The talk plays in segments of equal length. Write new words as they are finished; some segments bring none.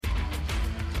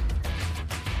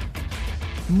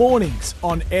Mornings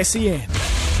on SEN.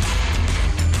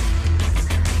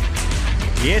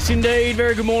 Yes, indeed.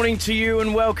 Very good morning to you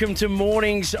and welcome to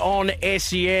Mornings on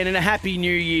SEN and a happy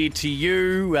new year to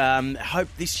you. Hope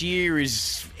this year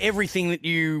is everything that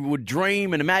you would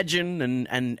dream and imagine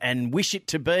and wish it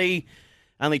to be.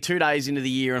 Only 2 days into the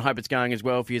year and hope it's going as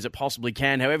well for you as it possibly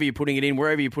can. However you're putting it in,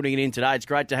 wherever you're putting it in today, it's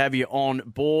great to have you on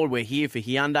board. We're here for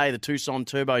Hyundai, the Tucson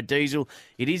Turbo Diesel.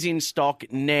 It is in stock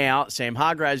now. Sam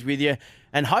Hargraves with you.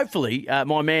 And hopefully,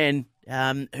 my man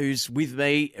who's with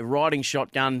me riding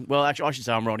shotgun. Well, actually, I should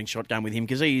say I'm riding shotgun with him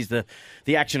because he is the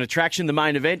action attraction, the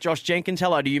main event. Josh Jenkins,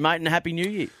 hello to you, mate, and Happy New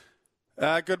Year.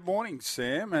 Good morning,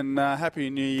 Sam, and Happy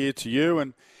New Year to you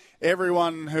and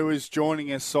everyone who is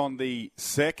joining us on the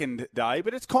second day.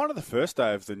 But it's kind of the first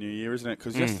day of the new year, isn't it?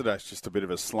 Because yesterday's just a bit of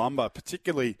a slumber,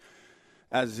 particularly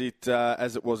as it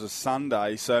was a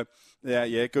Sunday. So,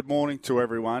 yeah. Good morning to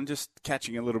everyone. Just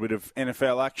catching a little bit of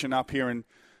NFL action up here in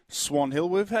Swan Hill.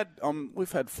 We've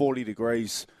had 40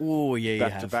 degrees. Oh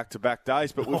yeah, back to back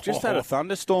days, but we've just had a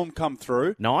thunderstorm come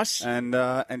through. Nice, and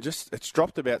just it's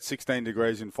dropped about 16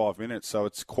 degrees in 5 minutes, so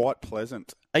it's quite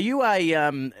pleasant. Are you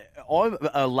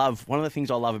I love one of the things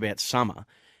I love about summer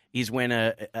is when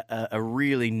a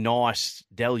really nice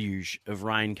deluge of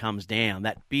rain comes down,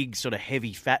 that big sort of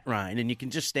heavy fat rain, and you can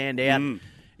just stand out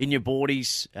in your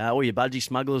boardies or your budgie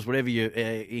smugglers, whatever you're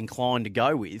inclined to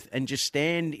go with, and just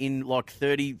stand in like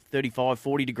 30, 35,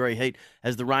 40 degree heat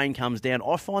as the rain comes down.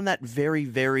 I find that very,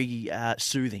 very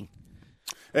soothing.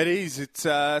 It is.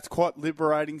 It's quite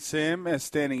liberating, Sam,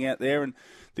 standing out there, and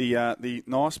the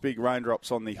nice big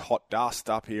raindrops on the hot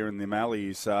dust up here in the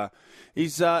Mallee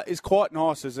is quite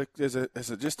nice. There's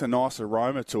just a nice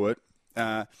aroma to it.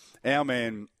 Our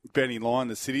man Benny Lyon,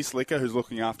 the city slicker, who's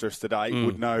looking after us today,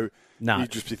 would know. No.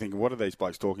 You'd just be thinking, what are these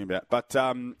blokes talking about? But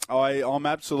I'm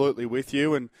absolutely with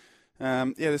you, and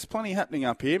there's plenty happening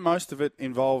up here. Most of it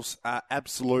involves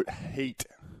absolute heat.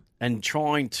 And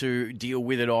trying to deal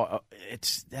with it,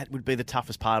 that would be the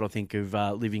toughest part, I think, of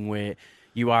living where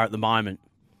you are at the moment.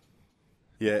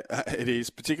 Yeah, it is,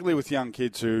 particularly with young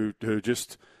kids who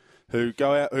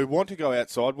go out, who want to go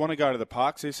outside, want to go to the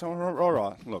park. So you say, all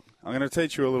right, look, I'm going to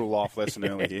teach you a little life lesson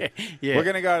early here. Yeah. We're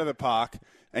going to go to the park,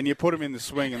 and you put them in the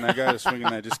swing, and they go to swing,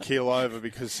 and they just keel over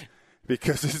because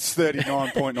it's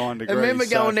 39.9 degrees. Remember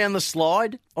going down the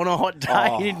slide on a hot day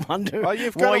and you'd wonder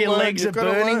why your legs are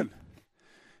burning?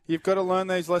 You've got to learn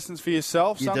these lessons for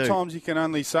yourself. Sometimes you can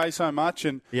only say so much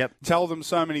and tell them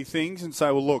so many things and say,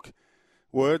 well, look,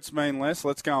 words mean less.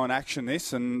 Let's go and action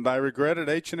this. And they regret it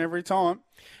each and every time.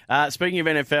 Speaking of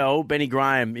NFL, Benny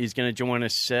Graham is going to join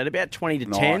us at about 20 to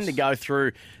 10 to go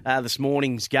through this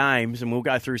morning's games, and we'll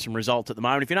go through some results at the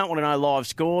moment. If you don't want to know live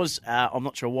scores, I'm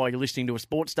not sure why you're listening to a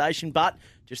sports station, but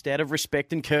just out of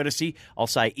respect and courtesy, I'll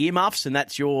say earmuffs, and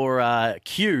that's your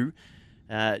cue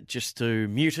just to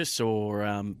mute us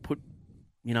or put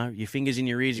your fingers in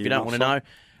your ears if you don't want to know.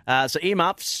 So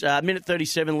earmuffs, minute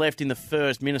 37 left in the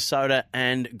first. Minnesota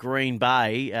and Green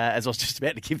Bay, as I was just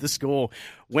about to give the score,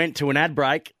 went to an ad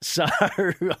break. So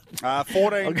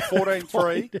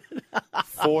 14-3.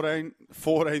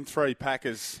 14-3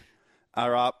 Packers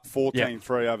are up.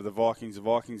 14-3 over the Vikings. The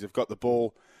Vikings have got the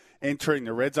ball entering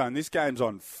the red zone. This game's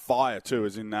on fire too,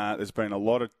 as in there's been a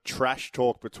lot of trash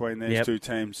talk between these two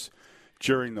teams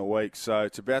during the week. So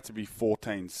it's about to be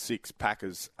 14-6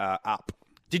 Packers up.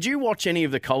 Did you watch any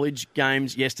of the college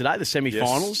games yesterday, the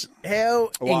semi-finals? Yes. How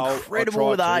incredible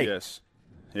were they? Yes.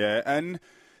 Yeah, and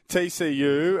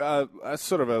TCU,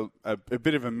 sort of a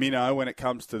bit of a minnow when it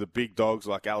comes to the big dogs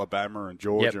like Alabama and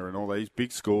Georgia and all these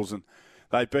big schools, and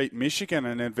they beat Michigan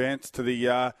and advanced to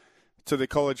the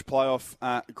college playoff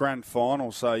grand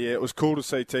final. So, yeah, it was cool to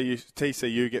see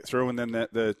TCU get through, and then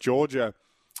the Georgia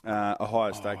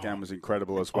Ohio State game was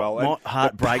incredible as well. My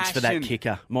heart breaks for that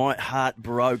kicker. My heart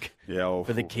broke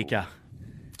for the kicker.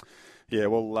 Yeah,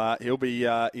 well, he'll be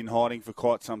in hiding for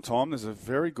quite some time. There's a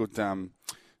very good, a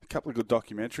couple of good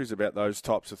documentaries about those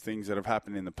types of things that have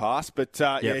happened in the past. But,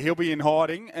 he'll be in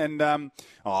hiding. And I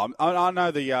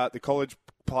know the college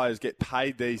players get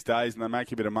paid these days and they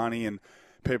make a bit of money and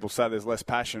people say there's less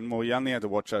passion. Well, you only had to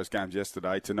watch those games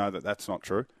yesterday to know that that's not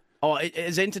true. Oh,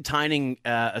 as entertaining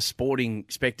a sporting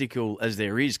spectacle as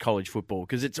there is college football,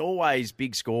 because it's always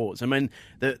big scores. I mean,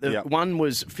 the one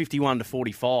was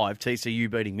 51-45, TCU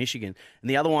beating Michigan, and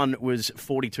the other one was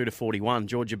 42-41,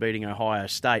 Georgia beating Ohio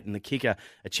State, and the kicker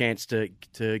a chance to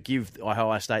give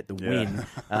Ohio State the win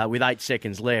with 8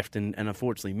 seconds left, and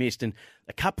unfortunately missed. And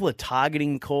a couple of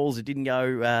targeting calls that didn't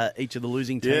go each of the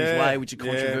losing teams' way, which are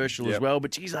controversial as well.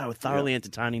 But, geez, they were thoroughly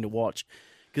entertaining to watch.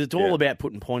 Because it's all about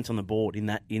putting points on the board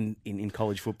in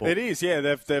college football. It is, yeah.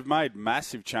 They've made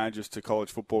massive changes to college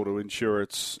football to ensure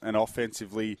it's an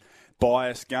offensively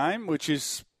biased game, which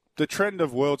is the trend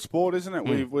of world sport, isn't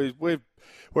it?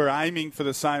 We're aiming for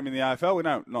the same in the AFL. We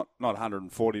know not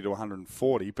 140 to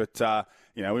 140, but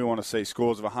we want to see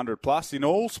scores of 100 plus in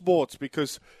all sports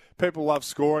because people love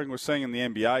scoring. We're seeing in the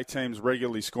NBA teams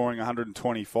regularly scoring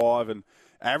 125 and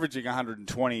averaging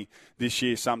 120 this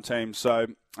year, some teams. So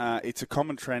it's a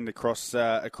common trend across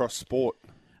sport.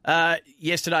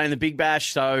 Yesterday in the Big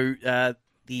Bash, so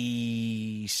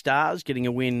the Stars getting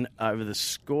a win over the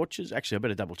Scorchers. Actually, I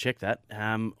better double check that.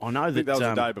 I know I think that was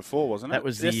the day before, wasn't it? That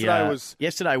was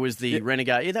yesterday was the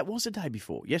Renegade. Yeah, that was the day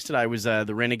before. Yesterday was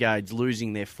the Renegades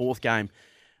losing their fourth game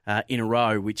in a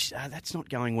row, which that's not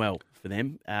going well for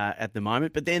them at the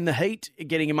moment. But then the Heat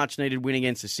getting a much-needed win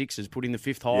against the Sixers, putting the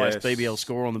fifth highest BBL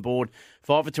score on the board,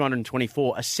 5 for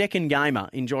 224. A second gamer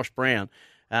in Josh Brown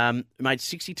made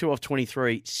 62 off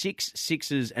 23, 6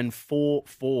 sixes and 4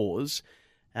 fours.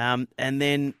 And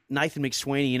then Nathan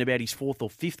McSweeney in about his fourth or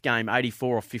fifth game,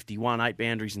 84 off 51, 8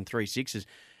 boundaries and 3 sixes.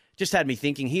 Just had me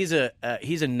thinking, here's a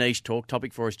niche talk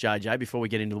topic for us, JJ, before we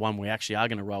get into the one we actually are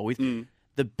going to roll with.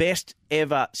 The best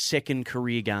ever second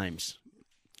career games.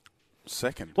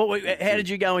 Second? How did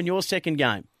you go in your second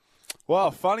game?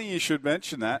 Well, funny you should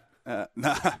mention that.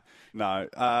 No.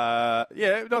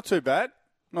 Yeah, not too bad.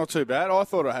 Not too bad. I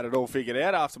thought I had it all figured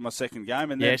out after my second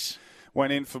game. And then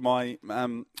went in for my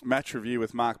match review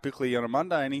with Mark Bickley on a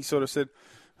Monday, and he sort of said,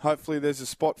 hopefully there's a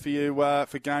spot for you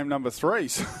for game number 3.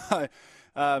 So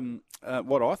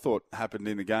what I thought happened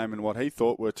in the game and what he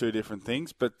thought were two different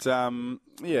things. But, have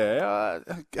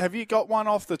you got one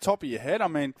off the top of your head? I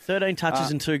mean, 13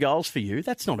 touches and 2 goals for you.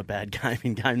 That's not a bad game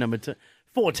in game number 2.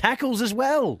 4 tackles as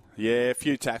well. Yeah, a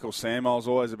few tackles, Sam. I was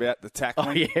always about the tackling.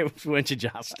 Oh, yeah, weren't you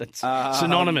just? It's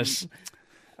synonymous.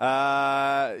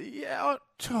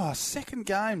 Second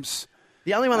games.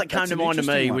 The only one that came to mind to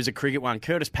me was a cricket one.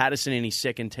 Curtis Patterson in his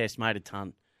second test made a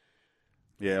ton.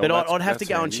 Yeah, but I'd have to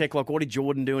go and check, like, what did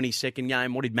Jordan do in his second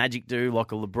game? What did Magic do,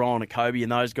 like a LeBron, a Kobe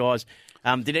and those guys?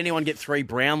 Did anyone get 3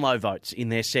 Brownlow votes in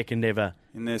their second ever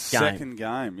second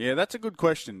game? Yeah, that's a good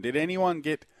question. Did anyone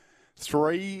get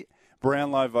 3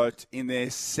 Brownlow votes in their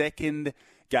second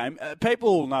game?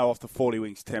 People will know off the 40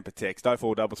 Wings temper text,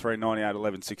 0433 98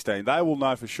 11 16. They will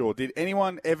know for sure. Did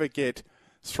anyone ever get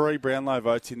 3 Brownlow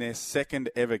votes in their second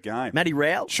ever game? Matty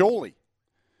Rowell? Surely.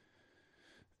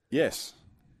 Yes.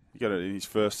 He got it in his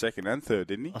first, second and third,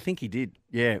 didn't he? I think he did,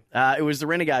 yeah. It was the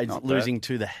Renegades losing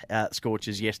to the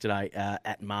Scorchers yesterday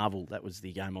at Marvel. That was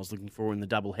the game I was looking for in the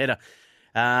doubleheader.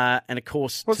 And, of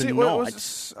course,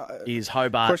 tonight is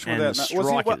Hobart and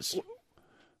Strikers.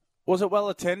 Was it well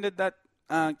attended, that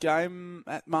game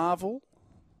at Marvel?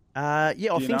 Yeah,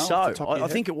 I think so. I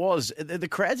think it was. The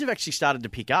crowds have actually started to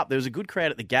pick up. There was a good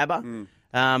crowd at the Gabba.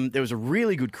 There was a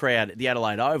really good crowd at the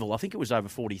Adelaide Oval. I think it was over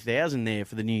 40,000 there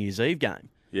for the New Year's Eve game.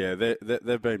 Yeah,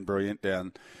 they've been brilliant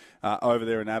down over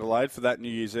there in Adelaide for that New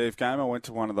Year's Eve game. I went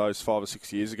to one of those 5 or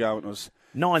 6 years ago, and it was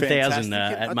 9,000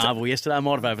 at Marvel yesterday. I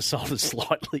might have oversold it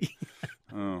slightly.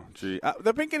 Oh, gee.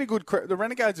 They've been getting good. The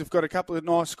Renegades have got a couple of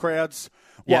nice crowds.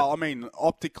 Well, I mean,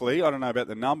 optically, I don't know about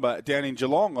the number. Down in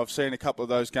Geelong, I've seen a couple of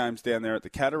those games down there at the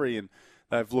Cattery, and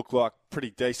they've looked like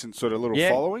pretty decent sort of little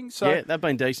following. So, yeah, they've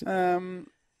been decent.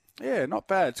 Yeah, not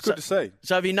bad. It's good to see.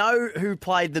 So if you know who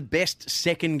played the best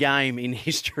second game in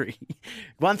history,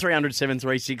 1300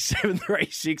 736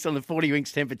 736 on the 40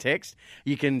 Winks temper text.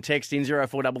 You can text in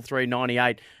 0433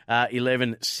 98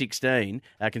 11 16.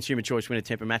 Consumer Choice Winner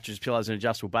Temper Mattress, pillows and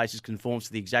adjustable bases, conforms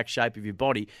to the exact shape of your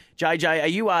body. JJ, are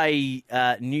you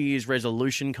a New Year's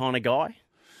resolution kind of guy?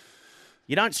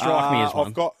 You don't strike me as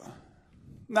one.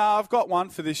 I've got one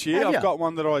for this year. I've got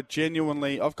one that I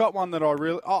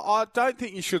don't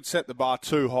think you should set the bar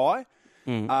too high.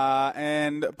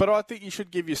 But I think you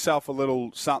should give yourself a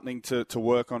little something to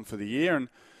work on for the year. And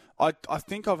I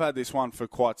think I've had this one for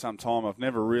quite some time. I've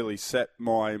never really set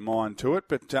my mind to it.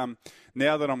 But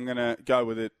now that I'm going to go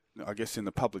with it, I guess, in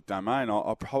the public domain,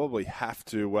 I'll probably have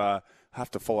to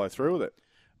follow through with it.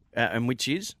 And which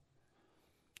is?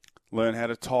 Learn how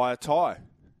to tie a tie.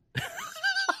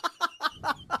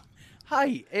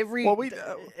 Hey,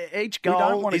 each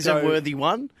goal is a worthy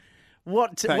one.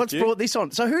 What's brought this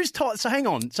on? So who's so hang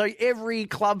on. So every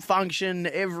club function,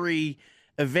 every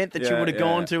event that you would have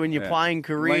gone to in your playing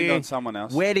career, leaned on someone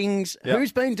else. Weddings,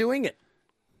 who's been doing it?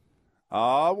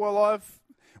 I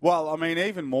mean,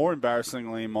 even more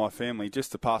embarrassingly in my family,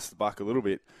 just to pass the buck a little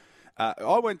bit,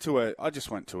 I just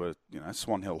went to a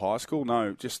Swan Hill High School.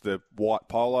 No, just the white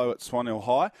polo at Swan Hill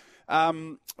High.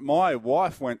 My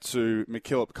wife went to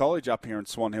MacKillop College up here in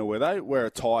Swan Hill, where they wear a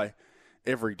tie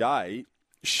every day.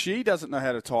 She doesn't know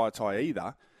how to tie a tie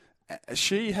either.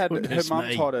 She had her mum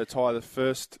tied her tie the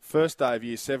first day of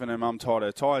Year 7. Her mum tied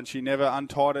her tie, and she never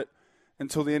untied it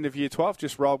until the end of Year 12.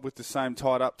 Just rolled with the same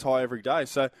tied up tie every day.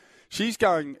 So she's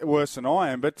going worse than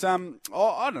I am. But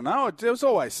I don't know. There was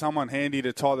always someone handy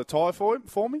to tie the tie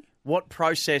for me. What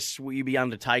process will you be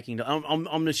undertaking?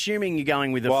 I'm assuming you're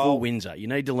going with a full Windsor. You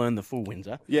need to learn the full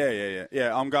Windsor. Yeah.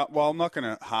 I'm not going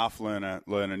to half learn a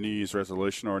New Year's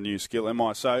resolution or a new skill, am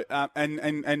I? So and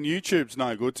YouTube's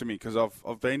no good to me because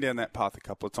I've been down that path a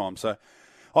couple of times. So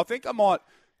I think I might.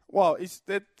 Well,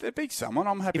 there'd be someone.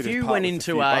 I'm happy. If you went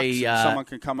into someone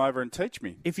can come over and teach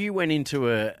me. If you went into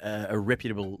a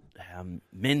reputable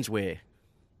menswear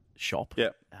shop,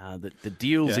 that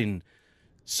deals in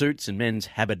suits and men's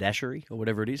haberdashery or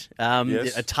whatever it is,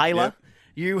 a tailor.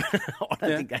 I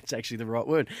don't think that's actually the right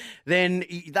word. Then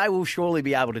they will surely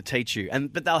be able to teach you,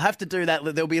 but they'll have to do that.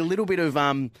 There'll be a little bit of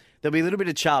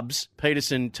Chubbs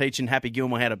Peterson teaching Happy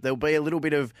Gilmore how to. There'll be a little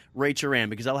bit of reach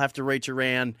around because they'll have to reach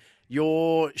around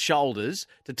your shoulders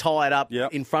to tie it up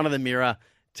in front of the mirror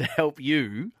to help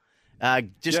you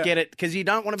get it, because you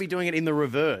don't want to be doing it in the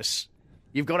reverse.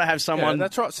 You've got to have someone. Yeah,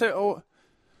 that's right. So,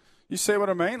 you see what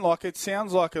I mean? Like, it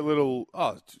sounds like a little,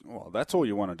 that's all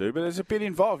you want to do, but there's a bit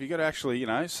involved. You've got to actually,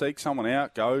 seek someone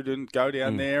out, go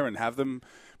down there and have them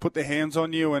put their hands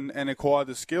on you and acquire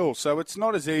the skill. So it's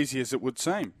not as easy as it would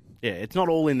seem. Yeah, it's not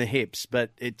all in the hips,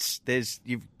 but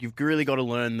you've really got to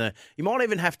learn you might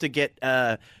even have to get,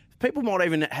 people might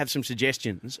even have some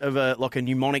suggestions of a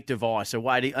mnemonic device, a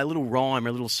little rhyme,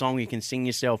 a little song you can sing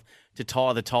yourself to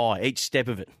tie the tie, each step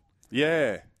of it.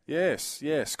 Yeah, yes,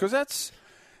 because that's...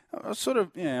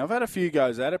 I've had a few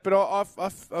goes at it, but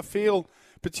I feel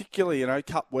particularly,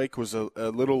 Cup week was a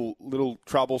little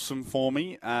troublesome for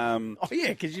me.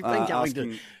 Because you've been going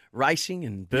to racing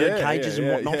and bird cages and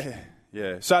whatnot.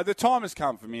 Yeah. So the time has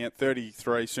come for me at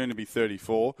 33, soon to be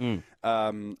 34,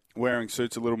 wearing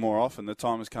suits a little more often. The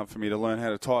time has come for me to learn how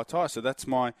to tie a tie. So that's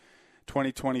my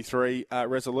 2023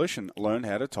 resolution, learn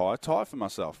how to tie a tie for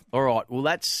myself. All right, well,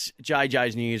 that's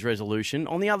JJ's New Year's resolution.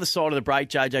 On the other side of the break,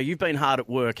 JJ, you've been hard at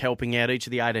work helping out each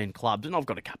of the 18 clubs, and I've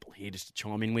got a couple here just to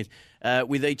chime in with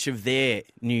each of their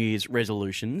New Year's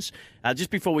resolutions. Just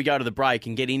before we go to the break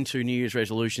and get into New Year's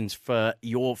resolutions for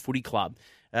your footy club,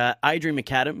 Adrian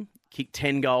McAdam kicked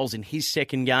 10 goals in his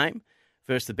second game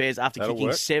versus the Bears after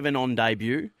kicking 7 on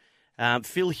debut.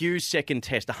 Phil Hughes' second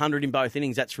test, 100 in both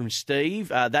innings. That's from Steve.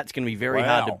 That's going to be very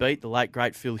hard to beat, the late,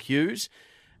 great Phil Hughes.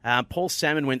 Paul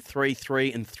Salmon went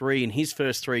 3-3-3 in his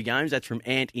first 3 games. That's from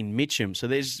Ant in Mitcham. So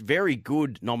there's very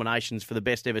good nominations for the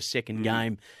best ever second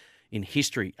game in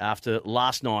history after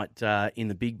last night in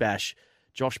the Big Bash.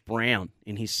 Josh Brown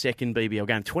in his second BBL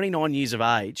game, 29 years of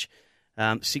age,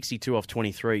 62 off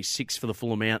 23, 6 for the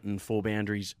full amount and 4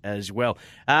 boundaries as well.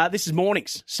 This is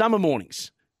mornings, summer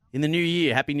mornings. In the new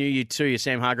year, Happy New Year to you.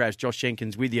 Sam Hargraves, Josh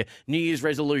Jenkins with you. New Year's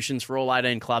resolutions for all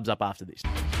 18 clubs up after this.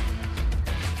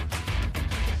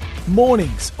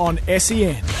 Mornings on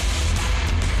SEN.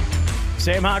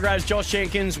 Sam Hargraves, Josh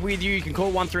Jenkins with you. You can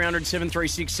call 1300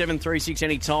 736 736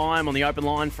 anytime on the open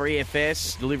line for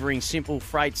EFS, delivering simple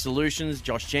freight solutions.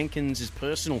 Josh Jenkins'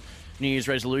 personal New Year's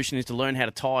resolution is to learn how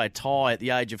to tie a tie at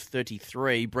the age of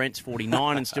 33. Brent's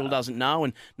 49 and still doesn't know,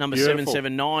 and number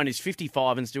 779 is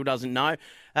 55 and still doesn't know.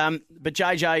 But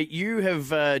JJ, you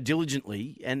have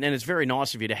diligently, and it's very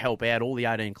nice of you to help out all the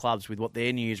 18 clubs with what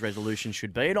their New Year's resolution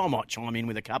should be. And I might chime in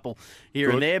with a couple here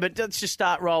and there, but let's just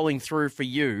start rolling through for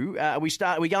you. Are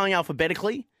we going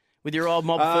alphabetically with your old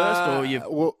mob first,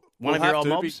 or one of your old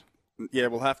mobs? Yeah,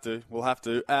 we'll have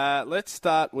to. Let's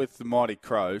start with the Mighty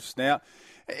Crows. Now,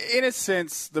 in a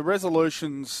sense, the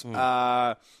resolutions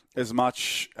are as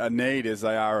much a need as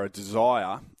they are a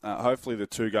desire. Hopefully the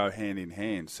two go hand in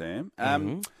hand, Sam.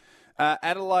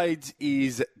 Adelaide's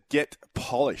is get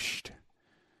polished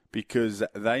because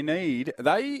I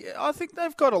think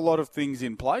they've got a lot of things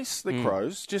in place, the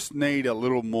Crows, just need a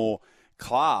little more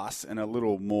class and a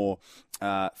little more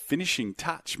finishing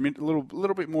touch, a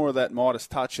little bit more of that Midas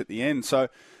touch at the end. So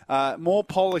more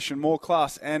polish and more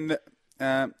class. And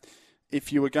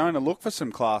if you were going to look for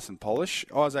some class and polish,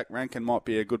 Isaac Rankin might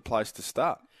be a good place to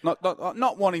start.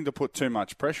 Not wanting to put too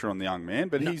much pressure on the young man,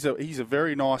 but he's a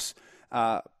very nice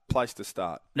place to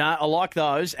start. No, I like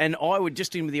those, and I would,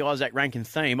 just in with the Isaac Rankin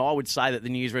theme, I would say that the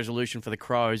New Year's resolution for the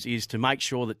Crows is to make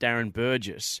sure that Darren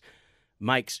Burgess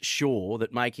makes sure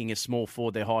that making a small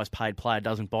forward their highest paid player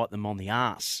doesn't bite them on the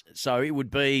arse. So it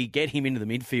would be get him into the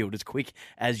midfield as quick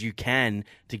as you can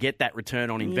to get that return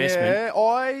on investment.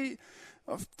 Yeah,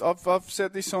 I've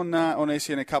said this on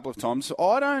SEN a couple of times.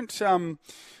 I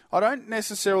don't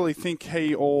necessarily think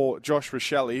he or Josh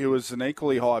Rachele, who was an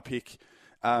equally high pick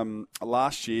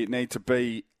last year, need to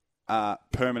be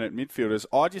permanent midfielders.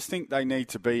 I just think they need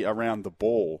to be around the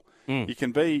ball. You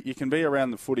can be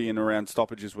around the footy and around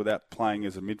stoppages without playing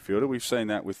as a midfielder. We've seen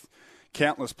that with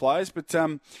countless players, but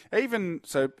even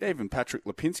Patrick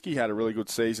Lipinski had a really good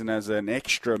season as an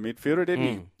extra midfielder, didn't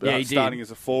he? Yeah, he starting did.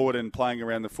 as a forward and playing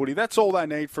around the footy. That's all they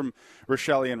need from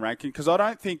Rachele and Rankin, because I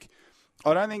don't think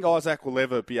Isaac will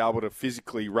ever be able to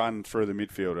physically run through the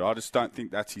midfielder. I just don't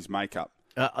think that's his makeup.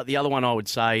 The other one I would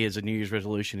say as a New Year's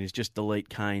resolution is just delete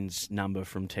Kane's number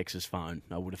from Tex's phone.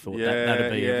 I would have thought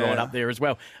that'd be right up there as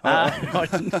well.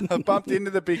 I bumped into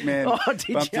the big man.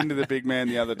 Bumped into the big man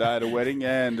the other day at a wedding,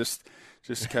 and just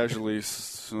casually,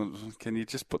 can you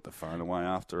just put the phone away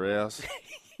after hours?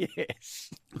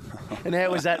 Yes. And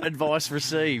how was that advice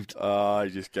received? He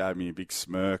just gave me a big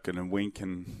smirk and a wink,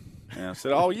 and I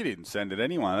said, you didn't send it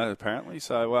anyway, apparently,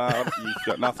 so you've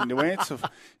got nothing to answer.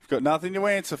 You've got nothing to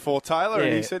answer for, Taylor. Yeah.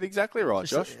 And he said, exactly right,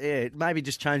 Josh. Maybe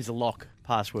just change the lock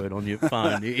password on your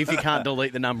phone if you can't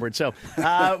delete the number itself.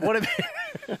 What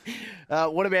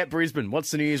about Brisbane?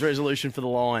 What's the New Year's resolution for the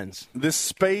Lions? The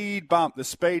speed bump, the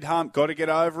speed hump, got to get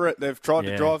over it. They've tried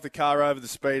to drive the car over the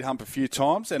speed hump a few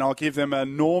times, and I'll give them an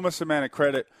enormous amount of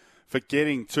credit for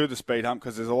getting to the speed hump,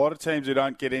 because there's a lot of teams who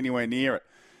don't get anywhere near it.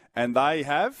 And they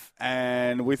have,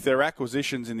 and with their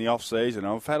acquisitions in the off-season,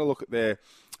 I've had a look at their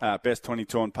best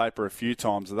 22 on paper a few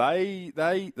times. They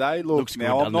look. Looks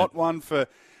now, good, I'm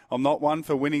not one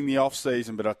for winning the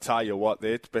off-season, but I tell you what,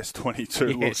 their best 22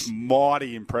 looks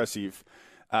mighty impressive.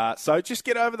 So just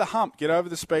get over the hump, get over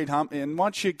the speed hump, and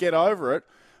once you get over it,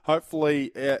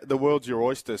 hopefully the world's your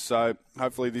oyster. So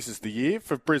hopefully this is the year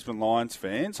for Brisbane Lions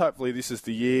fans. Hopefully this is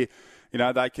the year.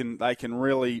 They can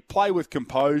really play with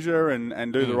composure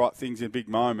and do the right things in big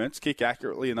moments, kick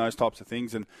accurately and those types of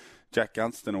things. And Jack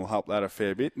Gunston will help that a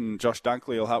fair bit. And Josh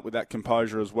Dunkley will help with that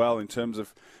composure as well in terms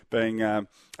of being a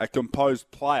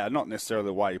composed player, not necessarily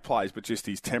the way he plays, but just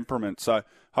his temperament. So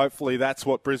hopefully that's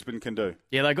what Brisbane can do.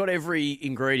 Yeah, they got every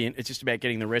ingredient. It's just about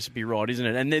getting the recipe right, isn't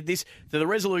it? And the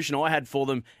resolution I had for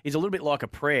them is a little bit like a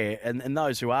prayer. And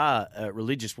those who are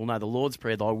religious will know the Lord's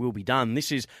Prayer, thy will be done.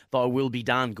 This is thy will be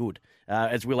done good.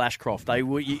 As Will Ashcroft,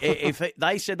 if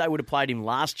they said they would have played him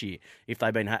last year if they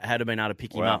had been able to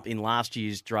pick him up in last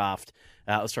year's draft.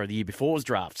 The year before's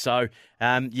draft. So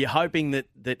you're hoping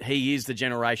that he is the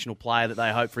generational player that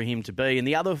they hope for him to be. And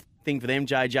the other thing for them,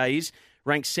 JJ, is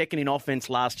ranked second in offense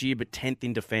last year, but 10th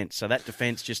in defence. So that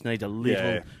defence just needs a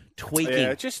little tweaking.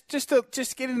 Yeah, just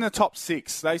get in the top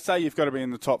 6. They say you've got to be in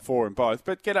the top 4 in both,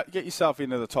 but get yourself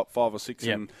into the top 5 or 6.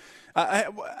 Yep. And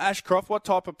Ashcroft, what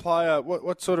type of player?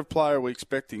 What sort of player are we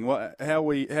expecting? How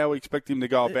we expect him to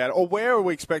go about it, or where are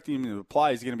we expecting him to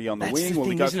play? Is he going to be on the wing? Will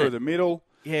he go through the middle?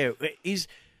 Yeah,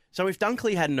 so if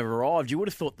Dunkley hadn't have arrived, you would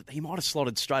have thought that he might have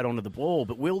slotted straight onto the ball.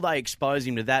 But will they expose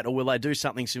him to that, or will they do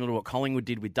something similar to what Collingwood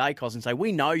did with Dacos and say,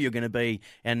 we know you're going to be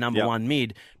our number one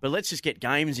mid, but let's just get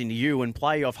games into you and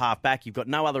play you off half-back. You've got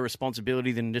no other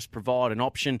responsibility than just provide an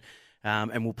option,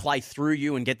 and we'll play through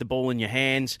you and get the ball in your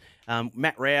hands.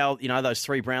 Matt Rowell, those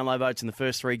 3 Brownlow votes in the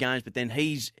first 3 games, but then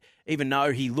even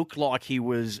though he looked like he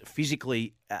was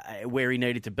physically where he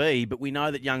needed to be, but we know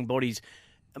that young bodies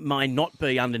may not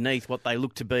be underneath what they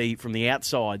look to be from the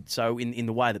outside, so in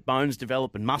the way that bones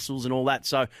develop and muscles and all that.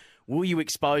 So will you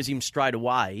expose him straight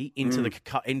away into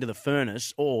the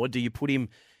furnace, or do you put him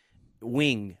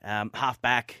wing,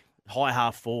 half-back, high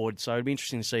half-forward? So it'd be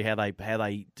interesting to see how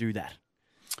they do that.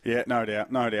 Yeah, no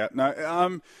doubt.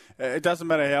 No, it doesn't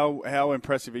matter how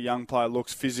impressive a young player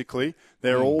looks physically.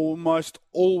 They're almost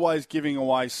always giving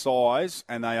away size,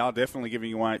 and they are definitely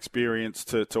giving away experience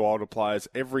to older players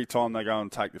every time they go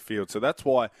and take the field. So that's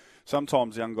why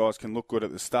sometimes young guys can look good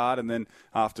at the start, and then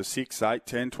after 6, 8,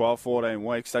 10, 12, 14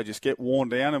 weeks, they just get worn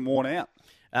down and worn out.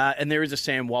 And there is a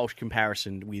Sam Walsh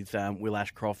comparison with Will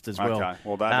Ashcroft as well. Okay,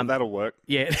 well, that'll work.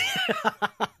 Yeah.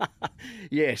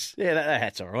 Yes. Yeah,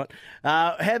 that's all right.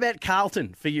 How about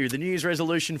Carlton for you, the New Year's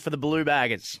resolution for the Blue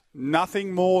Baggers?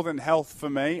 Nothing more than health for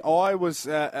me. I was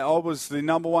the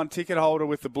number 1 ticket holder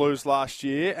with the Blues last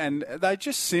year, and they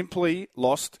just simply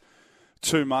lost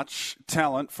too much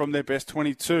talent from their best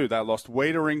 22. They lost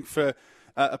Wiedering for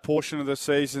a portion of the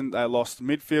season. They lost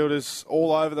midfielders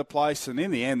all over the place, and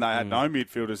in the end, they had no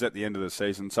midfielders at the end of the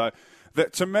season. So,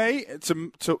 to me,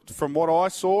 from what I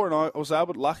saw, and I was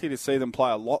lucky to see them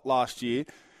play a lot last year,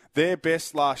 their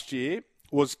best last year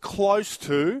was close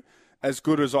to as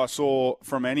good as I saw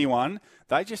from anyone.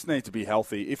 They just need to be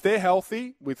healthy. If they're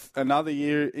healthy with another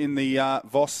year in the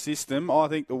Voss system, I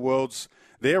think the world's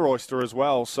their oyster as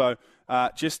well. So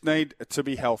just need to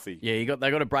be healthy. Yeah,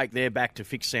 they got to break their back to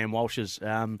fix Sam Walsh's.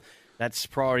 That's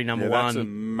priority number one. That's a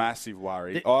massive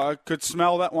worry. I could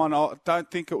smell that one. I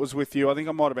don't think it was with you. I think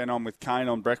I might have been on with Kane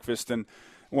on breakfast. And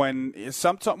when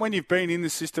you've been in the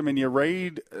system and you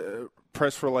read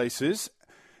press releases,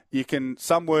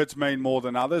 some words mean more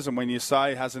than others, and when you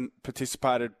say hasn't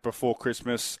participated before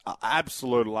Christmas,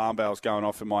 absolute alarm bells going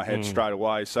off in my head straight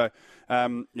away. So,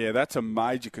 that's a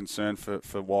major concern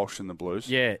for Walsh and the Blues.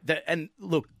 Yeah, and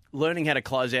look, learning how to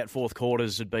close out fourth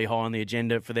quarters would be high on the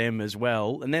agenda for them as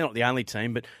well. And they're not the only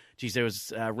team, but geez, there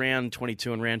was round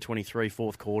 22 and round 23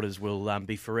 fourth quarters will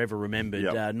be forever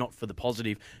remembered, not for the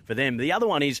positive for them. The other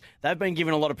one is they've been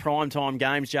given a lot of primetime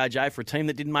games, JJ, for a team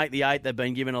that didn't make the 8. They've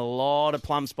been given a lot of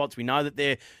plum spots. We know that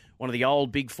they're one of the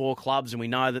old Big Four clubs, and we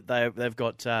know that they've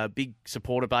got big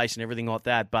supporter base and everything like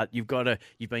that. But you've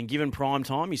been given prime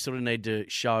time. You sort of need to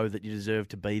show that you deserve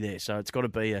to be there. So it's got to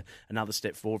be another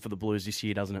step forward for the Blues this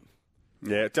year, doesn't it?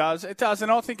 Yeah, it does. It does,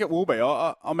 and I think it will be.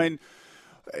 I mean,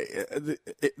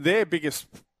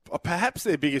 perhaps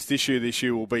their biggest issue this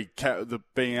year will be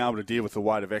being able to deal with the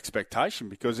weight of expectation,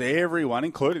 because everyone,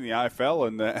 including the AFL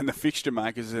and the fixture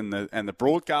makers and the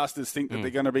broadcasters, think that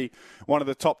they're going to be one of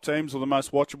the top teams or the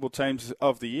most watchable teams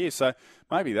of the year. So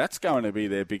maybe that's going to be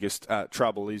their biggest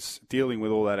trouble, is dealing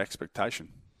with all that expectation.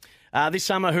 This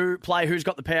summer, Who's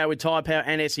Got the Power with Tyre Power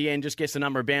and SEN. Just guess the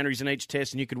number of boundaries in each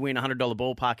test and you could win a $100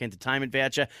 ballpark entertainment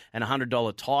voucher and a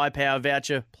 $100 Tyre Power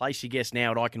voucher. Place your guess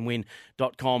now at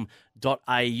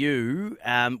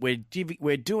iCanWin.com.au.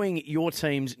 We're doing your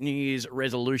team's New Year's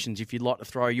resolutions. If you'd like to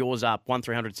throw yours up,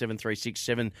 1300 736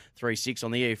 736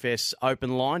 on the EFS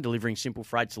open line, delivering simple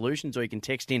freight solutions, or you can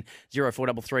text in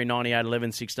 0433 98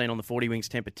 11 16 on the 40 Wings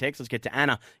temper text. Let's get to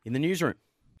Anna in the newsroom.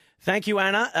 Thank you,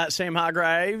 Anna. Sam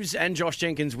Hargraves and Josh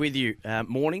Jenkins with you.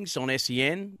 Mornings on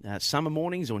SEN, summer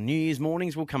mornings or New Year's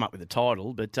mornings. We'll come up with a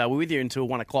title, but we're with you until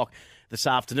 1 o'clock this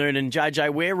afternoon. And,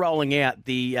 JJ, we're rolling out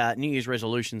the New Year's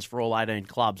resolutions for all 18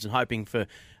 clubs and hoping for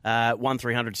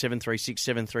 1300 736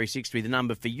 736 to be the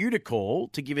number for you to call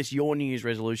to give us your New Year's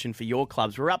resolution for your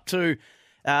clubs. We're up to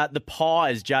the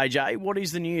Pies, JJ. What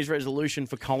is the New Year's resolution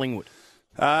for Collingwood?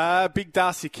 Big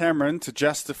Darcy Cameron to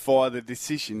justify the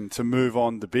decision to move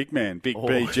on the big man,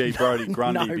 BG Brodie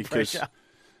Grundy, no because pressure.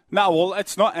 No, well,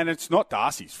 it's not, and it's not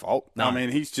Darcy's fault. No. I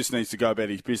mean, he just needs to go about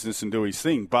his business and do his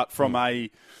thing. But from a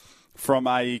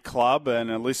club and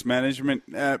a list management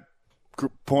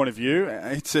point of view,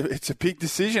 it's a big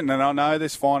decision, and I know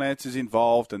there's finances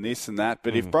involved and this and that.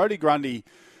 But if Brodie Grundy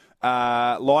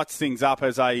lights things up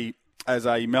as a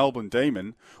Melbourne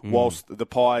Demon, whilst the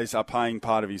Pies are paying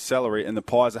part of his salary and the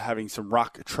Pies are having some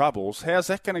ruck troubles, how's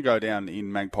that going to go down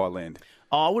in Magpie Land?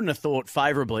 I wouldn't have thought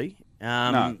favourably.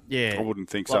 No, yeah, I wouldn't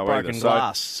think like so broken either.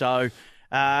 glass. So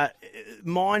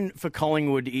mine for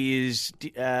Collingwood is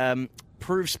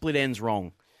prove split ends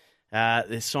wrong.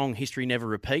 The song History Never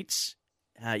Repeats.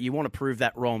 You want to prove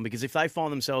that wrong, because if they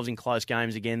find themselves in close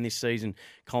games again this season,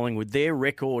 Collingwood, their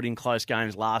record in close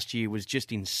games last year was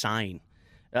just insane.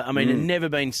 I mean, it had never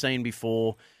been seen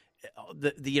before.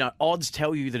 The odds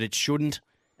tell you that it shouldn't,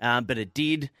 but it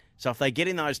did. So if they get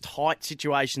in those tight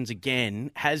situations again,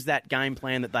 has that game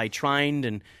plan that they trained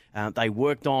and they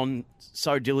worked on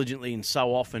so diligently and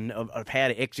so often of how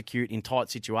to execute in tight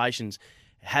situations,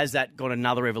 has that got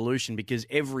another evolution? Because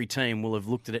every team will have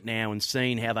looked at it now and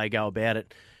seen how they go about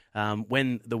it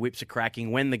when the whips are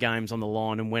cracking, when the game's on the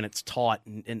line and when it's tight.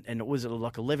 And it was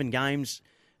like 11 games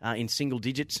in single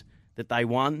digits that they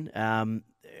won,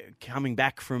 coming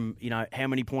back from, how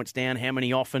many points down, how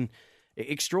many often.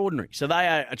 Extraordinary. So they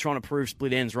are trying to prove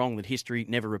split ends wrong, that history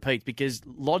never repeats, because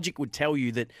logic would tell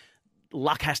you that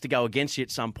luck has to go against you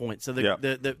at some point. So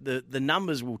the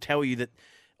numbers will tell you that,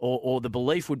 or the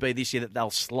belief would be this year that they'll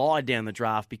slide down the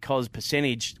draft because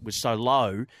percentage was so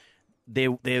low.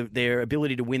 Their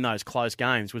ability to win those close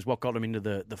games was what got them into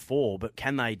the four. But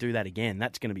can they do that again?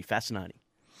 That's going to be fascinating.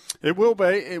 It will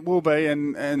be,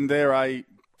 and they're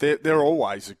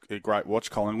always a great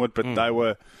watch, Collingwood, but they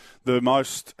were the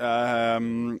most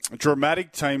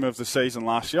dramatic team of the season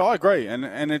last year. I agree,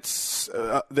 and it's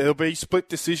there'll be split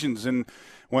decisions, and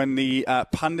when the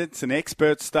pundits and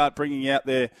experts start bringing out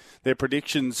their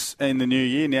predictions in the new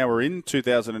year, now we're in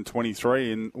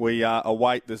 2023, and we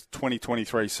await the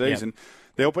 2023 season. Yep.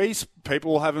 There'll be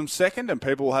people will have them second and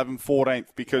people will have them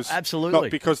 14th, because absolutely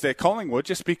not because they're Collingwood,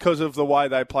 just because of the way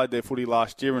they played their footy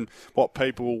last year and what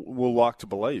people will like to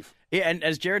believe. Yeah, and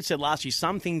as Jared said last year,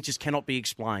 some things just cannot be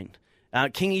explained.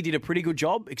 Kingy did a pretty good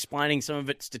job explaining some of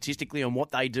it statistically on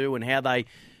what they do and how they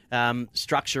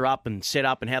structure up and set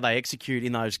up and how they execute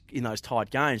in those tight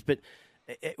games. But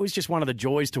it was just one of the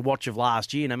joys to watch of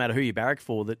last year, no matter who you barrack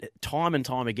for, that time and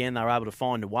time again they were able to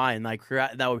find a way, and they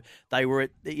were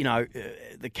at,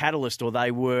 the catalyst, or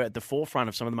they were at the forefront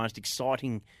of some of the most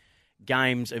exciting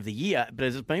games of the year. But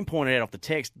as it's been pointed out off the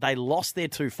text, they lost their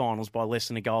two finals by less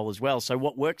than a goal as well. So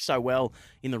what worked so well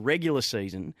in the regular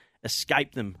season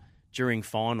escaped them during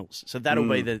finals. So that'll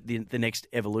be the next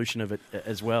evolution of it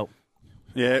as well.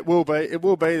 Yeah, it will be. It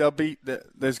will be.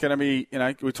 There's going to be,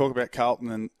 we talk about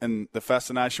Carlton and the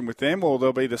fascination with them, or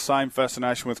there'll be the same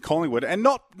fascination with Collingwood, and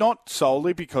not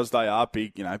solely because they are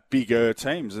big, bigger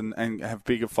teams and have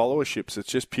bigger followerships. It's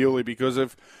just purely because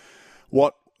of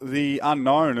what the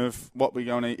unknown of what we're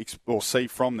going to see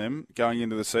from them going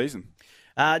into the season.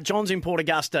 John's in Port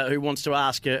Augusta who wants to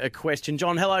ask a question.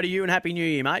 John, hello to you and Happy New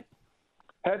Year, mate.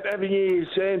 Happy New Year,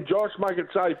 Sam. Josh, make it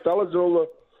safe, fellas.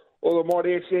 All the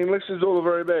mighty SEN listeners, all the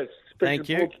very best. Thank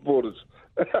you. Port supporters.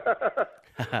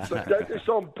 So just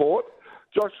on Port,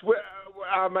 Josh,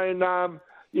 I mean,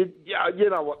 you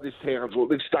know what this town's, what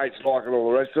this state's like and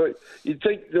all the rest of it. You'd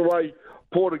think the way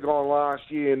Port had gone last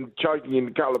year and choking in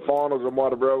a couple of finals and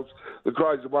whatever else, the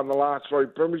Crows have won the last three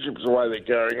premierships the way they're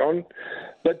carrying on.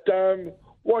 But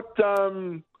where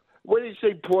do you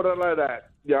see Port Adelaide at?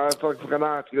 If I can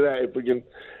ask you that,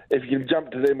 if you can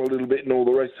jump to them a little bit and all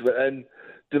the rest of it. And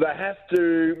do they have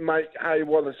to make hay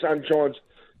while the sun shines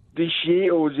this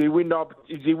year, or is the window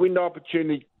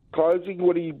opportunity closing?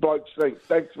 What do you blokes think?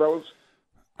 Thanks, fellas.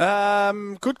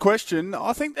 Good question.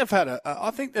 I think they've had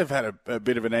a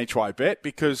bit of an each way bet,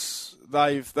 because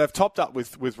they've topped up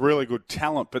with really good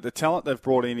talent, but the talent they've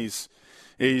brought in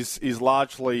is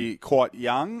largely quite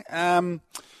young.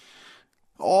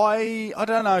 I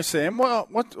don't know, Sam. Well,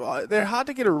 they're hard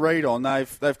to get a read on.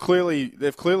 They've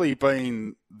clearly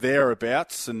been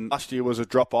thereabouts, and last year was a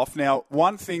drop off. Now,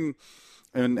 one thing,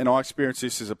 and I experienced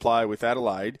this as a player with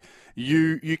Adelaide,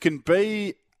 you can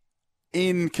be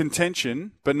in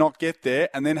contention but not get there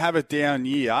and then have a down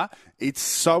year. It's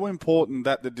so important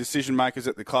that the decision makers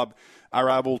at the club are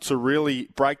able to really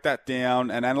break that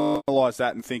down and analyse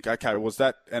that and think, okay, was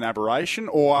that an aberration,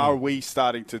 or are we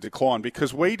starting to decline?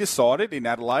 Because we decided in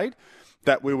Adelaide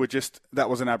that that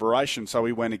was an aberration, so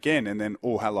we went again, and then,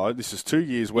 oh, hello, this is 2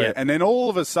 years where, and then all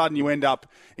of a sudden you end up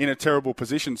in a terrible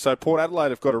position. So Port Adelaide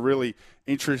have got a really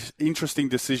interesting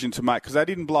decision to make, because they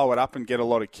didn't blow it up and get a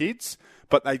lot of kids,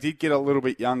 but they did get a little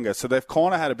bit younger. So they've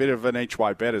kind of had a bit of an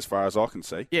each-way bet as far as I can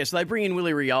see. Yeah, so they bring in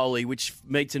Willie Rioli, which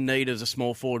meets a need as a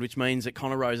small forward, which means that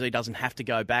Connor Rozee doesn't have to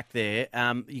go back there.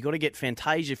 You've got to get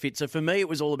Fantasia fit. So for me, it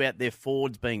was all about their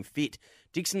forwards being fit.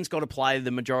 Dixon's got to play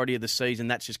the majority of the season.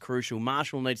 That's just crucial.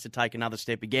 Marshall needs to take another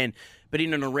step again. But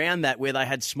in and around that, where they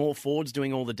had small forwards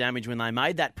doing all the damage when they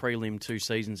made that prelim 2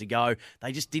 seasons ago,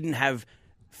 they just didn't have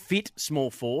fit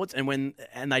small forwards, and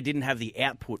they didn't have the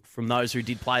output from those who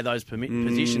did play those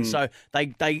positions. So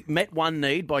they met one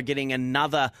need by getting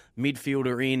another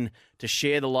midfielder in to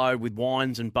share the load with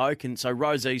Wines and Boak, and so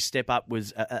Rosee's step up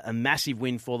was a massive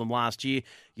win for them last year.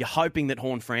 You're hoping that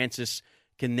Horne-Francis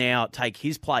can now take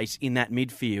his place in that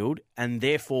midfield, and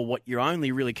therefore what you're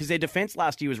only really... Because their defence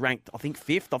last year was ranked, I think,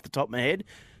 5th off the top of my head.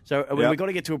 So we've got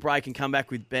to get to a break and come back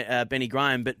with Benny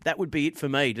Graham, but that would be it for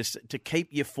me, just to keep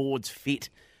your forwards fit,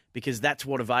 because that's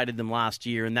what evaded them last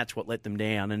year and that's what let them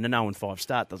down. And a 0-5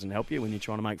 start doesn't help you when you're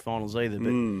trying to make finals either.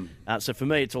 But so for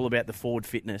me, it's all about the forward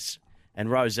fitness. And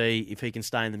Rozee, if he can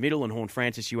stay in the middle, and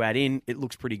Horne-Francis you add in, it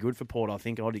looks pretty good for Port, I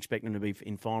think. I'd expect them to be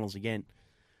in finals again.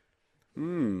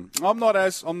 Well,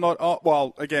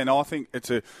 again, I think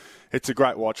it's a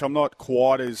great watch. I'm not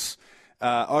quite as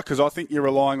because I think you're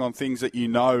relying on things that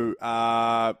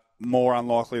are more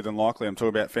unlikely than likely. I'm talking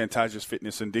about Fantasia's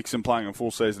fitness and Dixon playing a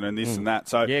full season and this and that.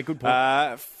 So yeah, good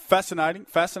point. Fascinating.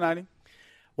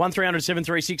 1300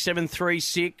 736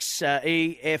 736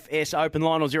 EFS open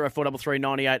line, or 0433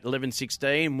 98 11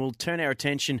 16. We'll turn our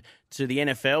attention to the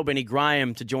NFL. Benny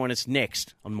Graham to join us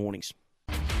next on Mornings.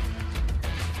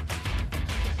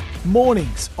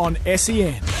 Mornings on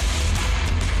SEN.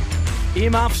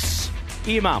 Earmuffs.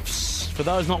 For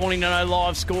those not wanting to know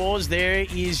live scores, there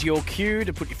is your cue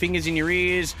to put your fingers in your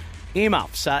ears.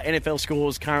 Earmuffs. NFL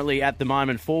scores currently at the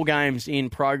moment. 4 games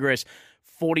in progress.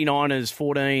 49ers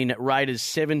 14, Raiders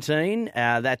 17.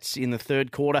 That's in the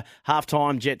third quarter.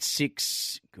 Halftime, Jets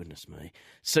 6. Goodness me.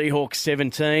 Seahawks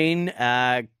 17.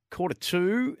 Quarter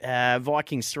 2,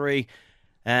 Vikings 3.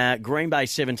 Green Bay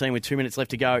 17 with 2 minutes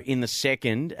left to go in the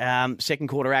second. Second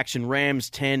quarter action, Rams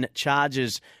 10,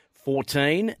 Chargers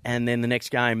 14, and then the next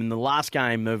game and the last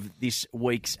game of this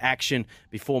week's action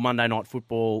before Monday Night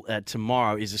Football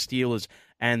tomorrow is the Steelers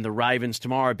and the Ravens.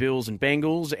 Tomorrow, Bills and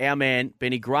Bengals. Our man,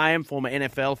 Benny Graham, former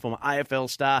NFL, former AFL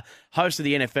star, host of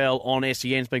the NFL on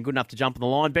SEN, has been good enough to jump on the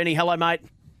line. Benny, hello, mate.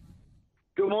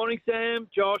 Good morning, Sam.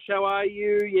 Josh, how are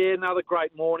you? Yeah, another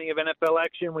great morning of NFL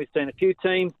action. We've seen a few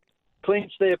teams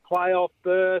clinch their playoff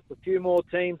berth, a few more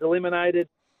teams eliminated.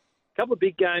 A couple of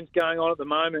big games going on at the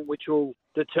moment, which will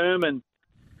determine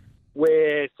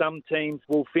where some teams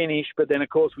will finish. But then, of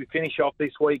course, we finish off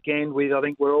this weekend with, I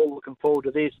think we're all looking forward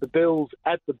to this, the Bills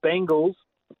at the Bengals.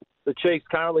 The Chiefs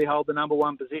currently hold the number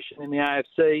one position in the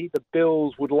AFC. The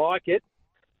Bills would like it.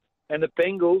 And the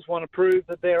Bengals want to prove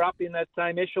that they're up in that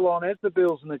same echelon as the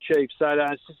Bills and the Chiefs. So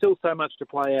there's still so much to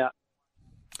play out.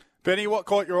 Benny, what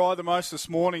caught your eye the most this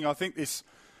morning? I think this,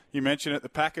 you mentioned it, the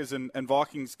Packers and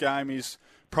Vikings game is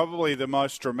probably the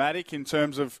most dramatic in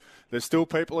terms of there's still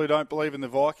people who don't believe in the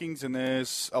Vikings, and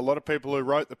there's a lot of people who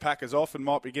wrote the Packers off and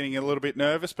might be getting a little bit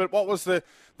nervous. But what was the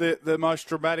most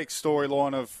dramatic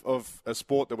storyline of a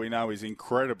sport that we know is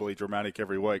incredibly dramatic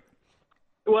every week?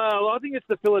 Well, I think it's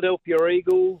the Philadelphia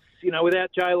Eagles. You know, without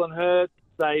Jalen Hurts,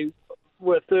 they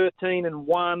were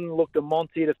 13-1, looked a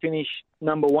Monty to finish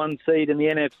number one seed in the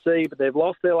NFC, but they've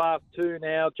lost their last two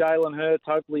now. Jalen Hurts,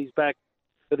 hopefully he's back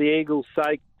for the Eagles'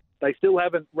 sake. They still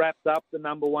haven't wrapped up the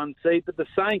number one seed, but the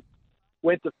Saints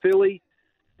went to Philly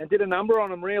and did a number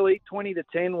on them, really.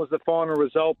 20-10 was the final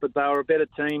result, but they were a better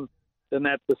team than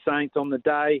that, the Saints, on the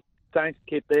day. Saints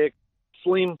kept their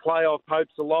slim playoff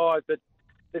hopes alive, but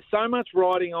there's so much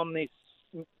riding on this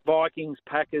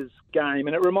Vikings-Packers game,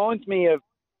 and it reminds me of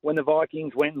when the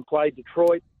Vikings went and played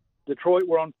Detroit. Detroit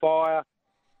were on fire.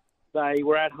 They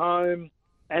were at home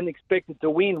and expected to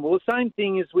win. Well, the same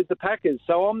thing is with the Packers.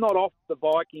 So I'm not off the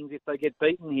Vikings if they get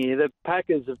beaten here. The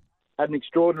Packers have had an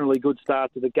extraordinarily good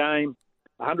start to the game.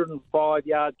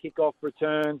 105-yard kickoff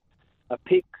return, a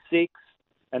pick six,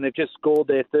 and they've just scored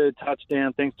their third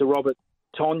touchdown thanks to Robert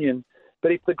Tonyan.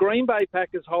 But if the Green Bay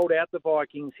Packers hold out the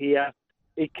Vikings here,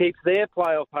 it keeps their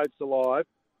playoff hopes alive.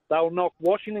 They'll knock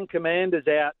Washington Commanders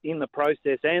out in the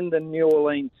process and the New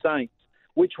Orleans Saints,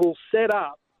 which will set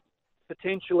up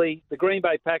potentially the Green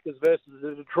Bay Packers versus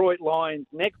the Detroit Lions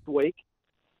next week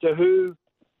to who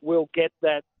will get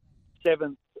that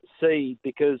seventh seed,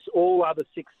 because all other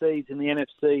six seeds in the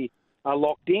NFC are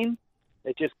locked in.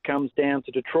 It just comes down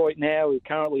to Detroit now, who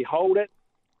currently hold it,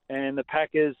 and the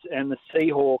Packers and the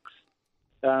Seahawks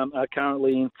are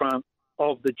currently in front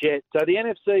of the Jets. So the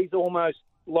NFC is almost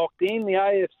locked in. The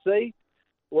AFC,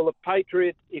 well, the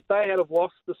Patriots, if they had have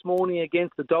lost this morning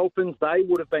against the Dolphins, they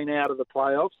would have been out of the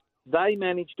playoffs. They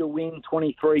managed to win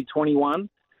 23-21.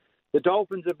 The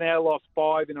Dolphins have now lost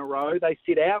 5 in a row. They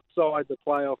sit outside the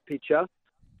playoff picture.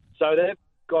 So they've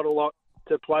got a lot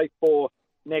to play for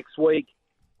next week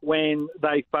when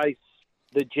they face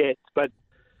the Jets. But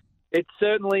it's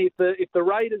certainly, if the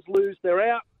Raiders lose, they're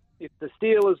out. If the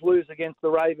Steelers lose against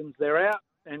the Ravens, they're out.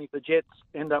 And if the Jets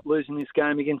end up losing this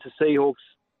game against the Seahawks,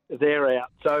 they're out.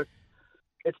 So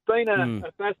it's been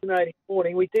a fascinating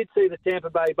morning. We did see the Tampa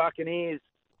Bay Buccaneers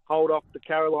hold off the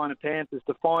Carolina Panthers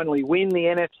to finally win the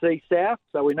NFC South.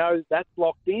 So we know that's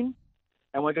locked in.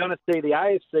 And we're going to see the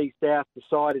AFC South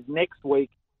decided next week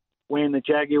when the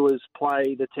Jaguars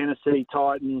play the Tennessee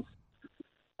Titans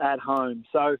at home.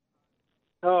 So,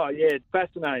 it's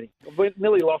fascinating. I've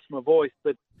nearly lost my voice,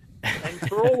 but and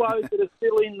for all those that are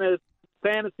still in the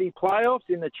fantasy playoffs,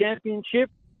 in the championship,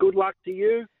 good luck to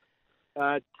you.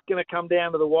 It's going to come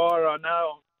down to the wire, I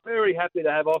know. I'm very happy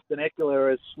to have Austin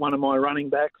Eckler as one of my running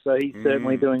backs, so he's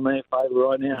certainly doing me a favour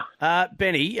right now.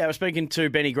 Benny, I was speaking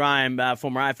to Benny Graham,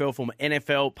 former AFL, former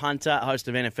NFL punter, host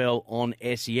of NFL on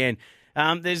SEN.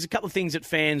 There's a couple of things that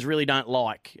fans really don't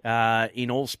like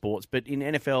in all sports, but in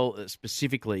NFL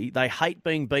specifically, they hate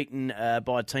being beaten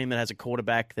by a team that has a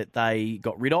quarterback that they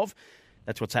got rid of.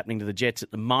 That's what's happening to the Jets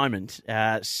at the moment.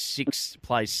 6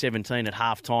 plays 17 at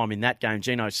halftime in that game.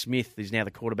 Geno Smith is now the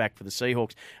quarterback for the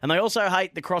Seahawks. And they also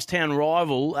hate the crosstown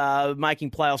rival making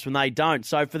playoffs when they don't.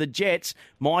 So for the Jets,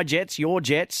 my Jets, your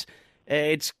Jets,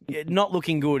 it's not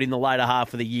looking good in the later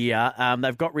half of the year.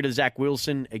 They've got rid of Zach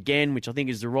Wilson again, which I think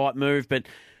is the right move. But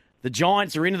the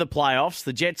Giants are into the playoffs.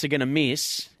 The Jets are going to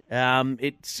miss.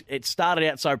 It started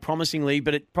out so promisingly,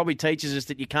 but it probably teaches us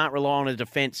that you can't rely on a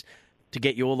defence to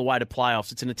get you all the way to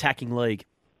playoffs. It's an attacking league.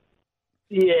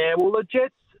 Yeah, well, the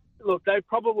Jets, look, they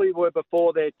probably were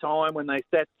before their time when they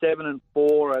sat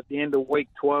 7-4 at the end of week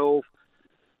 12.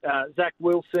 Zach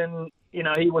Wilson,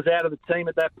 he was out of the team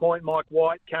at that point. Mike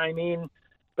White came in,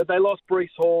 but they lost Breece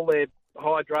Hall, their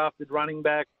high-drafted running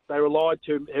back. They relied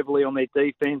too heavily on their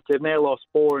defence. They've now lost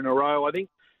 4 in a row. I think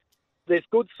there's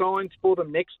good signs for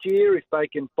them next year if they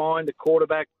can find a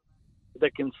quarterback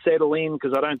that can settle in,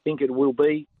 because I don't think it will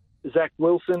be Zach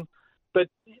Wilson. But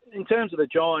in terms of the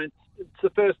Giants, it's the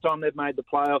first time they've made the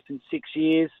playoffs in 6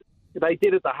 years. They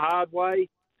did it the hard way.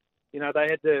 You know, they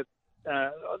had to.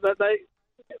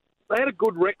 They had a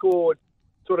good record,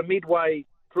 sort of midway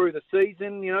through the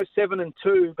season.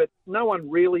 7-2, but no one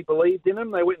really believed in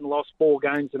them. They went and lost 4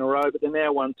 games in a row, but they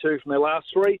now won 2 from their last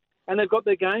 3, and they've got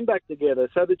their game back together.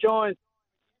 So the Giants,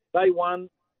 they won.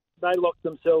 They locked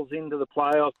themselves into the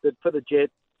playoffs. But for the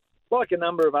Jets, like a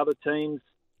number of other teams,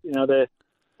 they'll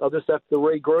just have to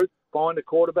regroup, find a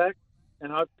quarterback,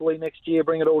 and hopefully next year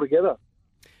bring it all together.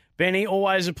 Benny,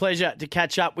 always a pleasure to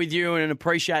catch up with you and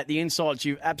appreciate the insights.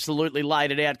 You've absolutely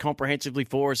laid it out comprehensively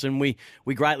for us, and we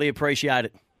greatly appreciate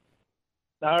it.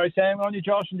 No worries, Sam. On you,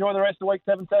 Josh. Enjoy the rest of Week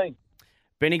 17.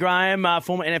 Benny Graham,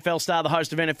 former NFL star, the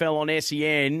host of NFL on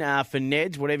SEN. For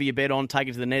Neds, whatever you bet on, take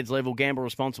it to the Neds level. Gamble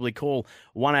responsibly. Call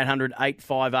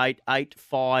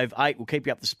 1-800-858-858. We'll keep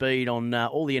you up to speed on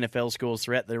all the NFL scores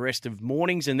throughout the rest of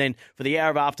mornings. And then for the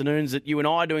hour of afternoons that you and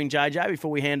I are doing, JJ,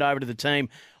 before we hand over to the team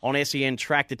on SEN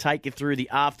Track to take you through the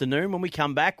afternoon. When we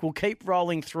come back, we'll keep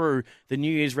rolling through the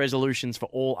New Year's resolutions for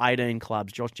all 18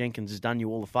 clubs. Josh Jenkins has done you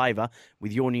all a favour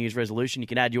with your New Year's resolution. You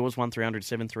can add yours,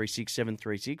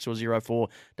 1300-736-736 or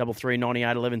 0433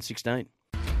 98 11 16.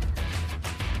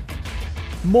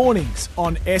 Mornings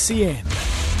on SEN.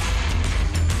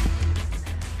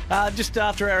 Just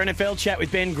after our NFL chat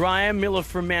with Ben Graham, Miller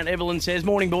from Mount Evelyn says,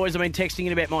 "Morning, boys. I've been texting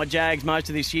in about my Jags most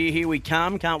of this year. Here we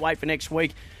come. Can't wait for next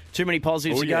week. Too many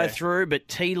positives to go through, but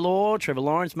T-Law, Trevor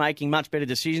Lawrence making much better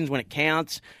decisions when it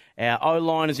counts. Our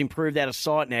O-line has improved out of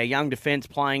sight, and our young defence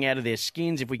playing out of their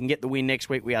skins. If we can get the win next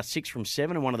week, we are 6 from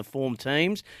 7 and one of the form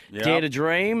teams. Yep. Dare to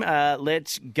dream.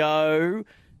 Let's go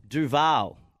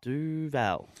Duval.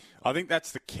 I think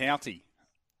that's the county.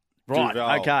 Right,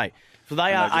 Duval. okay. So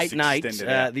they are 8-8 this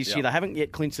Yep. year. They haven't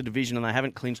yet clinched the division, and they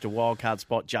haven't clinched a wild card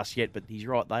spot just yet, but he's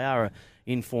right. They are an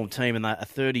in-form team, and they're a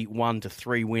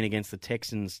 31-3 win against the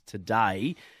Texans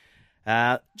today.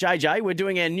 JJ, we're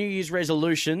doing our New Year's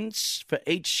resolutions for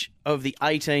each of the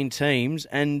 18 teams,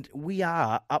 and we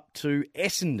are up to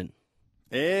Essendon.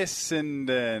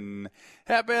 Essendon.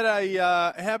 How about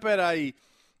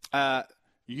a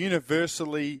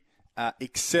universally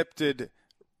accepted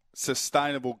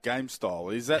sustainable game style?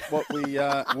 Is that what we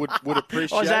would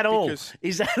appreciate? Oh, is that all?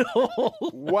 Is that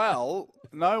all? Well,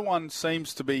 no one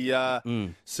seems to be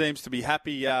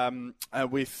happy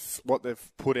with what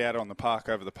they've put out on the park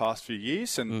over the past few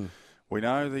years, and we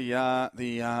know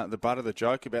the butt of the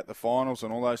joke about the finals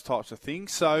and all those types of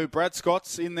things. So Brad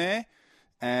Scott's in there,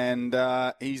 and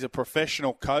he's a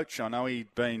professional coach. I know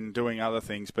he'd been doing other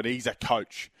things, but he's a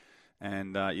coach,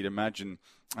 and you'd imagine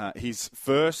his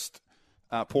first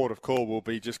port of call will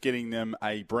be just getting them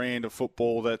a brand of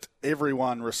football that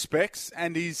everyone respects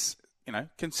and is,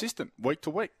 consistent week to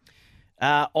week.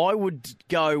 I would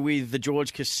go with the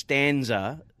George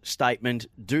Costanza statement,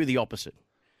 do the opposite.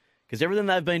 Because everything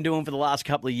they've been doing for the last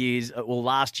couple of years,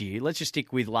 last year, let's just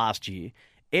stick with last year,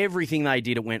 everything they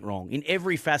did, it went wrong. In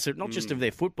every facet, not just of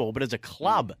their football, but as a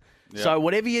club. Yep. So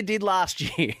whatever you did last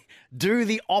year, do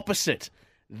the opposite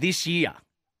this year.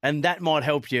 And that might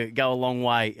help you go a long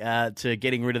way to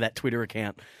getting rid of that Twitter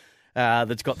account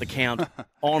that's got the count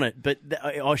on it. But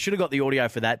I should have got the audio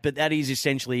for that. But that is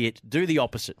essentially it. Do the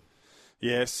opposite.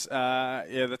 Yes.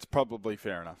 That's probably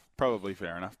fair enough.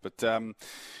 But,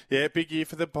 big year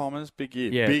for the Bombers. Big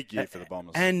year. Yeah. Big year for the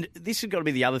Bombers. And this has got to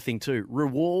be the other thing too.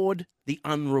 Reward the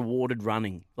unrewarded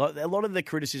running. Like, a lot of the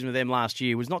criticism of them last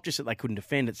year was not just that they couldn't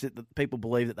defend. It's that people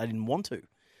believe that they didn't want to.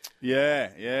 Yeah.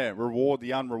 Reward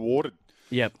the unrewarded.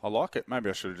 Yep. I like it. Maybe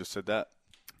I should have just said that.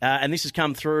 And this has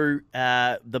come through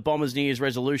the Bombers' New Year's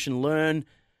resolution: learn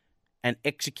and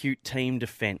execute team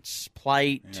defence.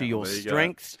 Play to your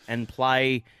strengths and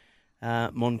play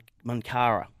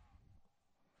Moncara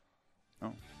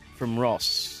from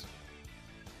Ross.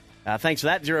 Thanks for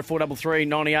that. 0433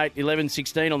 98 11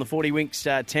 16 on the 40 Winks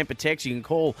temper text. You can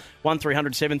call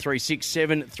 1300 736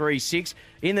 736.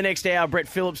 In the next hour, Brett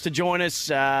Phillips to join us.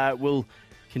 We'll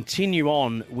continue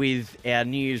on with our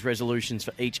New Year's resolutions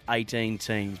for each 18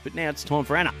 teams. But now it's time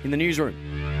for Anna in the newsroom.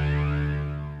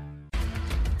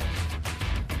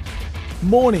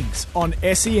 Mornings on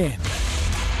SEN.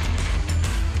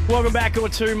 Welcome back or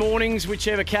two mornings,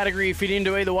 whichever category you fit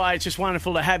into. Either way, it's just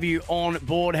wonderful to have you on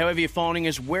board, however you're finding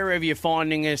us, wherever you're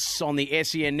finding us on the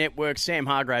SEN network. Sam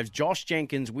Hargraves, Josh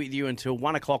Jenkins with you until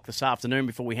 1 o'clock this afternoon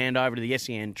before we hand over to the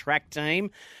SEN track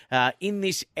team. In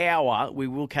this hour, we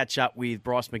will catch up with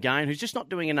Bryce McGain, who's just not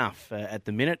doing enough at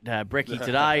the minute. Brekkie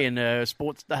today and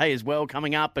Sports Day as well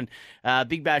coming up, and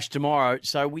Big Bash tomorrow.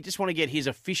 So we just want to get his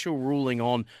official ruling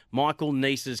on Michael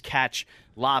Neese's catch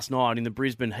last night in the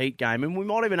Brisbane Heat game. And we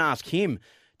might even ask him,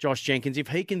 Josh Jenkins, if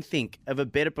he can think of a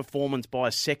better performance by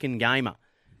a second gamer.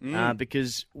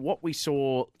 Because what we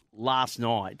saw last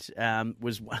night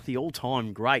was one of the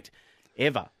all-time greatest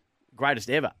ever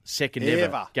second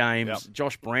ever games. Yep.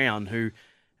 Josh Brown, who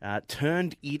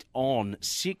turned it on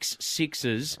 6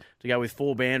 sixes to go with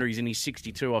 4 boundaries in his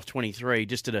 62 off 23,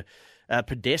 just at a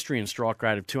pedestrian strike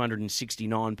rate of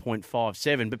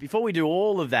 269.57. But before we do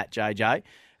all of that, JJ,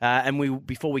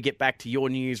 before we get back to your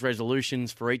New Year's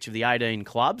resolutions for each of the 18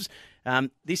 clubs,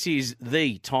 this is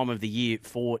the time of the year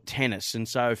for tennis. And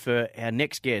so for our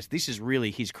next guest, this is really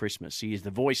his Christmas. He is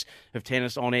the voice of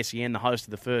tennis on SEN, the host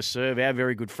of The First Serve, our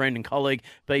very good friend and colleague,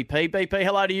 BP. BP,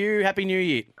 hello to you. Happy New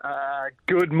Year.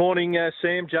 Good morning,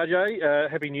 Sam, JJ.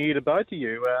 Happy New Year to both of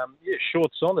you.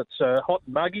 Shorts on. It's hot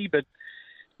and muggy, but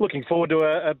looking forward to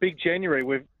a big January.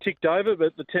 We've ticked over,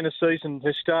 but the tennis season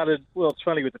has started. Well, it's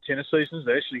funny with the tennis seasons.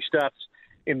 It actually starts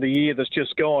in the year that's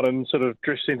just gone and sort of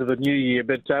drifts into the new year.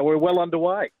 But we're well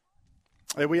underway.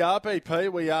 There we are,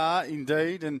 BP. We are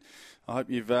indeed. And I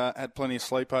hope you've had plenty of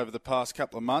sleep over the past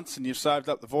couple of months and you've saved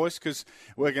up the voice, because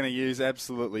we're going to use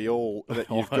absolutely all that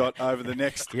you've got over the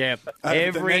next...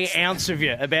 every ounce of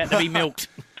you about to be milked.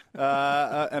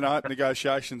 And I hope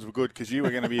negotiations were good, because you were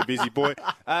going to be a busy boy.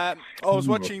 I was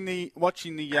watching the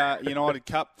United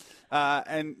Cup,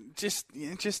 and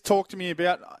just talk to me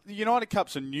about the United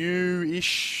Cup's a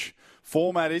new-ish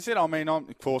format, is it? I mean,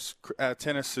 of course,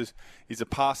 tennis is a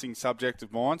passing subject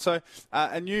of mine, so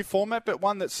a new format, but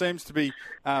one that seems to be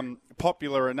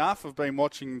popular enough. I've been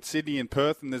watching Sydney and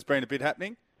Perth, and there's been a bit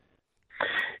happening.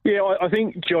 Yeah, I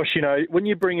think, Josh, when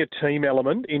you bring a team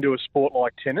element into a sport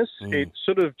like tennis, it's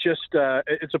sort of just,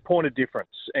 it's a point of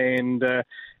difference. And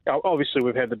obviously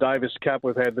we've had the Davis Cup,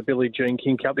 we've had the Billie Jean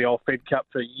King Cup, the old Fed Cup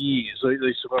for years.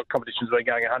 These competitions have been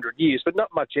going 100 years, but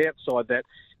not much outside that.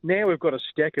 Now we've got a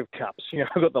stack of cups. We've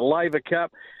got the Laver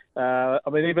Cup.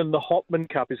 Even the Hopman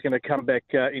Cup is going to come back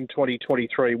in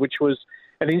 2023, which was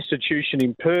an institution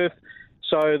in Perth.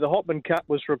 So the Hopman Cup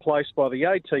was replaced by the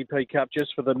ATP Cup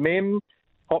just for the men.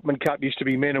 Hopman Cup used to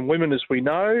be men and women, as we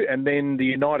know, and then the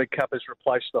United Cup has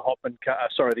replaced the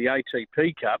the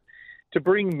ATP Cup to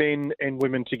bring men and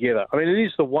women together. I mean, it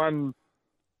is the one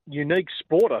unique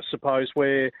sport, I suppose,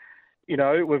 where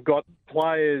we've got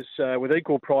players with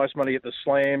equal prize money at the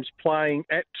Slams playing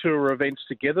at tour events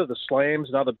together, the Slams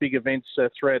and other big events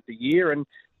throughout the year, and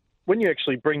when you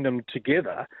actually bring them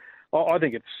together, I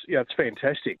think it's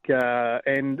fantastic.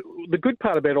 And the good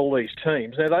part about all these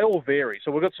teams, now they all vary.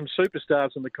 So we've got some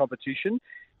superstars in the competition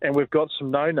and we've got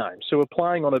some no-names. So we're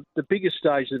playing on the biggest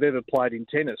stage they've ever played in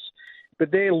tennis.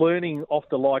 But they're learning off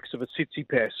the likes of a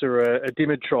Tsitsipas or a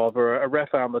Dimitrov or a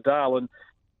Rafael Nadal. And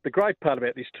the great part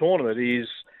about this tournament is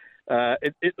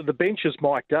the bench is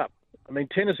mic'd up. I mean,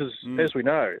 tennis is, as we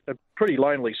know, a pretty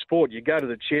lonely sport. You go to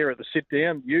the chair at the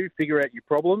sit-down, you figure out your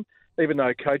problem. Even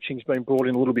though coaching's been brought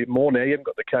in a little bit more now, you haven't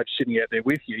got the coach sitting out there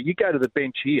with you. You go to the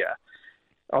bench here.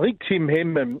 I think Tim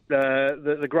Henman,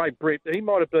 the great Brit, he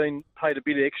might have been paid a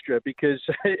bit extra because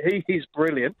he is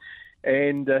brilliant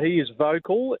and he is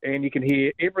vocal, and you can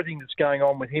hear everything that's going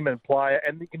on with him and player,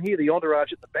 and you can hear the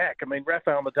entourage at the back. I mean,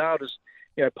 Rafael Nadal just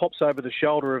pops over the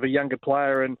shoulder of a younger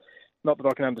player, and not that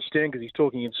I can understand because he's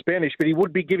talking in Spanish, but he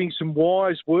would be giving some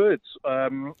wise words,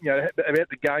 about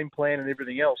the game plan and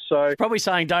everything else. So he's probably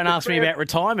saying, "Don't ask me about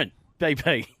retirement,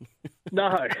 BP."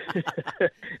 No,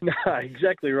 no,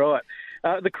 exactly right.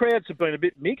 The crowds have been a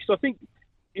bit mixed. I think,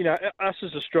 us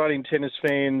as Australian tennis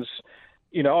fans,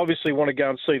 obviously want to go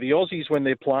and see the Aussies when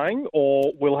they're playing,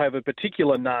 or we'll have a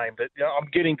particular name that I'm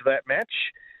getting to that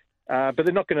match. But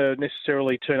they're not going to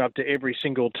necessarily turn up to every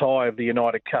single tie of the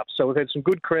United Cup. So we've had some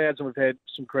good crowds and we've had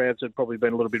some crowds that have probably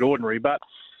been a little bit ordinary. But,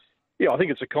 I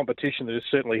think it's a competition that is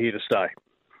certainly here to stay.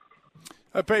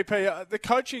 BP, the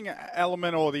coaching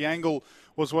element or the angle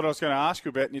was what I was going to ask you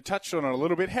about, and you touched on it a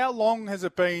little bit. How long has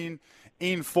it been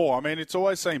in for? I mean, it's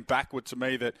always seemed backward to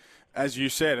me that, as you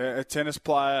said, a tennis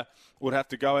player would have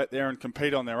to go out there and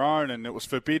compete on their own, and it was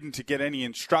forbidden to get any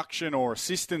instruction or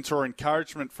assistance or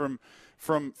encouragement from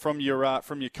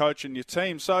your coach and your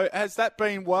team. So has that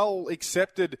been well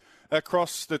accepted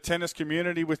across the tennis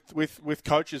community with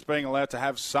coaches being allowed to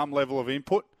have some level of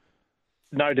input?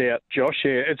 No doubt, Josh.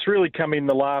 Yeah, it's really come in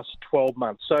the last 12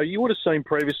 months. So you would have seen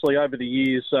previously over the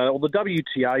years, the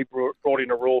WTA brought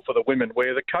in a rule for the women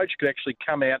where the coach could actually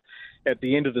come out at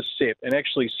the end of the set and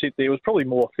actually sit there. It was probably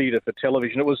more theatre for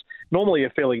television. It was normally a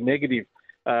fairly negative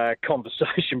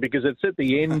conversation because it's at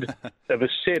the end of a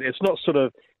set. It's not sort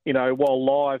of, while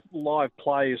live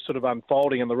play is sort of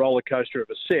unfolding in the roller coaster of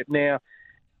a set. Now,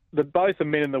 both the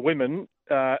men and the women,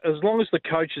 as long as the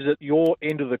coach is at your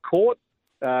end of the court,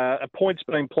 a point's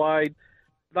being played,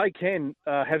 they can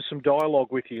have some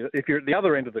dialogue with you. If you're at the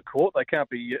other end of the court, they can't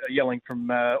be yelling from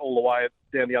all the way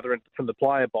down the other end from the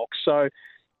player box. So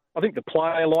I think the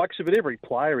player likes it, but every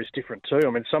player is different too. I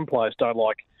mean, some players don't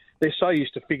like. They're so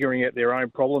used to figuring out their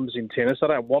own problems in tennis. They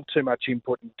don't want too much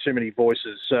input and too many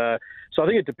voices. So I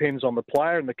think it depends on the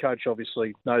player, and the coach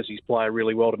obviously knows his player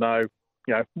really well to know,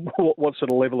 what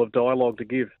sort of level of dialogue to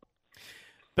give.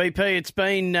 BP, it's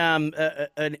been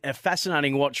a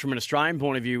fascinating watch from an Australian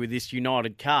point of view with this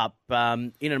United Cup.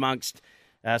 In and amongst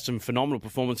some phenomenal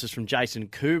performances from Jason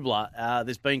Kubler,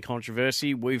 there's been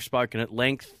controversy. We've spoken at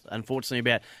length, unfortunately,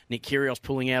 about Nick Kyrgios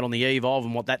pulling out on the eve of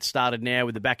and what that started now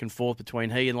with the back and forth between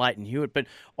he and Leighton Hewitt. But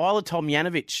Isla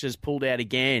Tomljanovic has pulled out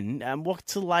again.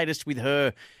 What's the latest with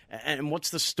her, and what's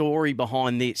the story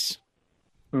behind this?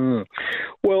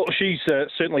 Well, she's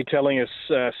certainly telling us,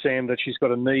 Sam, that she's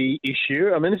got a knee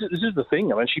issue. I mean, this is the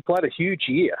thing. I mean, she played a huge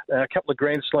year, a couple of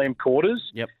Grand Slam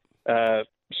quarters. Yep.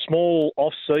 Small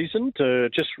off-season to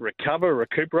just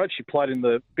recuperate. She played in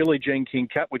the Billie Jean King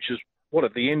Cup, which is,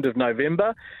 at the end of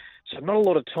November. So not a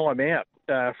lot of time out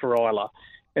for Isla.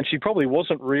 And she probably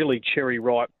wasn't really cherry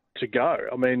ripe to go.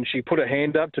 I mean, she put her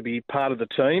hand up to be part of the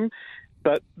team.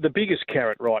 But the biggest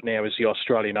carrot right now is the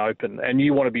Australian Open, and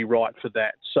you want to be right for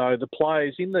that. So the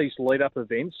players in these lead-up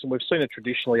events, and we've seen it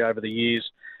traditionally over the years,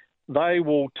 they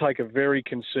will take a very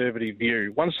conservative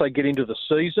view. Once they get into the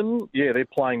season, they're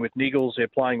playing with niggles, they're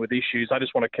playing with issues. They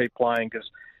just want to keep playing because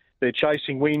they're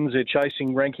chasing wins, they're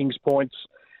chasing rankings points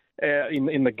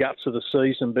in the guts of the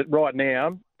season. But right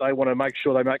now, they want to make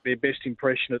sure they make their best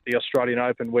impression at the Australian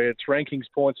Open, where it's rankings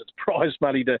points, it's prize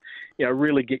money to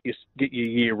really get your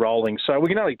year rolling. So we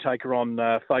can only take her on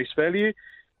face value.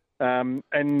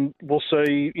 And we'll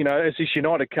see, as this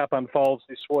United Cup unfolds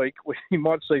this week, we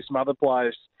might see some other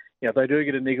players, if they do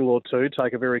get a niggle or two,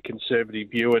 take a very conservative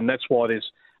view. And that's why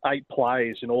there's 8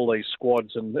 players in all these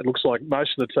squads. And it looks like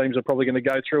most of the teams are probably going to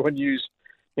go through and use,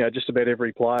 just about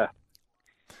every player.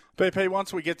 BP,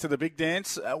 once we get to the big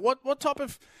dance, what type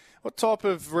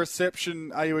of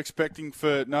reception are you expecting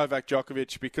for Novak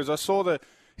Djokovic? Because I saw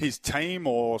his team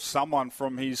or someone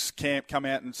from his camp come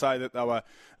out and say that they were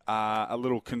a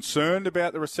little concerned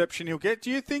about the reception he'll get.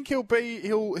 Do you think he'll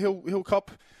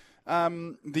cop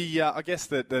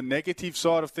the negative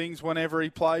side of things whenever he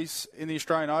plays in the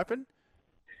Australian Open?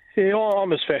 Yeah,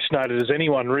 I'm as fascinated as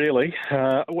anyone, really.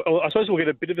 I suppose we'll get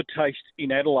a bit of a taste in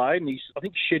Adelaide, and he's, I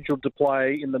think, scheduled to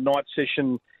play in the night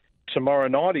session tomorrow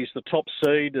night. He's the top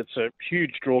seed. It's a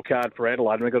huge draw card for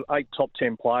Adelaide, and we've got 8 top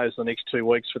 10 players the next 2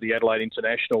 weeks for the Adelaide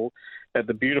International at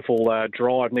the beautiful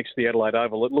drive next to the Adelaide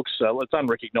Oval. It looks it's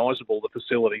unrecognisable, the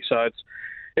facility. So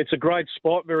it's a great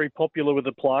spot, very popular with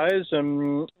the players,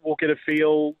 and we'll get a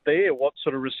feel there what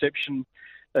sort of reception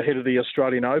ahead of the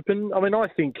Australian Open. I mean, I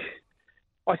think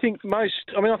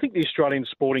the Australian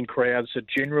sporting crowds are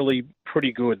generally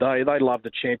pretty good. They love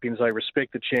the champions. They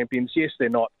respect the champions. Yes, they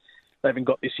haven't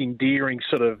got this endearing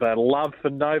sort of love for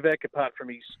Novak, apart from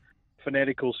his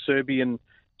fanatical Serbian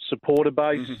supporter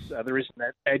base. There isn't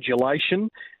that adulation.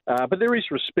 But there is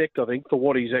respect, I think, for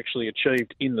what he's actually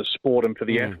achieved in the sport and for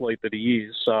the athlete that he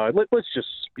is. So let's just,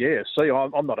 see.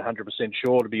 I'm not 100%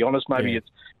 sure, to be honest. Maybe it's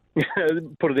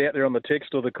put it out there on the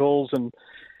text or the calls, and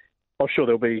I'm sure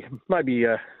there'll be maybe,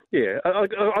 I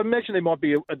imagine there might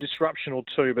be a disruption or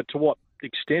two, but to what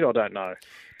extent, I don't know.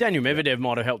 Daniel Medvedev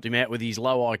might have helped him out with his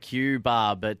low IQ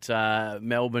bar, but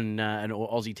Melbourne and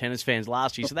Aussie tennis fans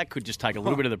last year, so that could just take a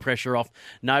little bit of the pressure off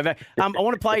Novak. I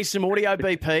want to play some audio,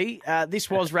 BP. This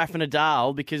was Rafa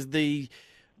Nadal, because the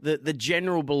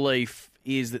general belief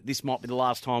is that this might be the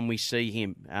last time we see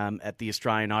him at the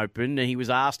Australian Open. And he was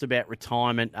asked about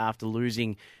retirement after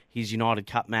losing his United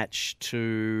Cup match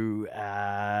to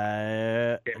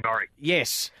Cam Norrie.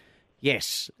 Yes,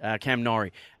 Cam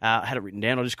Norrie. I had it written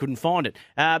down, I just couldn't find it.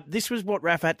 This was what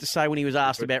Rafa had to say when he was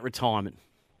asked about retirement.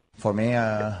 For me,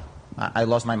 I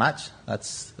lost my match.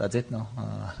 That's it. No,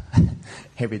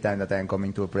 every time that I'm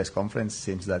coming to a press conference, it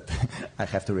seems that I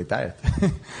have to retire.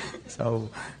 So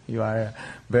you are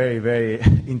very, very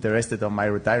interested on my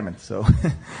retirement. So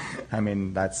I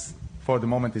mean, that's for the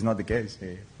moment is not the case.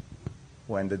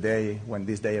 When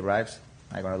this day arrives,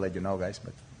 I'm gonna let you know, guys.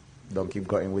 But don't keep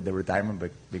going with the retirement,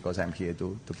 but because I'm here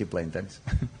to keep playing tennis.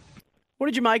 What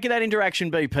did you make of that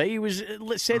interaction, BP? He was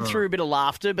said through a bit of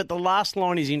laughter, but the last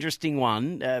line is an interesting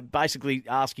one, basically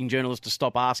asking journalists to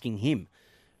stop asking him.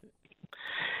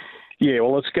 Yeah,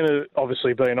 well, it's going to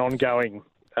obviously be an ongoing,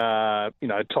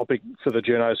 topic for the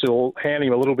journalists. It'll hound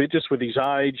him a little bit just with his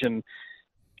age and,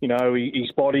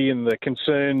 his body and the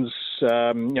concerns,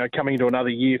 coming into another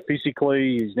year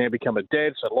physically. He's now become a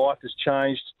dad, so life has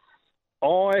changed.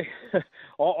 I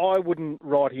wouldn't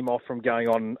write him off from going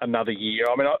on another year.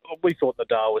 I mean, we thought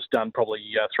Nadal was done probably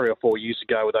 3 or 4 years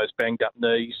ago with those banged-up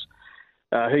knees.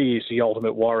 He is the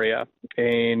ultimate warrior,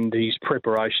 and his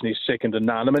preparation is second to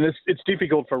none. I mean, it's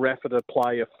difficult for Rafa to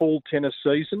play a full tennis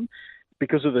season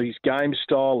because of his game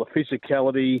style, the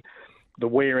physicality, the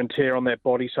wear and tear on that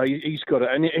body. So he's got to,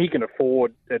 and he can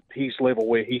afford at his level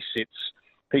where he sits.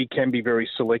 He can be very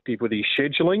selective with his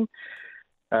scheduling.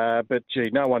 But,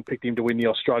 no one picked him to win the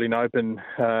Australian Open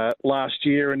last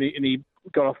year, and he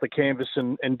got off the canvas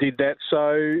and did that.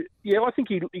 So, yeah, I think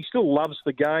he still loves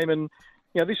the game. And,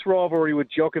 this rivalry with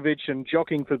Djokovic and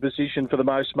jockeying for position for the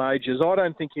most majors, I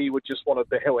don't think he would just want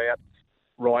to bow out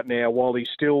right now while he's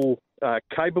still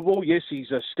capable. Yes,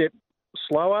 he's a step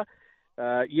slower.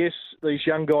 Yes, these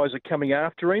young guys are coming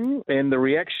after him, and the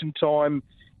reaction time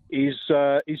is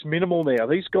minimal now.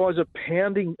 These guys are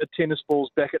pounding the tennis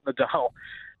balls back at Nadal.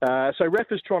 So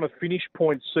Rafa's trying to finish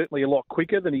points certainly a lot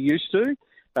quicker than he used to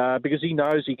because he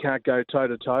knows he can't go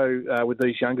toe-to-toe with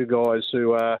these younger guys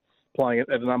who are playing at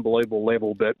an unbelievable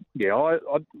level. But, yeah, I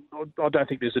don't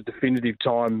think there's a definitive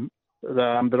time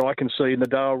that I can see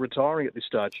Nadal retiring at this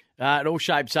stage. It all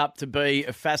shapes up to be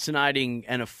a fascinating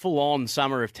and a full-on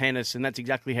summer of tennis, and that's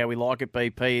exactly how we like it,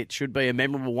 BP. It should be a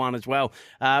memorable one as well.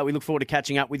 We look forward to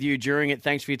catching up with you during it.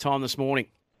 Thanks for your time this morning.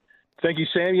 Thank you,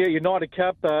 Sam. Yeah, United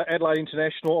Cup, Adelaide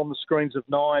International on the screens of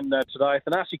 9 today.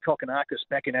 Thanasi Kokkinakis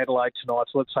back in Adelaide tonight,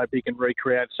 so let's hope he can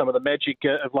recreate some of the magic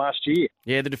of last year.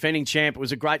 Yeah, the defending champ. It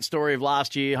was a great story of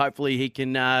last year. Hopefully he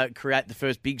can create the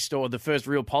first big story, the first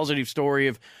real positive story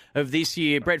of this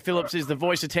year. Brett Phillips is the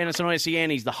voice of tennis on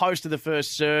SEN. He's the host of The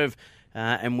First Serve,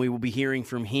 and we will be hearing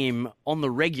from him on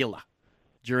the regular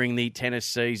during the tennis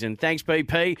season. Thanks,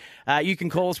 BP. You can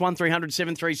call us 1300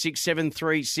 736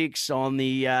 736 on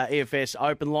the EFS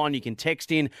open line. You can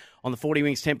text in on the 40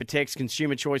 Winks Tempur Text.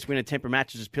 Consumer Choice winner Tempur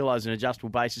mattresses, pillows and adjustable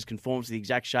bases conforms to the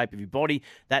exact shape of your body.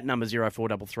 That number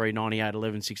 0433 98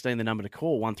 11 16. The number to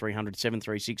call 1300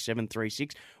 736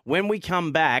 736. When we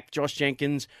come back, Josh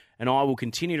Jenkins and I will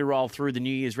continue to roll through the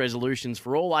New Year's resolutions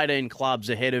for all 18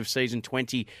 clubs ahead of season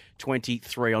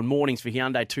 2023 on mornings for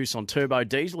Hyundai Tucson Turbo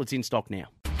Diesel. It's in stock now.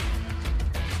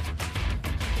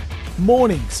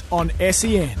 Mornings on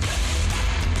SEN.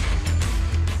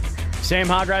 Sam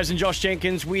Hargraves and Josh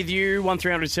Jenkins with you.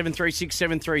 1300 736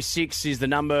 736 is the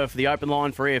number for the open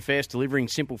line for EFS, delivering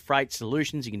simple freight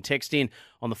solutions. You can text in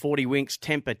on the 40 Winks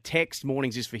Tempur Text.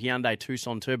 Mornings is for Hyundai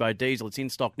Tucson Turbo Diesel. It's in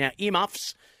stock now.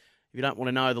 Earmuffs. If you don't want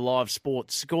to know the live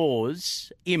sports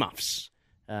scores, earmuffs.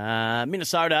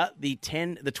 Minnesota, the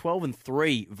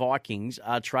 12-3 Vikings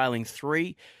are trailing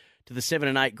 3 to the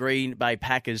 7-8 Green Bay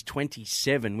Packers,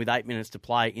 27 with 8 minutes to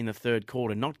play in the third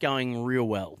quarter. Not going real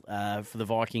well for the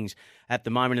Vikings at the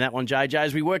moment in that one, JJ.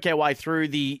 As we work our way through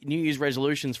the New Year's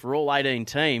resolutions for all 18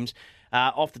 teams,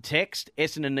 off the text,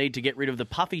 Essendon need to get rid of the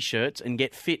puffy shirts and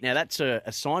get fit. Now, that's a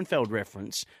Seinfeld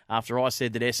reference after I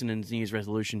said that Essendon's New Year's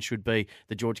resolution should be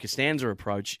the George Costanza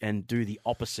approach and do the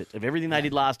opposite of everything they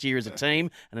did last year as a team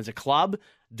and as a club.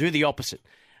 Do the opposite.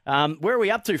 Where are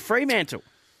we up to? Fremantle.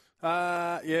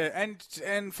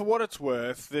 And for what it's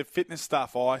worth, the fitness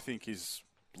stuff I think is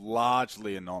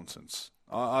largely a nonsense.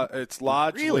 It's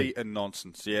largely a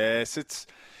nonsense. Yes, it's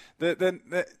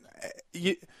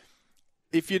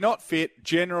if you're not fit,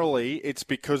 generally it's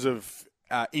because of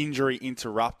injury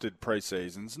interrupted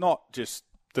pre-seasons. Not just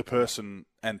the person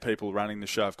and people running the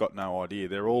show have got no idea.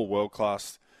 They're all world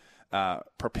class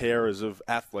preparers of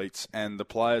athletes, and the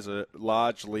players are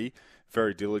largely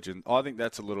very diligent. I think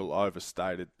that's a little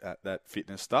overstated, that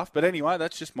fitness stuff. But anyway,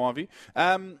 that's just my view.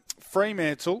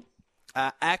 Fremantle,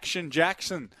 Action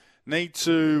Jackson need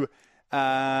to...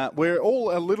 we're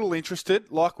all a little interested,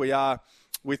 like we are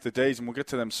with the Ds, and we'll get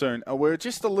to them soon. We're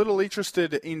just a little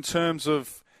interested in terms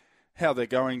of how they're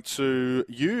going to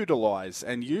utilise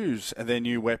and use their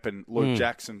new weapon, Luke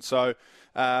Jackson. So,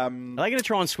 are they going to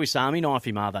try and Swiss Army knife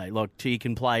him, are they? Like, he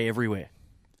can play everywhere?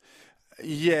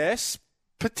 Yes,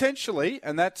 potentially,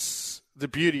 and that's the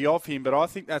beauty of him, but I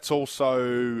think that's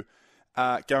also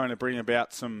going to bring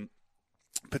about some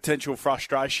potential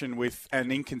frustration with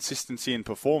an inconsistency in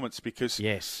performance because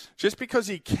just because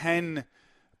he can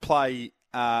play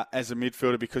as a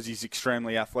midfielder because he's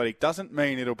extremely athletic doesn't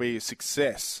mean it'll be a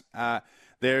success.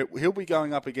 He'll be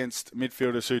going up against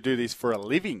midfielders who do this for a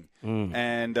living,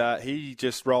 and he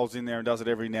just rolls in there and does it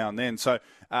every now and then. So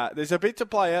there's a bit to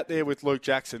play out there with Luke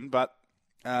Jackson, but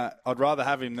I'd rather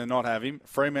have him than not have him.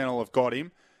 Fremantle have got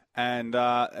him, and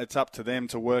it's up to them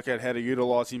to work out how to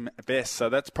utilise him best. So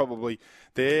that's probably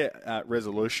their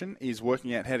resolution, is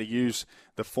working out how to use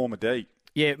the former D.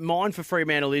 Yeah, mine for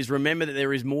Fremantle is remember that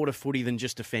there is more to footy than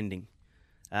just defending.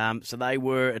 So they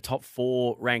were a top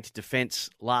 4 ranked defence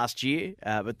last year,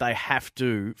 but they have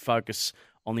to focus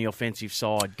on the offensive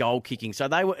side, goal kicking. So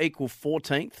they were equal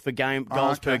 14th for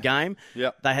goals per game.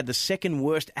 Yep. They had the second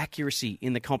worst accuracy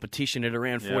in the competition at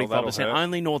around 45%. That'll hurt.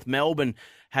 Only North Melbourne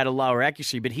had a lower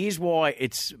accuracy. But here's why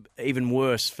it's even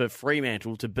worse for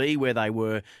Fremantle to be where they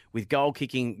were with goal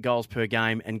kicking, goals per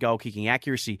game, and goal kicking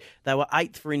accuracy. They were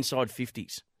 8th for inside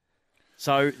 50s.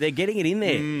 So they're getting it in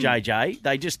there, JJ.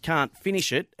 They just can't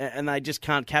finish it, and they just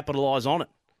can't capitalise on it.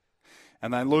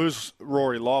 And they lose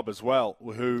Rory Lobb as well,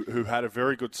 who had a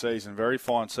very good season, very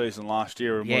fine season last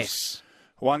year, and was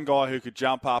one guy who could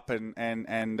jump up and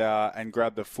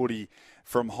grab the footy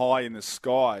from high in the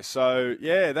sky. So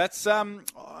yeah, that's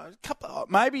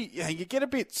maybe you get a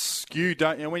bit skewed,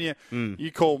 don't you, when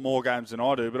you call more games than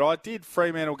I do. But I did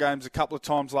Fremantle games a couple of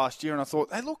times last year, and I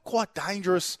thought they looked quite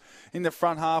dangerous in the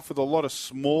front half with a lot of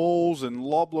smalls, and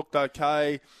Lobb looked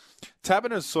okay.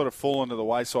 Taberner's sort of fallen to the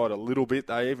wayside a little bit.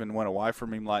 They even went away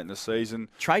from him late in the season.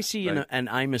 Tracy and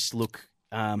Amos look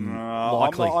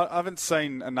likely. I haven't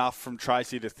seen enough from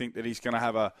Tracy to think that he's going to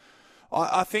have a...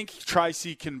 I think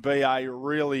Tracy can be a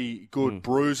really good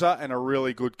bruiser and a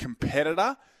really good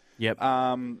competitor. Yep.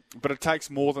 But it takes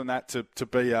more than that to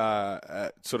be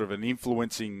a sort of an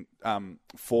influencing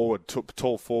forward,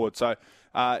 tall forward. So...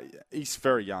 he's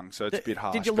very young, so it's a bit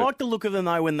harsh. Did you like the look of them,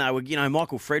 though, when they were,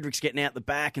 Michael Fredericks getting out the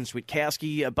back and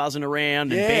Switkowski buzzing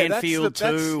around and Banfield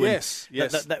too? Yes.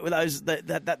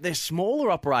 They're smaller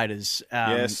operators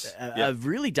are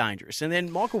really dangerous. And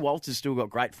then Michael Walters still got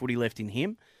great footy left in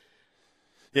him.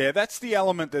 Yeah, that's the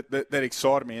element that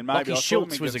excited me. And maybe Lachie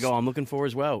Schultz was the guy I'm looking for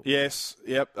as well. Yes,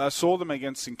 yep. I saw them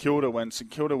against St Kilda when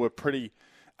St Kilda were pretty...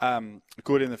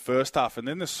 good in the first half, and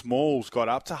then the Smalls got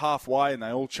up to halfway and they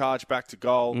all charged back to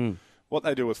goal. What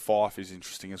they do with Fife is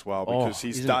interesting as well, because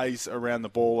his days around the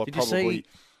ball are probably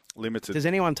limited. Does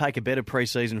anyone take a better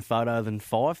pre-season photo than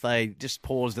Fife? They just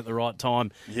paused at the right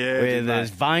time. Yeah, where there's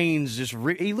veins just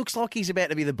he looks like he's about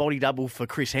to be the body double for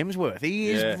Chris Hemsworth. He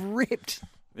is ripped.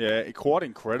 Yeah, quite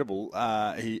incredible.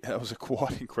 That was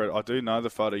quite incredible. I do know the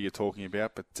photo you're talking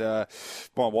about, but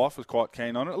my wife was quite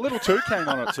keen on it. A little too keen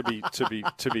on it,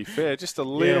 to be fair. Just a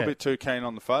little bit too keen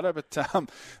on the photo, but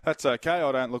that's okay.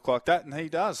 I don't look like that, and he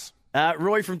does.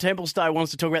 Roy from Templestone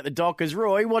wants to talk about the Dockers.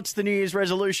 Roy, what's the New Year's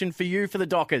resolution for you for the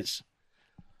Dockers?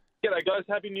 G'day, guys.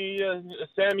 Happy New Year,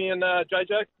 Sammy and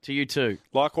JJ. To you too.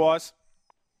 Likewise.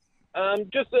 I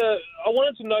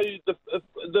wanted to know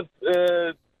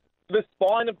the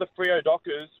spine of the Freo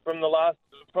Dockers from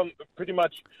pretty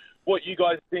much what you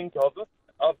guys think of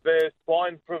their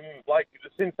spine from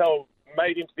since they were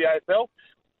made into the AFL.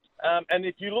 And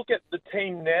if you look at the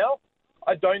team now,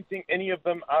 I don't think any of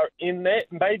them are in there.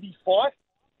 Maybe Fife,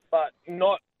 but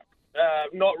not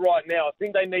right now. I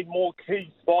think they need more key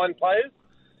spine players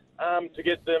to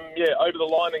get them over the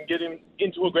line and get him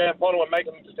into a grand final and make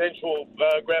them potential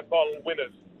grand final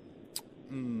winners.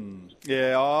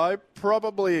 Yeah, I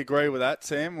probably agree with that,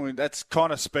 Sam. That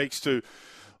kind of speaks to,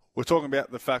 we're talking about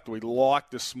the fact that we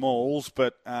like the Smalls,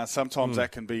 but sometimes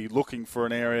that can be looking for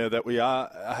an area that we are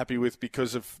happy with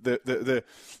because of the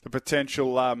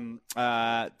potential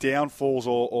downfalls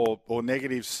or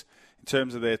negatives in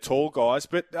terms of their tall guys.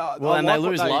 But they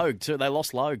lose Logue too. They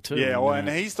lost Logue too. Yeah, and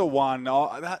he's the one.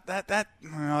 I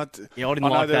didn't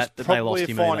like that they lost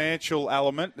him.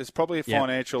 There's probably a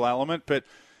financial element, but.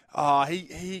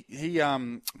 He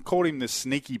called him the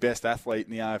sneaky best athlete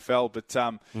in the AFL, but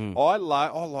I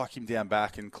like him down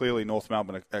back, and clearly North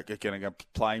Melbourne are going to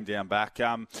play him down back.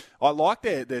 I like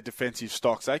their defensive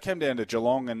stocks. They came down to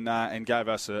Geelong and gave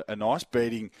us a nice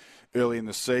beating early in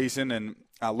the season, and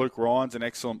Luke Ryan's an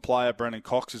excellent player. Brendan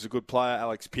Cox is a good player.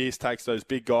 Alex Pearce takes those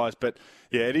big guys, but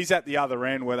yeah, it is at the other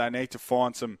end where they need to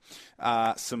find some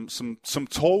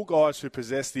tall guys who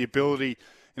possess the ability.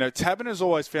 Taberner's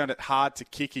always found it hard to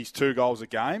kick his 2 goals a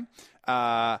game.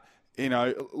 Lobb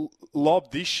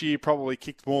this year probably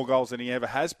kicked more goals than he ever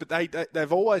has, but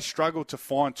they've always struggled to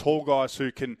find tall guys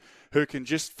who can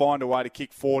just find a way to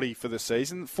kick 40 for the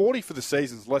season. 40 for the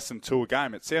season is less than 2 a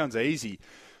game. It sounds easy,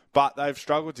 but they've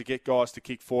struggled to get guys to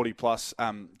kick 40 plus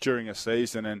during a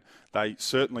season, and they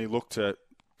certainly look to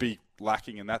be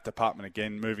lacking in that department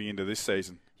again moving into this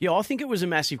season. Yeah, I think it was a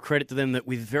massive credit to them that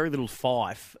with very little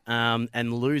Fife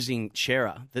and losing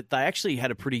Chera, that they actually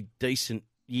had a pretty decent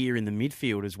year in the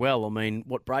midfield as well. I mean,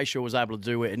 what Brayshaw was able to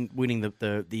do in winning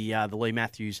the Lee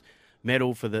Matthews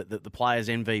medal for the players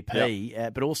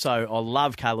MVP, but also I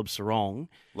love Caleb Sarong.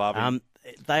 Love him.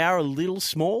 They are a little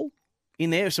small in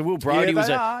there, so Will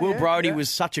Brodie was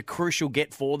such a crucial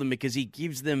get for them because he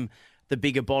gives them the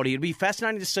bigger body. It'd be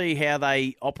fascinating to see how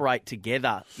they operate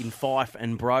together in Fife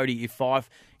and Brodie if Fife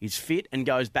is fit and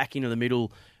goes back into the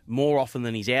middle more often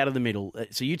than he's out of the middle.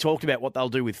 So you talked about what they'll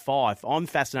do with Fife. I'm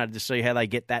fascinated to see how they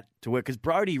get that to work because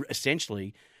Brodie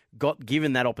essentially got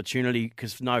given that opportunity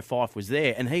because no Fife was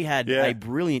there, and he had a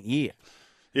brilliant year.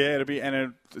 Yeah,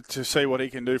 to see what he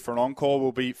can do for an encore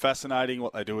will be fascinating.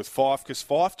 What they do with Fife, because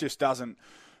Fife just doesn't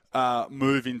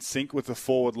move in sync with the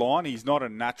forward line. He's not a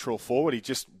natural forward. He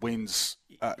just wins.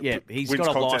 He's wins got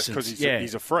a contest license.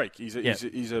 He's a freak. He's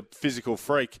a physical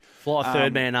freak. Fly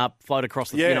third man up, float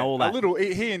across the all that. A little.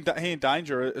 He and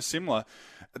Danger are similar.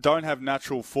 Don't have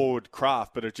natural forward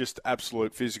craft, but are just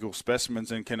absolute physical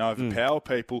specimens and can overpower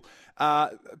people.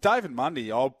 David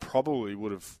Mundy, I probably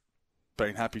would have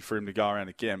been happy for him to go around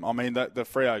again. I mean, the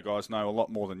Freo guys know a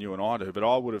lot more than you and I do, but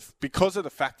I would have, because of the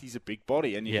fact he's a big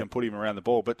body and you can put him around the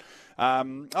ball. But I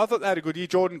thought they had a good year.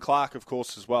 Jordan Clark, of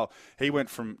course, as well. He went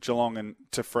from Geelong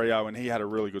to Freo, and he had a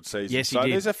really good season. Yes, he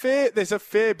did. There's a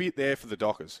fair bit there for the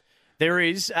Dockers. There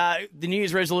is. The New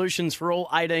Year's resolutions for all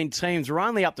 18 teams. We're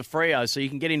only up to Freo, so you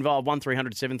can get involved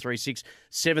 1300 736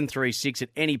 736 at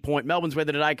any point. Melbourne's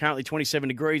weather today, currently 27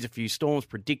 degrees. A few storms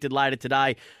predicted later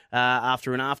today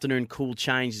after an afternoon cool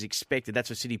change is expected. That's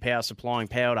for City Power supplying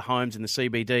power to homes in the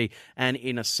CBD and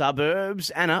inner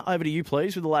suburbs. Anna, over to you,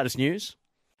 please, with the latest news.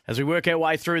 As we work our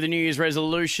way through the New Year's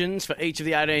resolutions for each of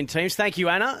the 18 teams. Thank you,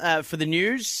 Anna, for the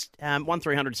news.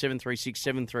 1300 736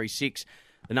 736.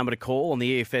 The number to call on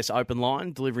the EFS open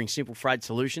line, delivering simple freight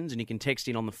solutions, and you can text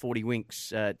in on the 40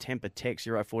 Winks Temper text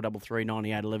 0433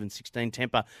 98 11 16.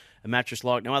 Temper, a mattress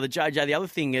like no other. JJ, the other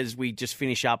thing as we just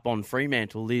finish up on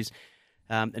Fremantle is,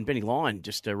 and Benny Lyon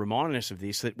just reminding us of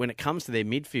this, that when it comes to their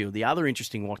midfield, the other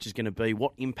interesting watch is going to be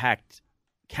what impact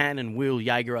can and will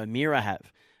Jaeger O'Meara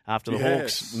have after the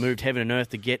Hawks moved heaven and earth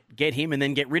to get him and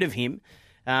then get rid of him.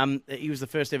 He was the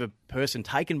first ever person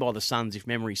taken by the Suns, if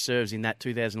memory serves, in that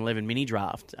 2011 mini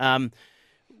draft,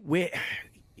 where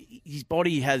his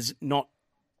body has not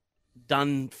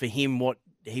done for him what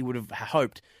he would have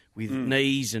hoped with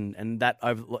knees and that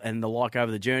over, and the like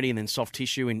over the journey, and then soft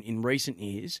tissue in recent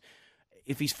years.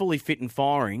 If he's fully fit and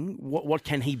firing, what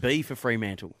can he be for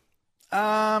Fremantle?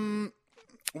 Well,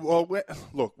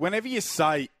 look, whenever you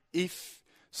say if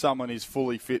someone is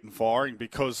fully fit and firing,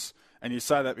 and you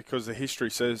say that because the history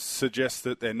suggests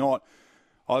that they're not,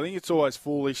 I think it's always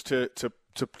foolish to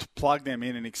plug them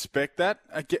in and expect that.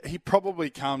 He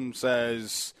probably comes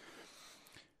as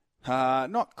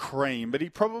not cream, but he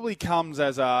probably comes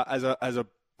as a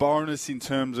bonus in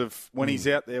terms of when he's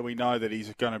out there. We know that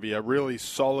he's going to be a really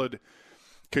solid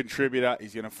contributor.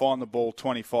 He's going to find the ball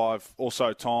 25 or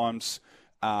so times.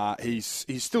 He's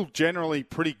still generally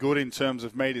pretty good in terms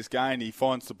of metres gained. He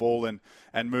finds the ball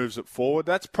and moves it forward.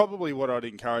 That's probably what I'd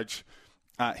encourage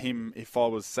him if I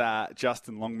was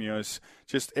Justin Longmuir.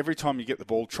 Just every time you get the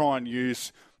ball, try and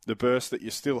use the burst that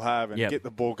you still have and get the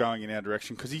ball going in our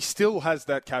direction, because he still has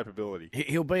that capability.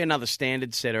 He'll be another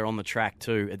standard setter on the track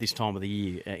too at this time of the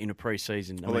year in a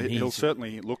pre-season. Well, he'll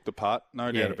certainly look the part,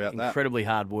 no doubt about that. Incredibly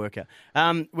hard worker.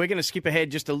 We're going to skip ahead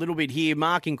just a little bit here.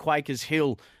 Mark in Quakers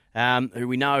Hill, who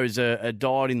we know is a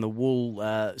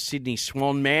dyed-in-the-wool Sydney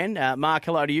Swan man. Mark,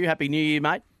 hello to you. Happy New Year,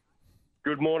 mate.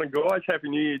 Good morning, guys. Happy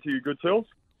New Year to you, good selves.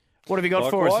 What have you got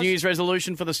for us? New Year's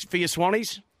resolution for your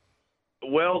Swannies?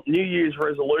 Well, New Year's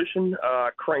resolution,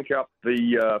 crank up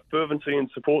the fervency and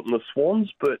support in the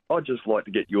Swans, but I'd just like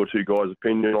to get your two guys'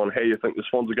 opinion on how you think the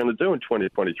Swans are going to do in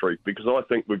 2023, because I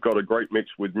think we've got a great mix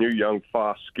with new, young,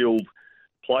 fast, skilled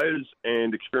players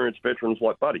and experienced veterans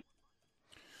like Buddy.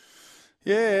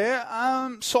 Yeah,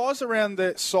 size around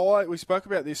the side. We spoke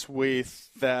about this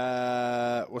with,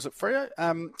 was it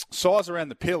Freo? Size around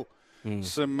the pill.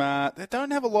 They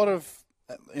don't have a lot of,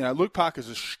 Luke Parker's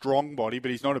a strong body,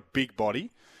 but he's not a big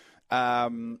body.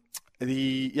 The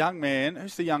young man,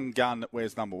 who's the young gun that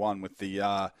wears number one with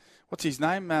the, what's his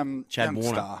name? Chad Warner.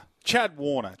 Star. Chad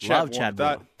Warner. Chad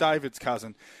Warner. David's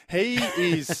cousin.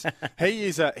 He's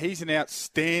an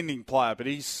outstanding player, but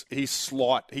he's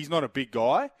slight. He's not a big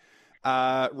guy.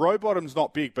 Rowbottom's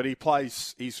not big, but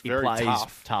he's very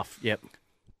tough. Tough, yep.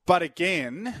 But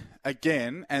again,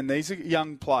 and these are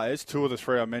young players. Two of the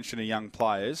three I mentioned are young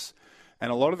players.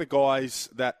 And a lot of the guys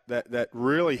that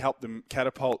really helped them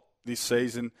catapult this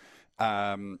season,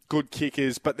 good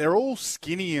kickers, but they're all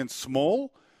skinny and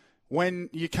small. When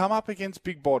you come up against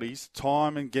big bodies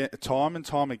time and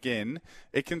time again,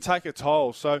 it can take a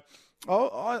toll. So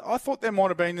I thought there might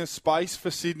have been a space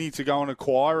for Sydney to go and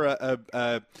acquire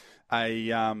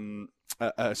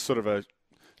a sort of a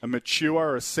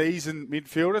mature, a seasoned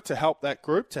midfielder to help that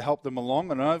group, to help them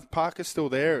along. I know Parker's still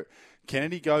there.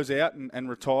 Kennedy goes out and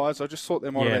retires. I just thought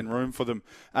there might have been room for them.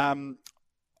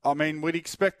 I mean, we'd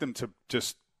expect them to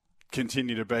just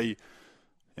continue to be,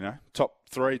 top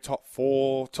 3, top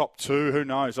 4, top 2. Who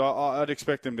knows? I'd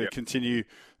expect them to continue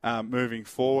moving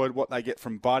forward. What they get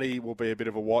from Buddy will be a bit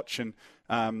of a watch, and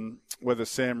whether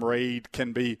Sam Reid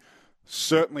can be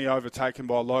certainly overtaken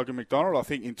by Logan McDonald. I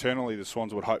think internally the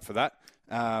Swans would hope for that.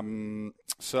 They'll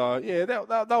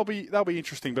be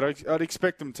interesting, but I'd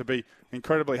expect them to be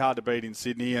incredibly hard to beat in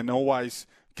Sydney and always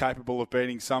capable of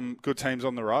beating some good teams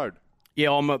on the road.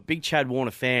 Yeah, I'm a big Chad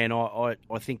Warner fan. I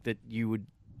think that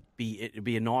it'd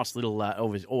be a nice little,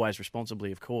 always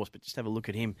responsibly, of course, but just have a look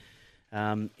at him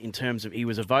in terms of he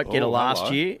was a vote getter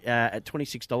last year at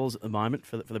 $26 at the moment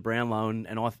for the Brownlow,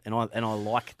 and I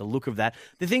like the look of that.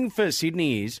 The thing for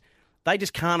Sydney is they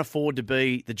just can't afford to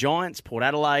be the Giants, Port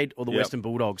Adelaide, or the Western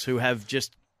Bulldogs, who have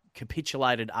just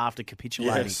capitulated after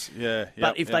capitulating. Yes,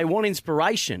 but if they want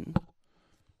inspiration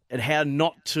at how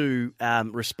not to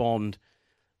respond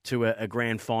to a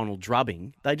grand final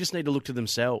drubbing, they just need to look to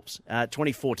themselves.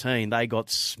 2014, they got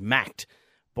smacked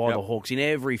by the Hawks in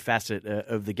every facet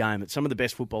of the game. It's some of the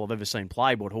best football I've ever seen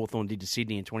played, what Hawthorn did to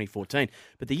Sydney in 2014.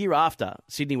 But the year after,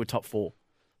 Sydney were top 4.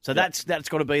 So that's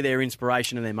got to be their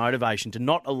inspiration and their motivation, to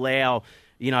not allow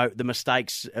the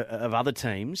mistakes of other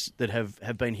teams that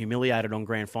have been humiliated on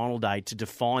grand final day to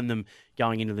define them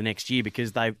going into the next year,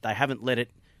 because they haven't let it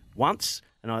once.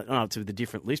 And I know it's with a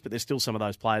different list, but there's still some of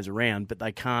those players around, but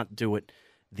they can't do it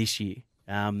this year.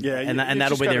 And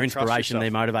that'll be their inspiration, their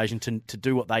motivation to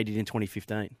do what they did in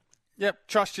 2015. Yep,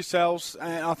 trust yourselves.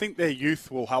 And I think their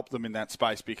youth will help them in that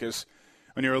space, because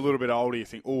when you're a little bit older, you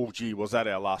think, oh, gee, was that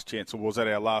our last chance, or was that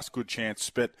our last good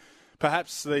chance? But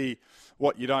perhaps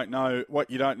what you don't know will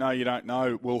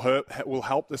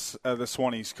help the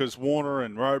Swannies, because Warner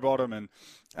and Rowbottom and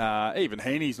even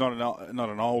Heaney's not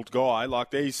an old guy.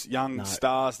 Like, these young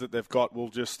stars that they've got will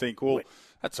just think, well,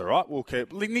 that's all right, we'll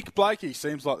keep. Nick Blakey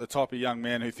seems like the type of young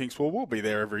man who thinks, well, we'll be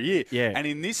there every year. Yeah. And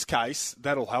in this case,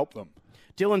 that'll help them.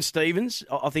 Dylan Stephens,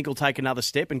 I think, will take another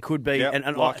step and could be. Yep,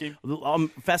 and like him. I'm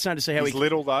fascinated to see how he's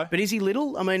little, though. But is he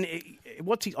little? I mean,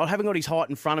 I haven't got his height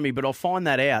in front of me, but I'll find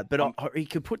that out. But he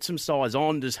could put some size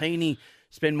on. Does Heaney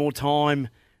spend more time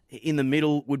in the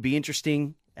middle? Would be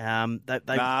interesting.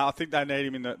 I think they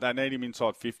need him they need him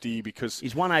inside 50, because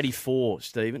he's 184.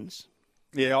 Stephens.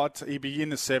 Yeah, he'd be in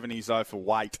the 70s though for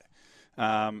weight.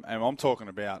 And I'm talking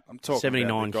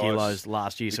 79 about kilos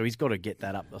last year, so he's got to get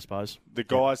that up, I suppose. The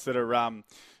guys that are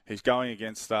he's going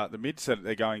against, the mids that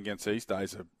they're going against these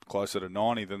days are closer to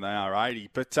 90 than they are 80.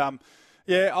 But I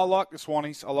like the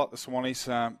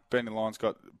Swannies. Brendan Lyon's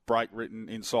got break written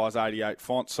in size 88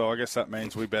 font, so I guess that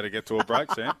means we better get to a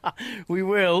break, Sam. We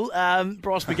will.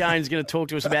 Bryce McGain's going to talk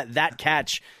to us about that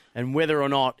catch and whether or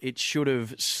not it should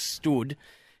have stood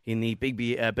in the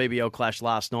BBL clash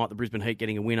last night. The Brisbane Heat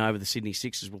getting a win over the Sydney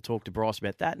Sixers. We'll talk to Bryce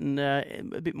about that and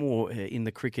a bit more in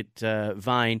the cricket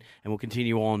vein, and we'll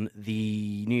continue on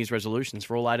the New Year's resolutions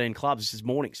for all 18 clubs. This is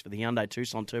Mornings for the Hyundai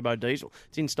Tucson Turbo Diesel.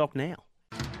 It's in stock now.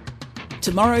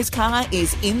 Tomorrow's car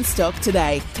is in stock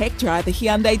today. Tech drive the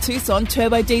Hyundai Tucson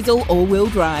Turbo Diesel all-wheel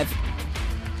drive.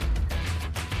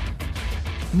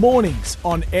 Mornings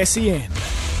on SEN.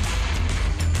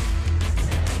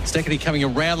 Steketee coming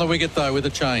around the wicket, though, with a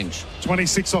change.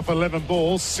 26 off 11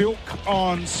 balls. Silk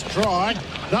on strike.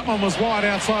 That one was wide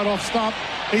outside off stump.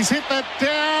 He's hit that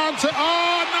down to...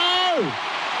 Oh, no!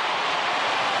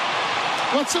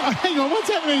 Hang on, what's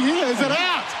happening here? Is it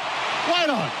out? Wait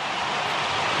on.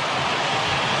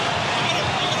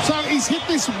 So he's hit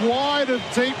this wide of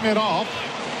deep mid off.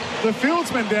 The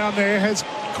fieldsman down there has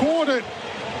caught it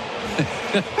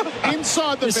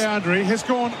inside the boundary, has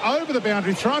gone over the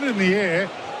boundary, thrown it in the air.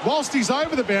 Whilst he's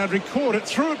over the boundary, caught it,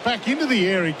 threw it back into the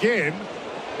air again,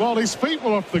 while his feet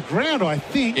were off the ground, I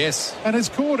think. Yes. And has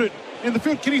caught it in the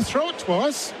field. Can he throw it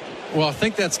twice? Well, I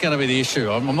think that's going to be the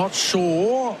issue. I'm not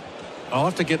sure. I'll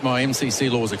have to get my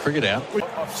MCC laws of cricket out.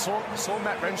 I saw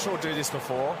Matt Renshaw do this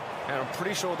before, and I'm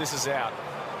pretty sure this is out.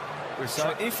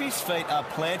 So if his feet are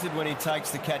planted when he takes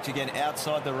the catch again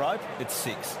outside the rope, it's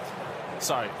 6.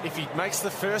 So if he makes the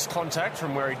first contact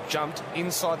from where he jumped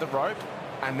inside the rope,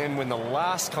 and then when the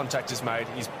last contact is made,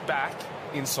 he's back,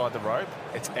 inside the rope,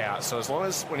 it's out. So as long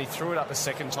as when he threw it up a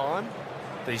second time,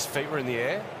 his feet were in the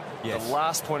air, Yes. the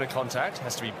last point of contact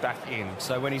has to be back in.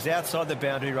 So when he's outside the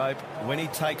boundary rope, when he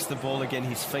takes the ball again,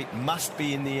 his feet must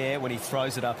be in the air when he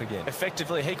throws it up again.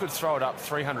 Effectively, he could throw it up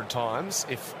 300 times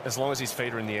as long as his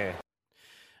feet are in the air.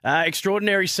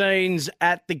 Extraordinary scenes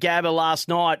at the Gabba last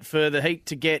night for the Heat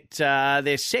to get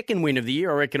their second win of the year,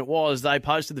 I reckon it was. They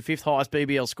posted the fifth highest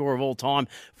BBL score of all time,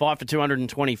 5 for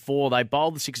 224. They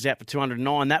bowled the Sixers out for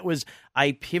 209. That was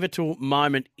a pivotal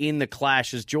moment in the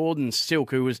clash as Jordan Silk,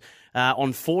 who was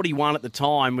on 41 at the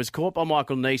time, was caught by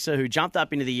Michael Neser, who jumped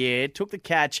up into the air, took the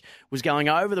catch, was going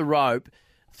over the rope,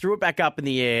 threw it back up in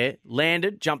the air,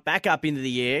 landed, jumped back up into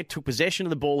the air, took possession of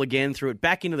the ball again, threw it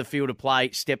back into the field of play,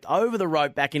 stepped over the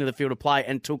rope back into the field of play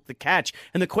and took the catch.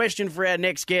 And the question for our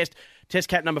next guest, Test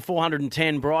Cap number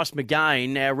 410, Bryce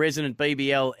McGain, our resident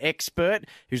BBL expert,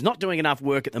 who's not doing enough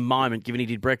work at the moment, given he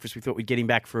did breakfast. We thought we'd get him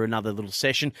back for another little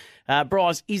session.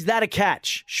 Bryce, is that a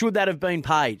catch? Should that have been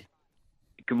paid?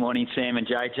 Good morning, Sam and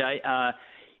JJ.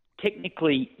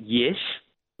 Technically, yes.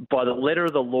 By the letter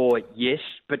of the law, yes,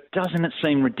 but doesn't it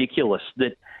seem ridiculous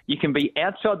that you can be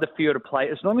outside the field of play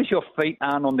as long as your feet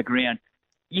aren't on the ground?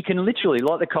 You can literally,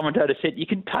 like the commentator said, you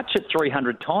can touch it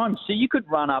 300 times. So you could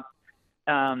run up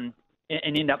and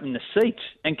end up in the seats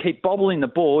and keep bobbling the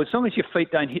ball as long as your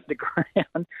feet don't hit the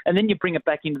ground, and then you bring it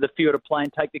back into the field of play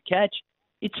and take the catch.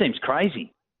 It seems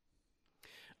crazy.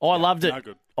 I loved it. No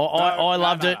good. I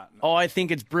loved it. No. I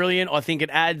think it's brilliant. I think it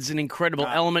adds an incredible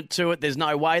element to it. There's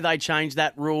no way they change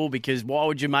that rule because why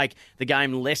would you make the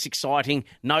game less exciting?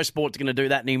 No sport's going to do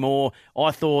that anymore.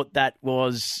 I thought that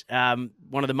was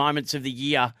one of the moments of the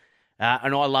year,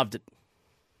 and I loved it.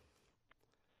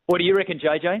 What do you reckon,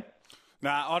 JJ? No,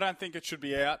 I don't think it should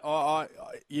be out.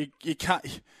 You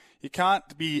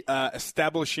can't be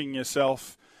establishing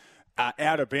yourself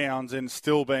out of bounds and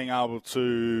still being able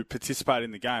to participate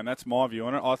in the game. That's my view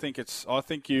on it. I think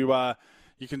you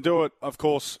can do it, of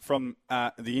course, from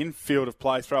the infield of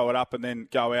play, throw it up, and then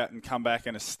go out and come back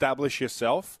and establish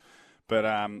yourself. But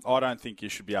I don't think you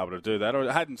should be able to do that.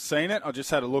 I hadn't seen it. I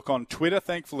just had a look on Twitter.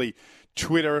 Thankfully,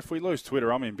 Twitter. If we lose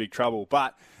Twitter, I'm in big trouble.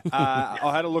 But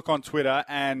I had a look on Twitter,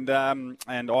 and I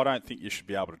don't think you should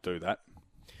be able to do that.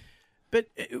 But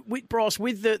with Bryce,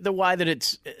 with the way that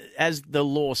it's as the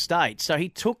law states, so he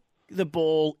took the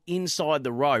ball inside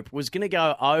the rope, was going to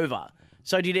go over,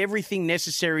 so did everything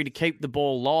necessary to keep the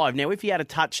ball live. Now, if he had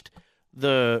touched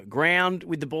the ground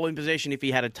with the ball in possession, if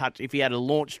he had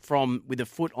launched from with a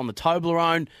foot on the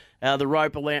Toblerone, the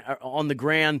rope on the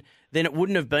ground, then it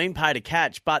wouldn't have been paid a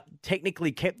catch, but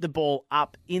technically kept the ball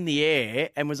up in the air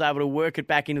and was able to work it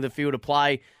back into the field of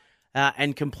play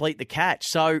and complete the catch.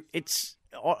 So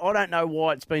I don't know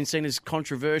why it's been seen as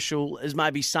controversial as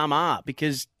maybe some are,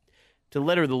 because to the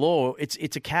letter of the law, it's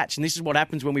a catch. And this is what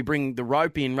happens when we bring the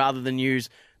rope in rather than use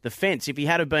the fence. If he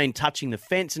had been touching the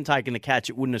fence and taken the catch,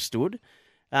 it wouldn't have stood.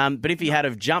 But if he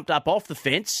had jumped up off the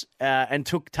fence and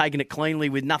taken it cleanly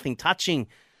with nothing touching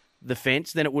the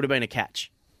fence, then it would have been a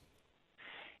catch.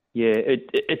 Yeah,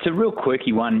 it's a real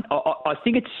quirky one. I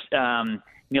think it's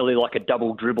nearly like a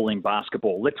double dribble in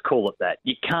basketball. Let's call it that.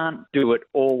 You can't do it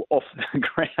all off the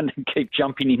ground and keep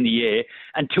jumping in the air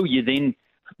until you then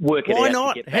work it out. Why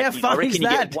not? To get back How in. fun I reckon is you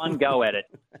that? get one go at it.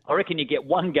 I reckon you get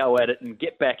one go at it and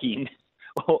get back in,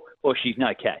 or she's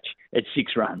no catch. It's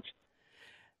 6 runs.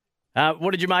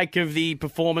 What did you make of the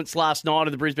performance last night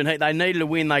of the Brisbane Heat? They needed a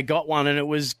win. They got one, and it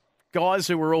was guys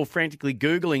who were all frantically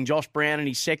Googling Josh Brown in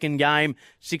his second game,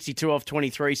 62 off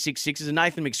 23, 6 sixes. And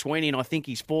Nathan McSweeney in, I think,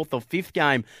 his fourth or fifth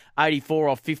game, 84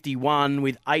 off 51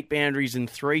 with 8 boundaries and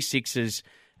 3 sixes.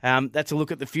 That's a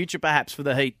look at the future, perhaps, for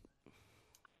the Heat.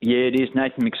 Yeah, it is.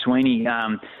 Nathan McSweeney,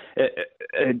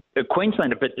 a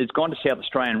Queenslander, but has gone to South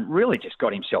Australia and really just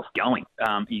got himself going.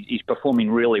 He's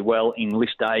performing really well in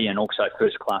List A and also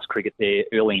first-class cricket there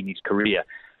early in his career.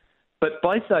 But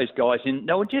both those guys, and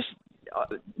they were just...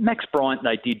 Max Bryant,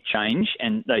 they did change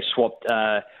and they swapped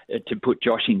to put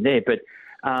Josh in there. But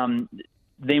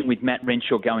then with Matt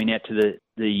Renshaw going out to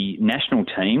the national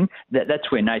team, that's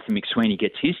where Nathan McSweeney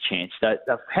gets his chance. They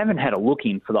haven't had a look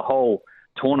in for the whole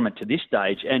tournament to this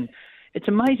stage. And it's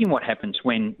amazing what happens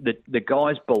when the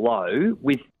guys below,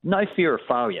 with no fear of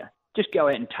failure, just go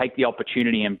out and take the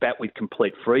opportunity and bat with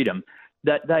complete freedom,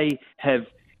 that they have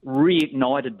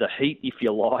reignited the Heat, if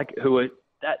you like, who are...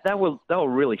 They were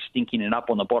really stinking it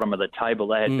up on the bottom of the table.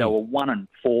 They were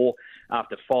 1-4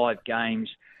 after 5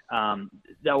 games.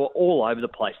 They were all over the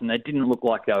place, and they didn't look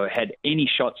like they had any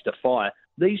shots to fire.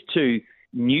 These 2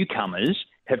 newcomers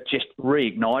have just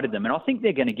reignited them, and I think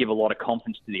they're going to give a lot of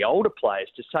confidence to the older players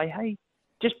to say, hey,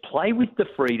 just play with the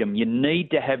freedom. You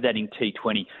need to have that in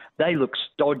T20. They look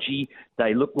stodgy.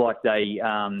 They look like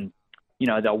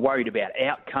they're worried about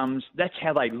outcomes. That's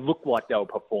how they look like they were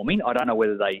performing. I don't know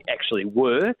whether they actually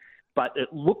were, but it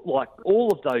looked like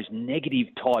all of those negative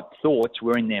type thoughts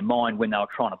were in their mind when they were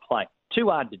trying to play. Too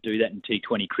hard to do that in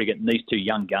T20 cricket, and these two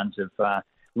young guns have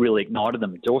really ignited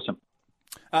them. It's awesome.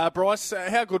 Bryce,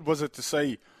 how good was it to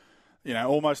see,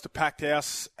 almost a packed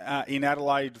house in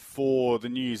Adelaide for the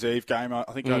New Year's Eve game? I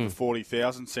think over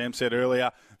 40,000, Sam said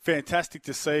earlier. Fantastic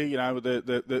to see.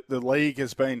 The league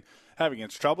has been having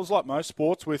its troubles, like most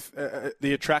sports, with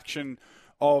the attraction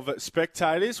of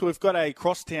spectators. We've got a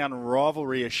crosstown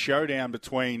rivalry, a showdown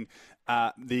between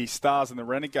the Stars and the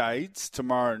Renegades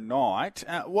tomorrow night.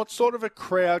 What sort of a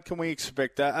crowd can we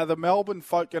expect? Are the Melbourne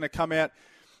folk going to come out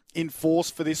in force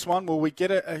for this one? Will we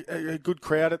get a good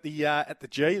crowd at the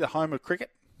G, the home of cricket?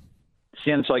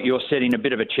 Sounds like you're setting a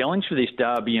bit of a challenge for this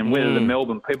derby, and whether the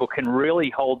Melbourne people can really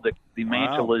hold the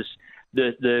mantle as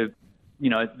the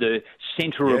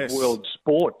centre of world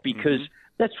sport, because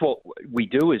that's what we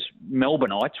do as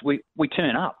Melbourneites. We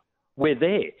turn up. We're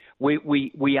there.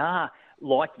 We are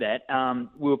like that.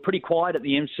 We were pretty quiet at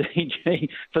the MCG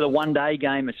for the one-day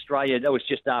game, Australia. That was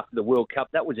just after the World Cup.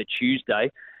 That was a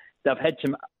Tuesday. They've had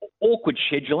some awkward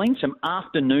scheduling, some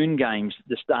afternoon games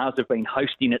the Stars have been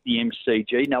hosting at the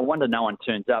MCG. No wonder no one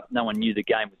turns up. No one knew the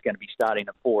game was going to be starting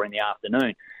at 4 in the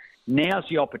afternoon. Now's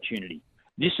the opportunity.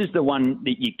 This is the one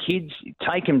that your kids,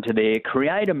 take them to there,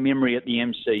 create a memory at the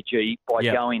MCG by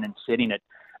going and setting it.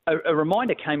 A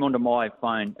reminder came onto my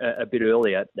phone a bit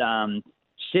earlier.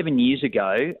 7 years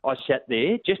ago, I sat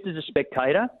there just as a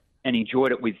spectator and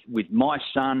enjoyed it with my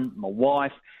son, my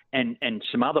wife, and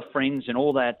some other friends and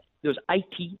all that. There was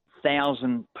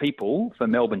 80,000 people for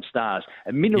Melbourne Stars.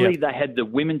 Admittedly, they had the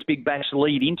Women's Big Bash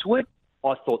lead into it.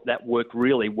 I thought that worked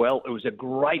really well. It was a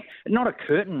great, not a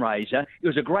curtain raiser, it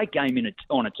was a great game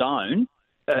on its own.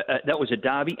 That was a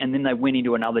derby, and then they went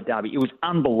into another derby. It was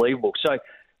unbelievable. So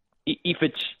if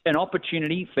it's an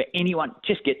opportunity for anyone,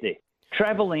 just get there.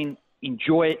 Travel in,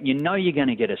 enjoy it. You know you're going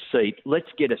to get a seat. Let's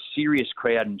get a serious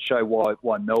crowd and show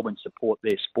why Melbourne support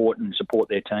their sport and support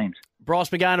their teams.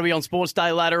 Bryce McGahan will be on Sports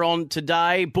Day later on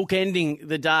today, bookending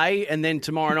the day, and then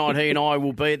tomorrow night he and I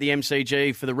will be at the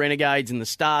MCG for the Renegades and the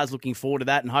Stars. Looking forward to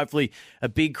that, and hopefully a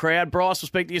big crowd. Bryce, we'll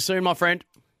speak to you soon, my friend.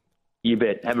 You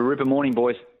bet. Have a ripper morning,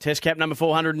 boys. Test cap number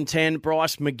 410,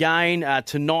 Bryce McGahan.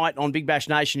 Tonight on Big Bash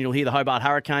Nation, you'll hear the Hobart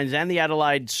Hurricanes and the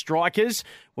Adelaide Strikers.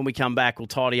 When we come back, we'll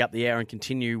tidy up the hour and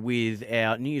continue with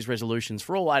our New Year's resolutions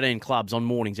for all 18 clubs on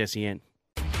Mornings SEN.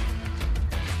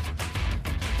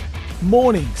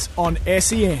 Mornings on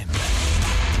SEN.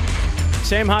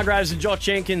 Sam Hargraves and Josh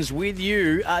Jenkins with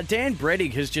you. Dan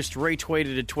Brettig has just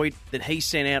retweeted a tweet that he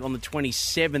sent out on the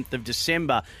 27th of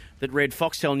December that read,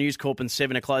 Foxtel News Corp and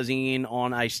Seven are closing in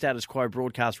on a status quo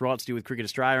broadcast rights deal with Cricket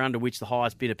Australia, under which the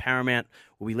highest bidder, Paramount,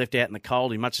 will be left out in the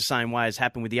cold in much the same way as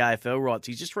happened with the AFL rights.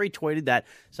 He's just retweeted that,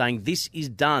 saying this is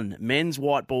done. Men's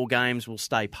white ball games will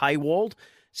stay paywalled.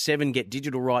 Seven get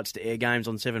digital rights to air games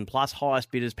on 7+.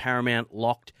 Highest bidders, Paramount,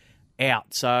 locked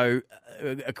out. So,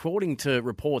 according to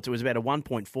reports, it was about a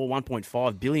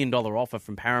 $1.5 billion offer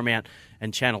from Paramount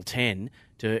and Channel 10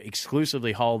 to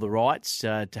exclusively hold the rights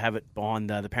to have it behind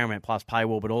the Paramount Plus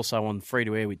paywall, but also on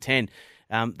free-to-air with 10.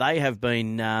 They have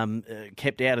been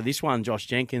kept out of this one, Josh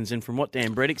Jenkins, and from what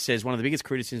Dan Brettig says, one of the biggest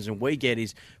criticisms we get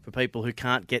is for people who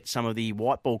can't get some of the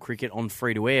white ball cricket on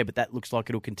free-to-air, but that looks like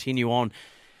it'll continue on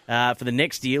for the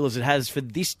next deal as it has for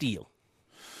this deal.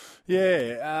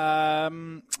 Yeah,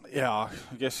 I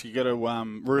guess you got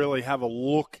to really have a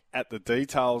look at the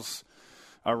details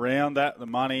around that, the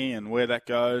money and where that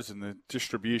goes and the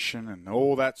distribution and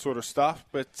all that sort of stuff.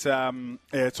 But,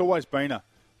 it's always been a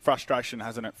frustration,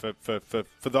 hasn't it,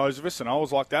 for those of us? And I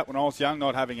was like that when I was young,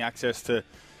 not having access to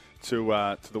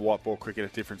the white ball cricket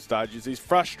at different stages is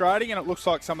frustrating, and it looks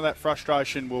like some of that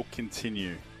frustration will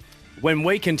continue. When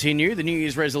we continue, the New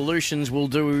Year's resolutions will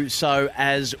do so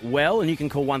as well. And you can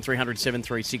call 1300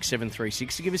 736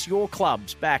 736 to give us your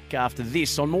clubs back after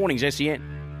this on Mornings SEN.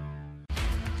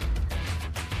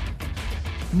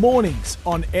 Mornings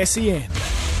on SEN.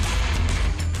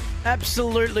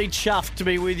 Absolutely chuffed to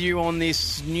be with you on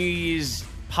this New Year's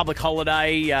public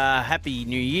holiday. Happy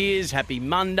New Year's, happy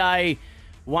Monday.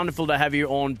 Wonderful to have you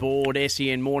on board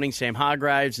SEN Morning. Sam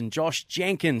Hargraves and Josh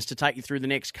Jenkins to take you through the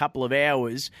next couple of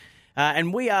hours.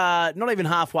 And we are not even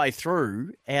halfway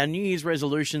through our New Year's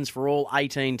resolutions for all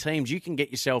 18 teams. You can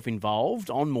get yourself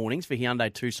involved on Mornings for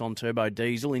Hyundai Tucson Turbo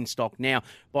Diesel in stock now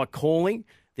by calling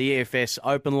the EFS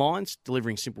open lines,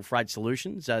 delivering simple freight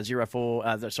solutions,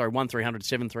 1300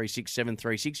 736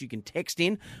 736. You can text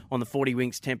in on the 40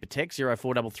 Winks Temper text,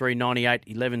 0433 98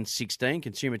 11 16.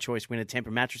 Consumer Choice winner Temper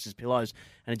mattresses, pillows,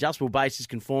 and adjustable bases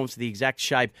conforms to the exact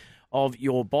shape of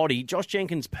your body. Josh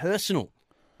Jenkins' personal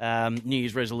New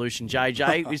Year's resolution,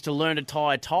 JJ, is to learn to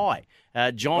tie a tie.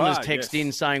 John has texted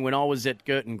in saying, when I was at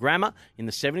Girton Grammar in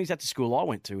the 70s, that's a school I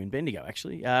went to in Bendigo,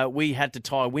 actually, we had to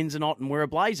tie a Windsor knot and wear a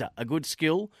blazer. A good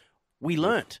skill we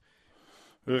learnt.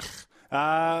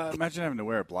 Imagine having to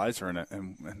wear a blazer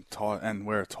and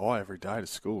wear a tie every day to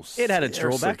school. It had its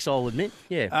drawbacks, I'll admit.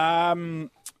 Yeah.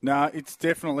 No, it's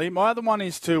definitely. My other one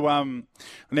is to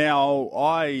now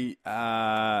I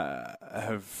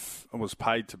was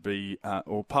paid to be,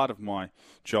 or part of my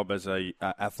job as a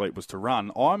athlete was to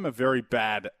run. I'm a very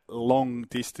bad long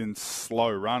distance slow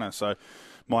runner, so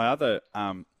my other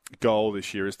goal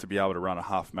this year is to be able to run a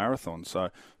half marathon. So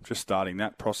I'm just starting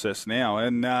that process now,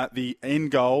 and the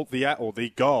end goal,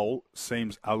 the goal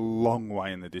seems a long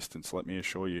way in the distance. Let me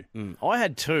assure you. I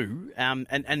had two,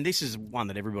 and this is one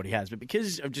that everybody has, but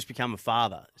because I've just become a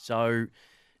father, so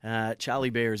Charlie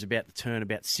Bear is about to turn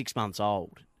about 6 months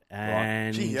old.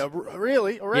 And Gee,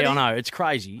 really? Already? Yeah, I know. It's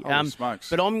crazy. Holy smokes.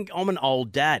 But I'm an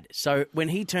old dad, so when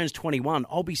he turns 21,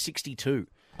 I'll be 62.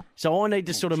 So I need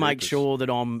to sort of make sure that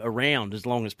I'm around as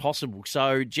long as possible.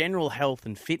 So general health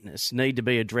and fitness need to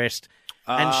be addressed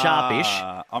and sharpish.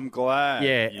 I'm glad.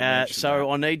 Yeah.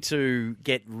 So I need to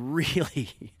get really,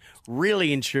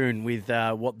 really in tune with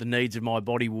what the needs of my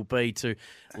body will be to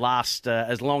last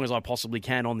as long as I possibly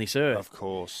can on this earth. Of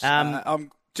course.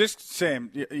 Just,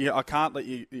 Sam, I can't let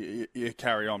you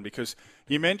carry on because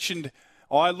you mentioned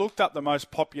I looked up the most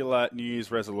popular New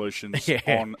Year's resolutions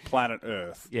on planet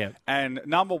Earth. Yeah. And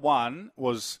number one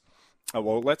was,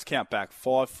 let's count back.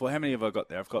 5. How many have I got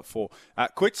there? I've got 4.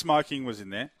 Quit smoking was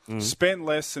in there. Spend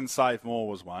less and save more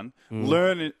was one.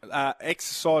 Learn,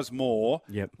 exercise more,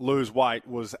 lose weight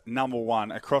was number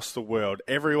one across the world.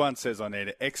 Everyone says I need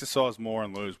to exercise more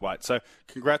and lose weight. So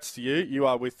congrats to you. You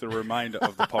are with the remainder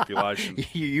of the population.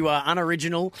 You are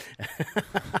unoriginal.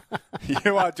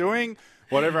 You are doing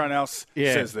what everyone else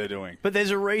says they're doing. But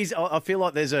there's a reason. I feel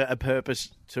like there's a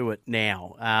purpose to it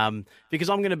now. Because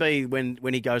I'm going to be,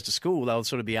 when he goes to school, they'll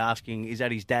sort of be asking, is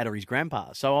that his dad or his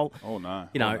grandpa? So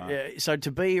so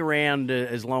to be around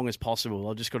as long as possible,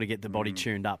 I've just got to get the body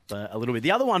tuned up a little bit.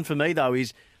 The other one for me, though,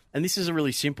 is, and this is a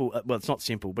really simple, well, it's not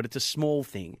simple, but it's a small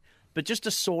thing, but just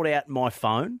to sort out my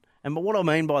phone. And what I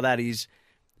mean by that is,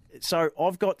 so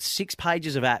I've got 6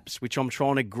 pages of apps, which I'm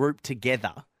trying to group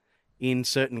together in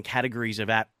certain categories of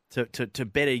app to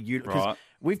better utilize. Right.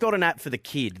 We've got an app for the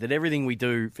kid that everything we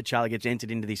do for Charlie gets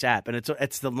entered into this app, and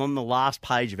it's on the last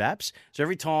page of apps. So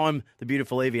every time the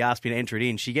beautiful Evie asks me to enter it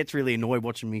in, she gets really annoyed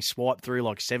watching me swipe through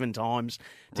like 7 times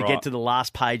to get to the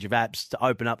last page of apps to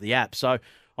open up the app. So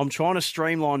I'm trying to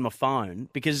streamline my phone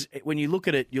because when you look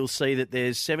at it, you'll see that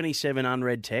there's 77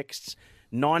 unread texts,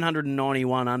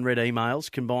 991 unread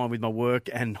emails combined with my work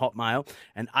and Hotmail,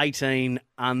 and 18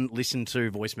 unlistened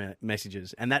to voice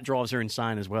messages. And that drives her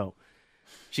insane as well.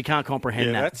 She can't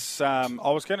comprehend that. That's. I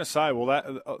was going to say, well,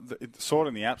 that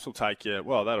sorting the apps will take you.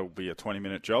 Well, that'll be a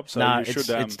 20-minute job. So no, you should,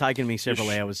 it's taken me several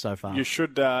hours so far. You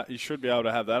should be able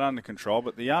to have that under control.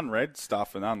 But the unread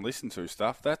stuff and unlistened to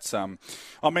stuff, that's. I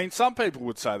mean, some people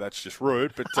would say that's just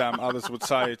rude, but others would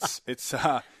say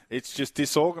it's just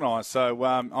disorganised. So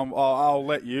I'll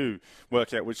let you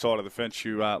work out which side of the fence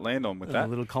you land on with that. A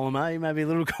little column A, maybe a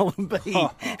little column B.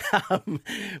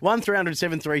 1300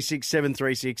 736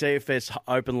 736 EFS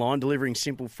open line, delivering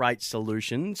simple freight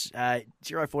solutions.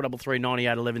 0433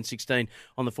 98 11 16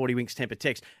 on the 40 Winks Temper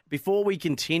text. Before we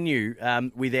continue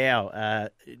with our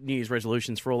New Year's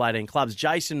resolutions for all 18 clubs,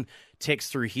 Jason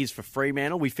text through his for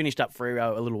Fremantle. We finished up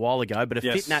Freo a little while ago, but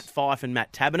fit Nat Fyfe and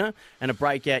Matt Taberner, and a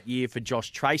breakout year for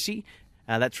Josh Tracy.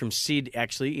 That's from Sid,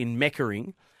 actually, in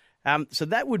Meckering. So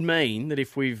that would mean that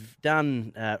if we've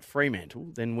done Fremantle,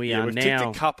 then we've now... we've ticked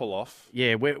a couple off.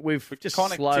 Yeah, we've just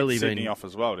kind of slowly ticked Sydney off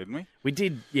as well, didn't we? We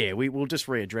did, yeah. We'll just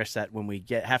readdress that when we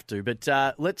have to. But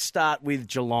let's start with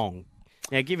Geelong.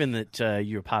 Now, given that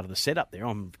you're part of the setup there,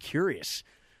 I'm curious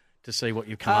to see what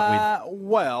you've come up with.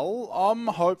 Well, I'm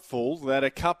hopeful that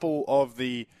a couple of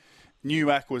the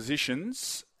new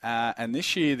acquisitions, and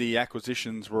this year the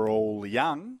acquisitions were all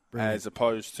young, as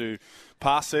opposed to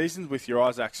past seasons with your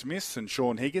Isaac Smiths and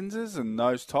Sean Higginses and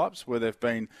those types where they've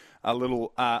been a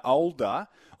little older.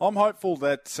 I'm hopeful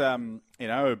that,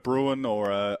 a Bruin or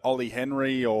a Ollie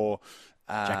Henry or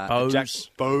Jack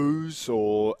Bowes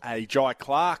or a Jai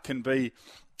Clark can be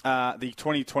the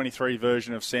 2023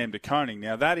 version of Sam De Koning.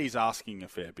 Now, that is asking a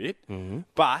fair bit,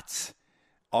 but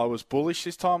I was bullish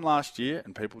this time last year,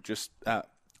 and people just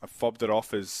fobbed it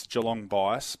off as Geelong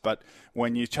bias. But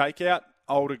when you take out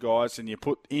older guys and you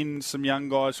put in some young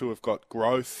guys who have got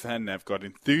growth and they've got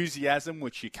enthusiasm,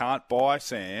 which you can't buy,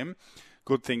 Sam,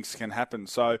 good things can happen.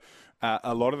 So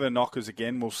a lot of the knockers,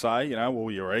 again, will say,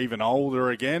 well, you're even older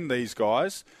again, these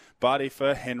guys. But if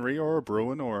a Henry or a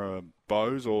Bruin or a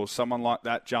Bowes or someone like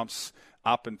that jumps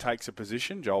up and takes a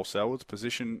position, Joel Selwood's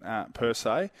position per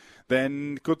se,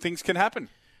 then good things can happen.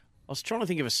 I was trying to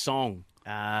think of a song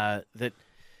that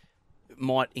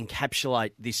might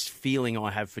encapsulate this feeling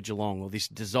I have for Geelong, or this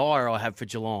desire I have for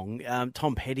Geelong.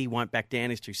 Tom Petty, Won't Back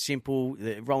Down is too simple.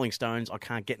 The Rolling Stones, I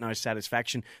Can't Get No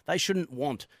Satisfaction. They shouldn't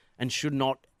want and should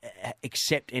not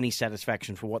accept any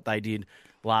satisfaction for what they did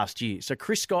last year. So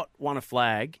Chris Scott won a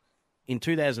flag in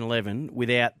 2011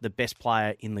 without the best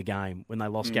player in the game when they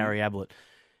lost Gary Ablett.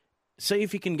 See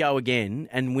if you can go again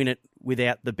and win it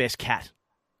without the best cat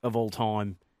of all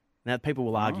time. Now, people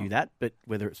will argue that, but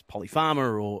whether it's Polly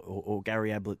Farmer or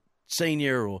Gary Ablett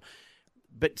Sr.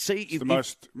 But see, it's the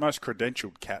most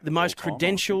credentialed cat. The most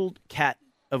credentialed cat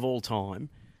of all time.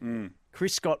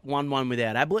 Chris Scott won one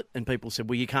without Ablett, and people said,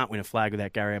 well, you can't win a flag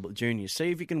without Gary Ablett Jr.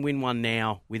 See if you can win one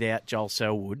now without Joel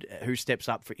Selwood, who steps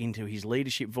up into his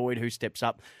leadership void, who steps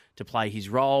up to play his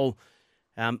role.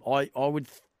 I would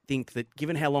think that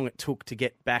given how long it took to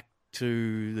get back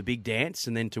to the big dance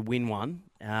and then to win one,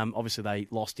 obviously they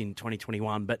lost in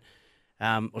 2021, but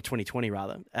or 2020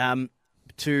 rather,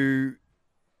 to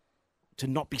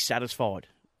not be satisfied,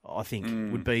 I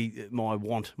think would be my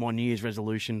New Year's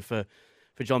resolution for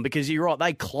John, because you're right,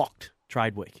 they clocked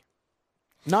trade week.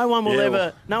 No one will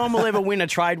ever win a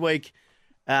trade week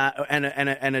and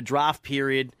a draft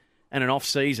period and an off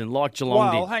season like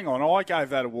Geelong did. Well, hang on, I gave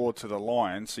that award to the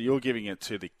Lions, so you're giving it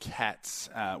to the Cats,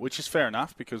 which is fair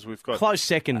enough because we've got close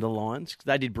second to the Lions.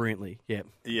 They did brilliantly. Yeah.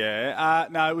 Yeah.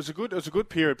 No, it was a good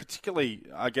period, particularly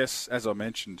I guess as I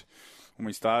mentioned when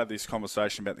we started this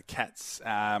conversation about the Cats.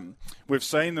 We've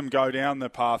seen them go down the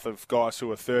path of guys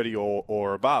who are 30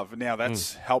 or above. Now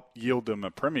that's helped yield them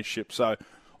a premiership, so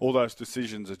all those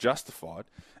decisions are justified.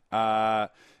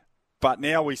 But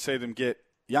now we see them get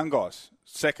young guys,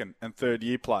 second and third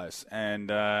year players, and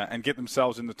get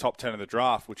themselves in the top 10 of the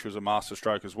draft, which was a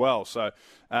masterstroke as well. So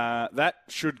that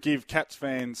should give Cats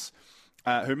fans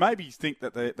who maybe think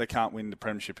that they can't win the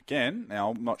premiership again.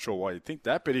 Now, I'm not sure why you'd think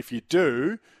that, but if you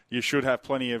do, you should have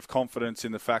plenty of confidence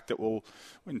in the fact that we'll,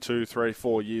 in 2, 3,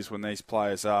 4 years when these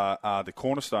players are the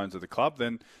cornerstones of the club,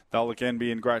 then they'll again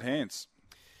be in great hands.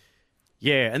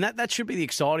 Yeah, and that should be the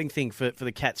exciting thing for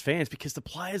the Cats fans, because the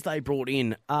players they brought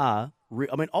in are...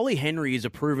 Ollie Henry is a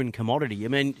proven commodity. I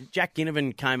mean, Jack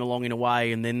Ginnivan came along in a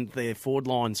way, and then their forward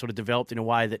line sort of developed in a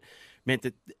way that meant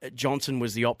that Johnson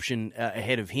was the option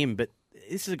ahead of him. But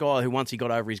this is a guy who, once he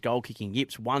got over his goal-kicking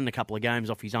yips, won a couple of games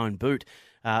off his own boot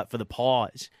for the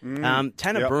Pies.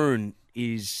 Tanner Bruhn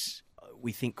is...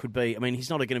 we think could be, he's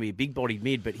not going to be a big-bodied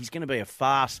mid, but he's going to be a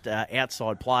fast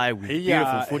outside player with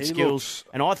beautiful foot skills.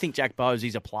 And I think Jack Bowes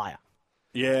is a player.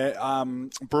 Yeah,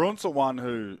 Bruin's the one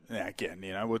who, again,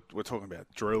 we're talking about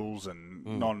drills and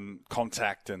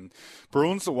non-contact, and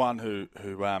Bruin's the one who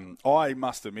I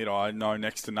must admit I know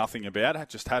next to nothing about. I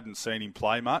just hadn't seen him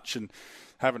play much and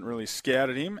haven't really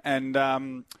scouted him.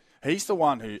 And he's the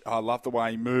one who, I love the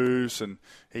way he moves, and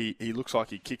he looks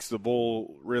like he kicks the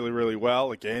ball really, really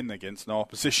well, again, against no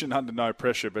opposition, under no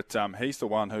pressure. But he's the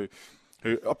one who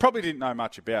I probably didn't know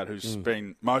much about, who's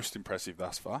been most impressive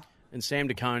thus far. And Sam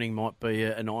De Koning might be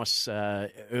a nice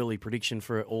early prediction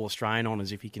for All-Australian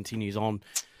honours if he continues on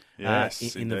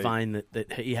in the vein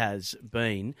that he has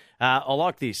been. I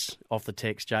like this off the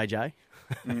text, JJ.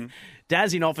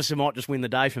 Daz in officer might just win the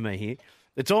day for me here.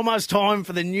 It's almost time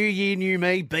for the new year, new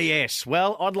me BS.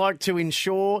 Well, I'd like to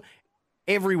ensure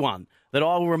everyone that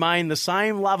I will remain the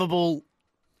same lovable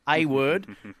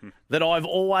A-word that I've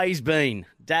always been.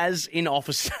 Daz in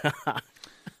officer.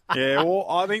 Yeah, well,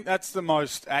 I think that's the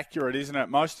most accurate, isn't it?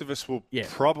 Most of us will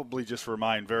probably just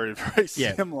remain very, very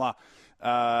similar.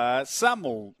 Some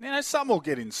will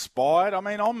get inspired.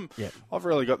 I've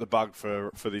really got the bug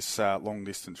for this long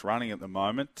distance running at the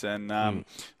moment, and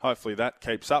hopefully that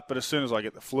keeps up. But as soon as I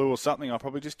get the flu or something, I'll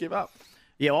probably just give up.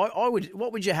 Yeah, I would.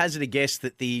 What would you hazard a guess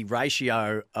that the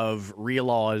ratio of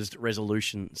realised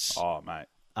resolutions? Oh, mate,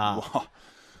 I'm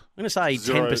going to say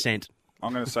 10%.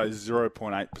 I'm going to say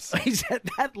 0.8%. Is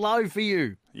that low for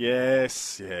you?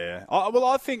 Yes, yeah.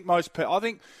 I think most people. I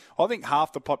think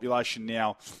half the population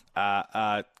now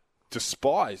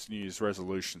despise New Year's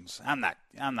resolutions. I'm not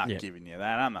giving you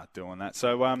that. I'm not doing that.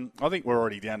 So I think we're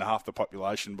already down to half the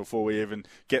population before we even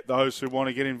get those who want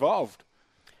to get involved.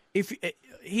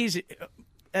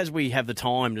 as we have the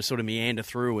time to sort of meander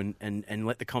through and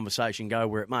let the conversation go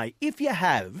where it may, if you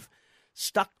have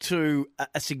stuck to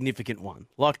a significant one,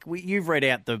 like you've read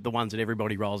out the ones that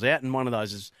everybody rolls out, and one of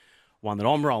those is one that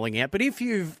I'm rolling out, but if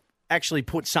you've actually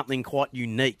put something quite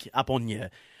unique up on your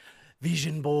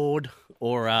vision board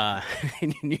or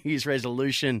in your New Year's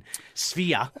resolution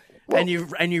sphere, and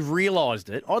you've realised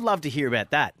it, I'd love to hear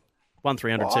about that.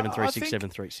 1300 736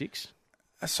 736.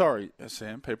 Sorry,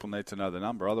 Sam, people need to know the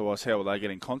number. Otherwise, how will they get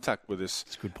in contact with us?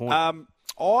 That's a good point.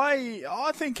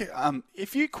 I think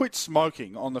if you quit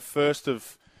smoking on the 1st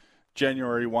of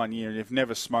January one year and you've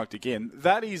never smoked again,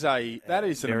 that is an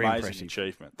amazing impressive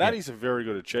achievement. That is a very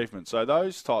good achievement. So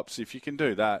those types, if you can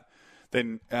do that,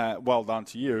 then well done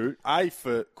to you, A,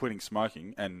 for quitting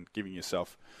smoking and giving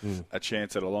yourself a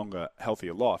chance at a longer,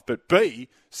 healthier life, but B,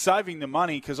 saving the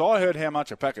money, because I heard how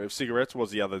much a packet of cigarettes was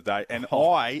the other day, and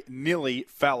I nearly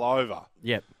fell over.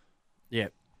 Yep.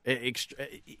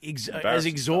 As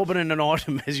exorbitant an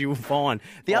item as you'll find.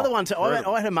 The other one,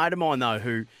 I had a mate of mine, though,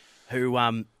 who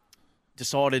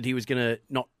decided he was going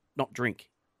to not drink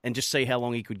and just see how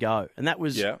long he could go. And that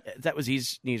was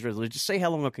his New Year's resolution, just see how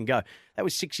long I can go. That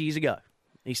was 6 years ago.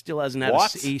 He still hasn't had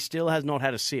he still has not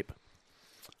had a sip.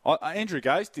 Andrew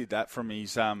Gaze did that from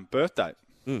his birthday.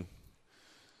 The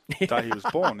day he was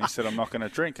born. He said, I'm not going to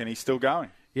drink, and he's still going.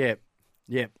 Yeah.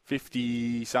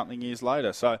 50-something years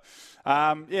later. So,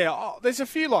 there's a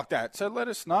few like that. So let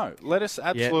us know. Let us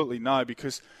absolutely know,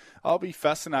 because I'll be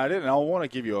fascinated, and I want to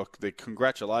give you the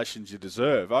congratulations you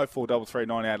deserve. 0433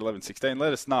 98 11 16.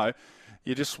 Let us know.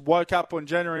 You just woke up on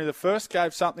January the 1st,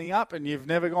 gave something up, and you've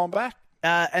never gone back.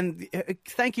 And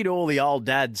thank you to all the older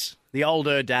dads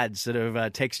that are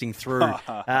texting through.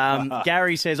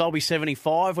 Gary says, I'll be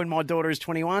 75 when my daughter is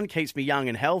 21. Keeps me young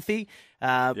and healthy.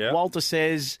 Walter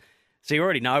says... So you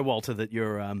already know, Walter, that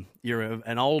you're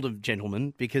an older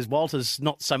gentleman, because Walter's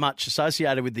not so much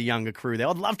associated with the younger crew there.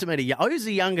 I'd love to meet who's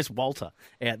the youngest Walter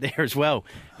out there as well.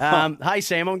 Hey,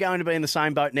 Sam, I'm going to be in the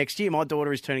same boat next year. My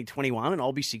daughter is turning 21 and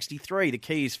I'll be 63. The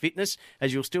key is fitness,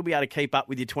 as you'll still be able to keep up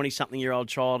with your 20-something-year-old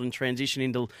child and transition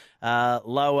into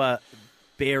lower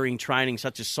bearing training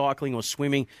such as cycling or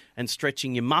swimming and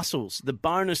stretching your muscles. The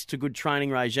bonus to good training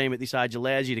regime at this age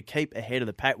allows you to keep ahead of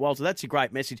the pack. Walter, that's a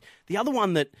great message. The other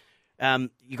one that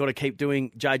you got to keep doing,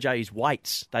 JJ, is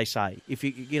weights, they say. If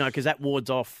you know, because that help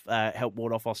ward off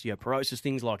osteoporosis,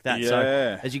 things like that. Yeah.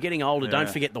 So as you're getting older, don't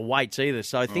forget the weights either.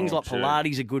 So things like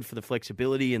Pilates are good for the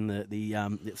flexibility and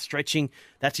the stretching.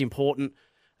 That's important.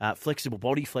 Flexible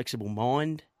body, flexible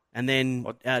mind, and then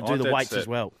do the weights as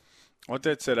well. My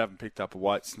dad said I haven't picked up a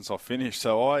weight since I finished,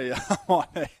 so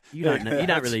you don't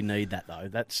really need that though.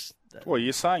 Well,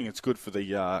 you're saying it's good for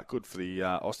the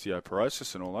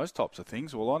osteoporosis and all those types of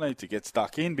things. Well, I need to get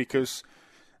stuck in because,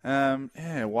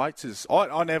 weights is.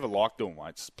 I never liked doing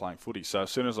weights playing footy. So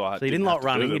as soon as I had, so you didn't like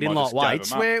running, you didn't like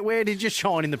weights. Where did you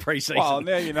shine in the preseason? Well,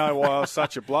 now you know why I was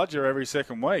such a bludger every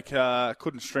second week.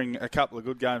 Couldn't string a couple of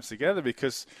good games together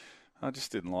because I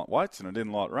just didn't like weights and I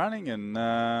didn't like running, and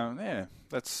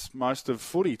that's most of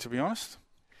footy, to be honest.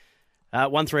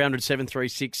 1300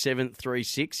 736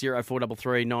 736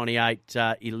 0433 98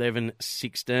 11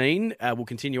 16. We'll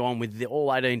continue on with the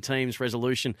all 18 teams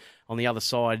resolution on the other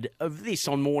side of this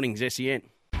on Mornings SEN.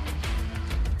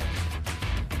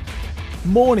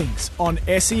 Mornings on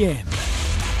SEN.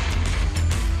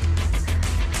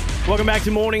 Welcome back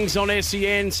to Mornings on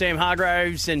SEN. Sam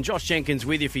Hargraves and Josh Jenkins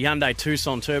with you for Hyundai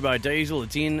Tucson Turbo Diesel.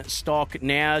 It's in stock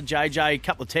now. JJ, a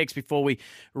couple of texts before we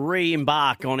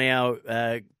re-embark on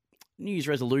our New Year's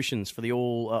resolutions for the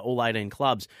all 18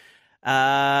 clubs.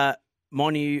 This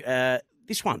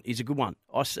one is a good one.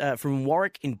 From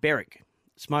Warwick in Berwick.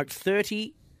 Smoked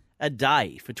 30 a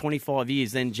day for 25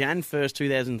 years. Then Jan 1st,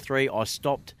 2003, I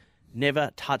stopped.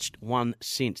 Never touched one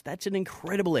since. That's an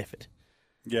incredible effort.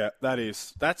 Yeah, that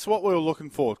is. That's what we were looking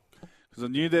for. Because I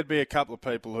knew there'd be a couple of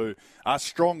people who are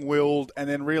strong-willed and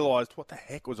then realised, what the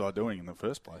heck was I doing in the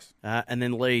first place? And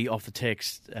then Lee, off the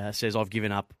text, says, I've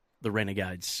given up the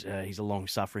Renegades. He's a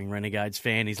long-suffering Renegades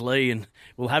fan, is Lee, and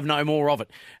we'll have no more of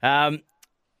it.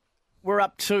 We're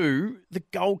up to the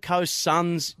Gold Coast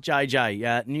Suns,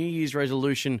 JJ. New Year's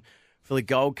resolution for the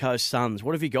Gold Coast Suns.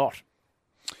 What have you got?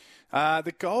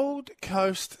 The Gold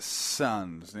Coast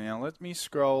Suns. Now, let me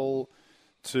scroll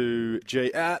to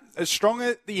G. As strong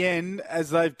at the end as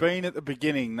they've been at the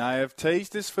beginning. They have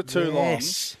teased us for too long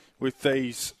with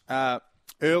these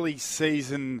early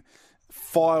season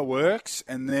fireworks,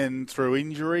 and then through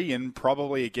injury and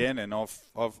probably again, and I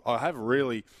have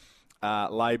really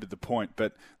laboured the point,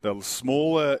 but the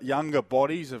smaller, younger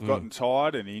bodies have gotten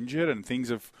tired and injured, and things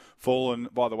have fallen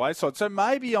by the wayside. So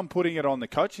maybe I'm putting it on the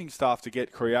coaching staff to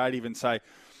get creative and say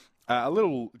a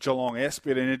little Geelong-esque,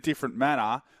 but in a different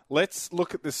manner. Let's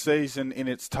look at the season in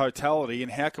its totality and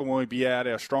how can we be at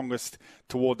our strongest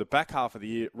toward the back half of the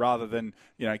year rather than,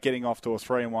 getting off to a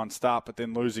 3-1 start but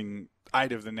then losing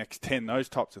 8 of the next 10, those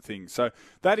types of things. So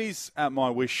that is my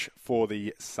wish for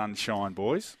the Sunshine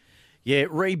Boys. Yeah,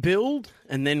 rebuild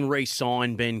and then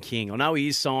re-sign Ben King. I know he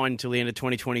is signed till the end of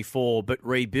 2024, but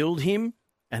rebuild him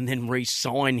and then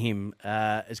re-sign him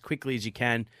as quickly as you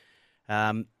can.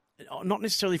 Not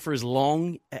necessarily for as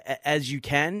long as you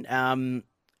can.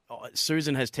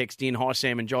 Susan has texted in, hi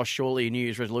Sam and Josh, surely a New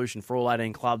Year's resolution for all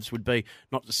 18 clubs would be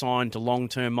not to sign to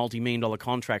long-term multi-million dollar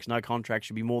contracts. No contract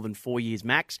should be more than 4 years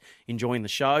max. Enjoying the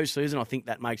show. Susan, I think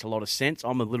that makes a lot of sense.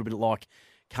 I'm a little bit like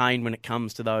Kane when it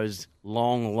comes to those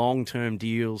long-term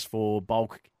deals for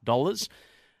bulk dollars.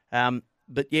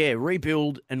 But yeah,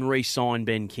 rebuild and re-sign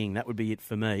Ben King. That would be it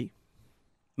for me.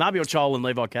 Mabior Chol and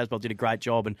Levi Casbolt did a great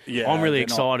job, and I'm really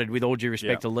excited, with all due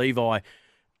respect to Levi.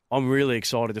 I'm really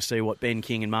excited to see what Ben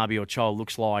King and Mabior Chol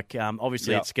looks like.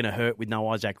 Obviously, it's going to hurt with no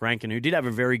Isaac Rankin, who did have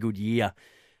a very good year.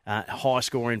 High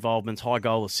score involvements, high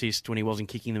goal assist when he wasn't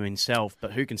kicking them himself.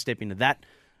 But who can step into that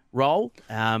role?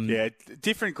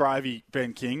 Different gravy,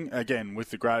 Ben King. Again, with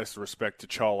the greatest respect to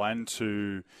Chol and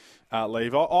to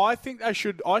Levi, I think they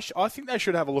should. I think they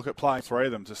should have a look at playing 3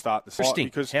 of them to start the season.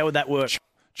 Because how would that work?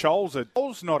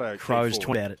 Chol's not a Crows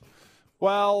talk about it.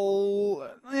 Well,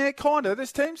 yeah, kind of.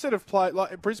 There's teams that have played,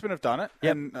 like Brisbane have done it,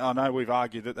 and I know we've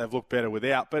argued that they've looked better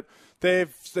without, but they're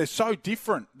so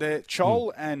different.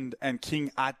 Chol and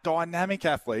King are dynamic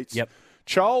athletes. Yep.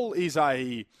 Chol is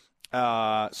a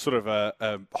sort of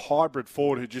a hybrid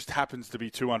forward who just happens to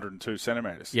be 202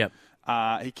 centimetres. Yep.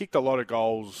 He kicked a lot of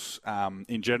goals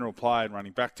in general play and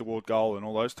running back toward goal and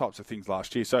all those types of things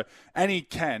last year. So, and he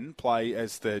can play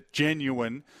as the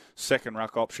genuine second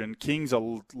ruck option. King's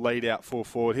a lead out full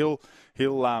forward.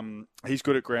 He's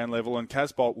good at ground level, and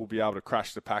Casbolt will be able to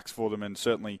crash the packs for them and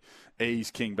certainly ease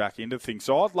King back into things.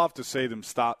 So I'd love to see them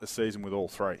start the season with all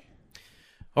 3.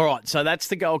 All right, so that's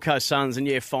the Gold Coast Suns,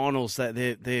 and finals that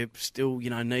they're still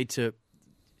need to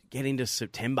get into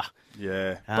September.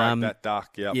 Yeah, break that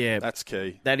duck. Yep. Yeah, that's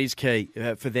key. That is key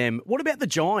for them. What about the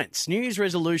Giants? New Year's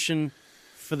resolution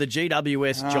for the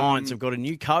GWS Giants have got a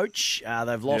new coach.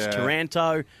 They've lost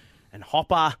Taranto and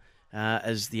Hopper.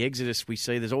 As the exodus we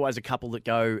see, there's always a couple that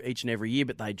go each and every year,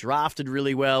 but they drafted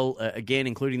really well, again,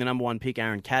 including the number 1 pick,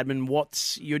 Aaron Cadman.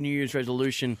 What's your New Year's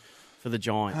resolution for the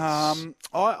Giants?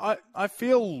 I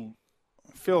feel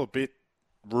a bit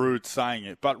rude saying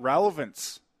it, but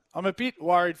relevance. I'm a bit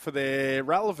worried for their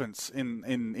relevance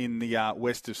in the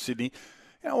west of Sydney.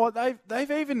 You know what?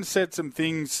 They've even said some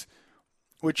things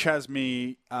which has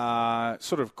me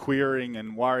sort of querying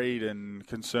and worried and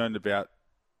concerned about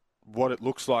what it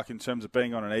looks like in terms of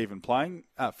being on an even playing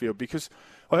field. Because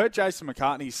I heard Jason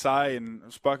McCartney say, and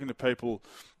I've spoken to people,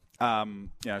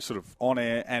 sort of on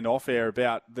air and off air,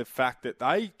 about the fact that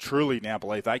they truly now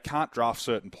believe they can't draft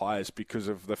certain players because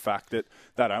of the fact that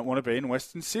they don't want to be in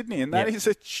Western Sydney, and that is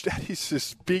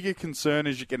as big a concern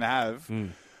as you can have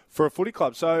for a footy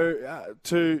club. So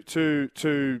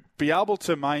to be able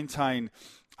to maintain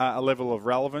a level of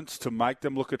relevance, to make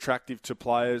them look attractive to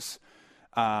players.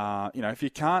 If you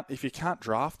can't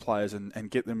draft players and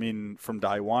get them in from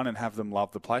day one and have them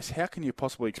love the place, how can you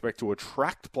possibly expect to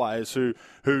attract players who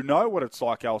know what it's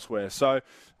like elsewhere? So,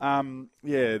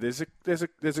 there's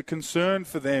a concern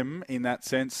for them in that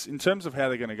sense in terms of how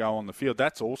they're going to go on the field.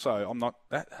 That's also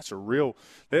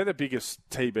they're the biggest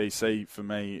TBC for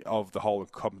me of the whole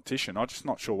competition. I'm just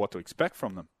not sure what to expect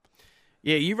from them.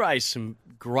 Yeah, you raised some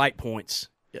great points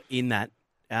in that.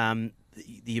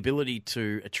 The ability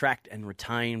to attract and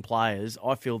retain players,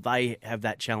 I feel they have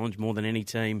that challenge more than any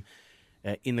team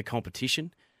in the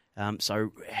competition.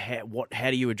 So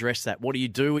how do you address that? What do you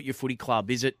do at your footy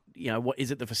club? Is it what is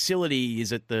it the facility?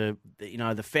 Is it the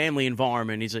family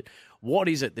environment? What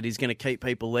is it that is going to keep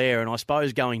people there? And I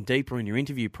suppose going deeper in your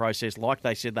interview process, like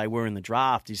they said they were in the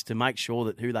draft, is to make sure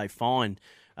that who they find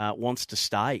wants to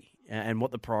stay and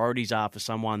what the priorities are for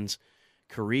someone's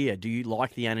career. Do you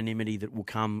like the anonymity that will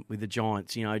come with the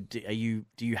Giants? Do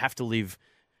you have to live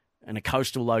in a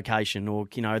coastal location, or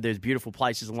there's beautiful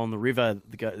places along the river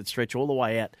that stretch all the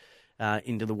way out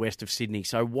into the west of Sydney?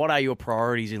 So what are your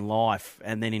priorities in life?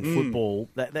 And then in football,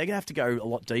 they're going to have to go a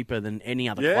lot deeper than any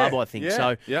other club, I think.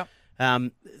 So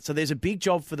there's a big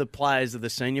job for the players, the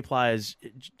senior players,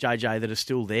 JJ, that are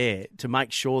still there, to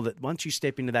make sure that once you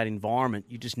step into that environment,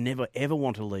 you just never ever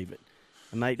want to leave it.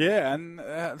 Mate. Yeah, and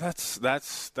that's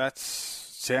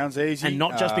sounds easy. And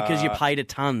not just because you paid a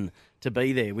ton to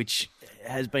be there, which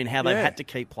has been how they've had to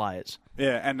keep players.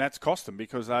 Yeah, and that's cost them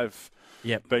because they've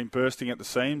been bursting at the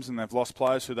seams and they've lost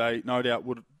players who they no doubt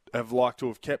would have liked to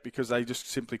have kept because they just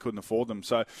simply couldn't afford them.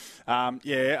 So, I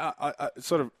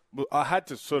had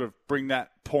to sort of bring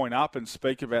that point up and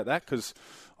speak about that because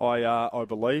I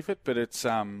believe it, but it's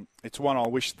one I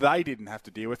wish they didn't have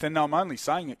to deal with. And I'm only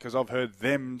saying it because I've heard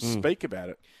them speak about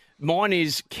it. Mine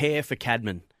is care for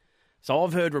Cadman. So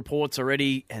I've heard reports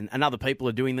already, and other people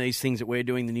are doing these things that we're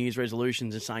doing, the New Year's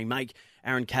resolutions, and saying, make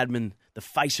Aaron Cadman the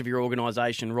face of your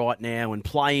organisation right now and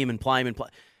play him.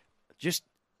 Just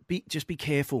be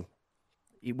careful.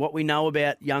 What we know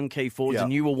about young key forwards,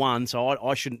 and you were one, so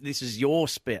I shouldn't. This is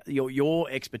your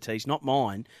expertise, not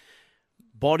mine.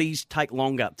 Bodies take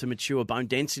longer to mature. Bone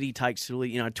density takes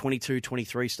 22,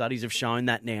 23 studies have shown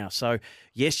that now. So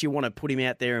yes, you want to put him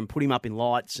out there and put him up in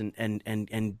lights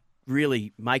and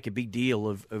really make a big deal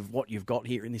of what you've got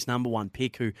here in this number one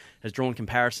pick, who has drawn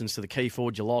comparisons to the key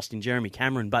forward you lost in Jeremy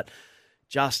Cameron. But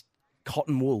just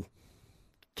cotton wool,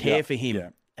 care for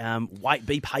him. Wait,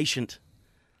 be patient.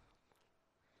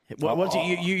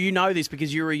 You know this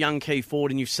because you're a young key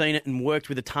forward and you've seen it and worked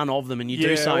with a ton of them, and you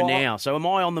do so now. So am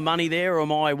I on the money there, or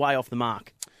am I way off the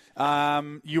mark?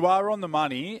 You are on the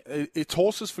money. It's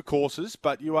horses for courses,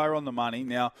 but you are on the money.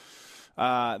 Now,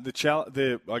 I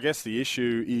guess the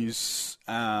issue is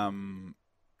Jeremy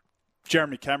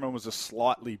Cameron was a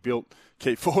slightly built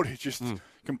key forward who just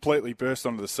completely burst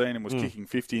onto the scene and was kicking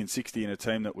 50 and 60 in a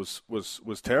team that was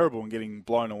terrible and getting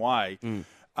blown away.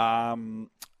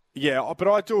 Yeah, but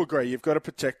I do agree. You've got to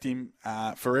protect him.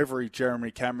 For every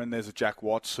Jeremy Cameron, there's a Jack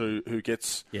Watts who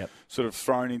gets sort of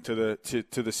thrown into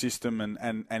the system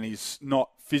and he's not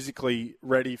physically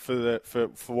ready for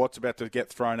what's about to get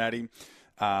thrown at him.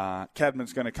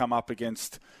 Cadman's going to come up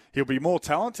against. He'll be more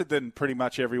talented than pretty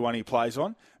much everyone he plays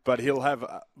on, but he'll have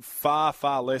far,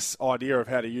 far less idea of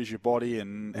how to use your body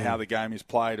and how the game is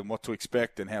played and what to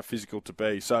expect and how physical to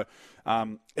be. So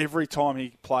every time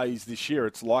he plays this year,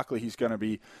 it's likely he's going to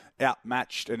be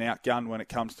outmatched and outgunned when it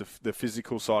comes to the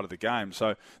physical side of the game.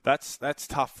 So that's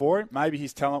tough for him. Maybe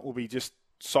his talent will be just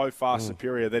so far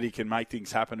superior that he can make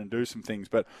things happen and do some things.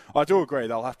 But I do agree,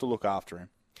 they'll have to look after him.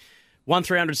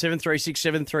 1300 736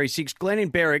 736. Glenn in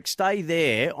Berwick, stay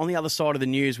there on the other side of the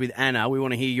news with Anna. We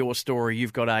want to hear your story.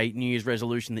 You've got a New Year's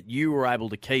resolution that you were able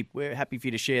to keep. We're happy for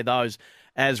you to share those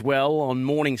as well on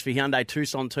mornings for Hyundai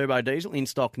Tucson Turbo Diesel in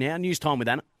stock now. News time with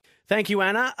Anna. Thank you,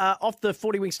 Anna. Off the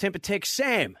 40 Winks Temper text,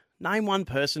 Sam, name one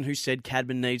person who said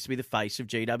Cadman needs to be the face of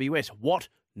GWS. What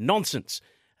nonsense.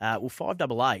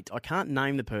 588, I can't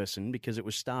name the person because it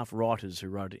was staff writers who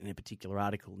wrote it in a particular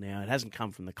article. Now, it hasn't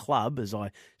come from the club. As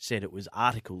I said, it was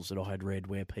articles that I had read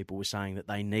where people were saying that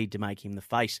they need to make him the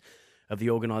face of the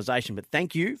organisation. But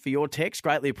thank you for your text.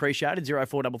 Greatly appreciated.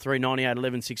 0433 98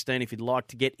 11 16 if you'd like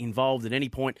to get involved at any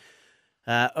point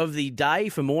of the day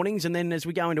for mornings. And then as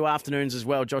we go into afternoons as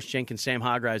well, Josh Jenkins, Sam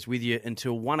Hargraves with you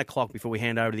until 1 o'clock before we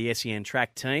hand over to the SEN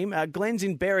track team. Glenn's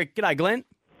in Berwick. G'day, Glenn.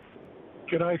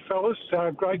 G'day, fellas.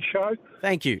 Great show.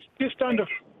 Thank you. Just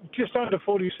under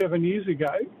 47 years ago,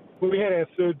 we had our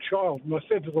third child, and I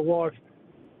said to the wife,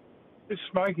 "This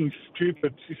smoking's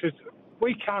stupid." She says,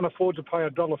 "We can't afford to pay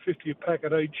 $1.50 a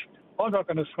packet each. I'm not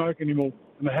going to smoke anymore,"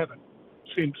 and I haven't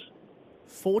since.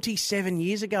 47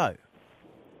 years ago.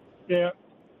 Yeah.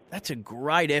 That's a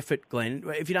great effort, Glenn.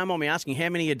 If you don't mind me asking, how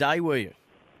many a day were you?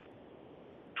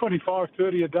 25,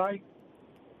 30 a day.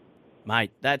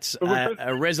 Mate, that's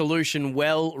a resolution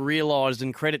well realised,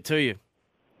 and credit to you.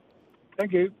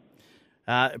 Thank you.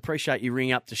 Appreciate you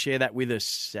ringing up to share that with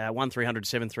us. 1300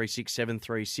 736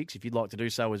 736 if you'd like to do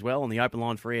so as well on the open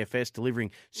line for EFS, delivering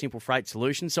simple freight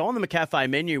solutions. So on the McCafe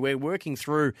menu, we're working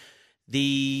through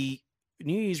the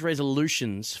New Year's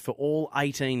resolutions for all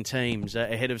 18 teams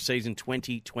ahead of season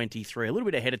 2023. A little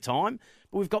bit ahead of time,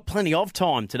 but we've got plenty of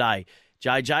time today.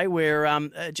 JJ,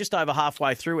 we're just over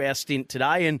halfway through our stint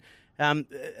today, and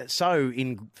so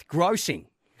engrossing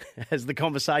has the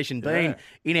conversation been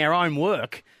in our own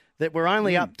work that we're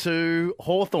only up to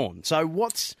Hawthorn. So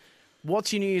what's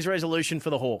your New Year's resolution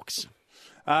for the Hawks?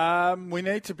 We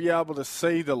need to be able to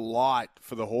see the light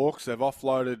for the Hawks. They've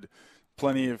offloaded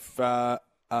plenty of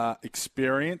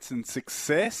experience and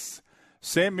success.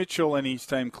 Sam Mitchell and his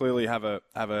team clearly have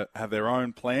their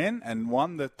own plan, and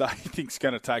one that they think is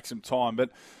going to take some time.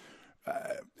 But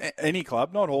any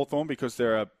club, not Hawthorn because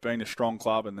they're been a strong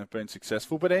club and they've been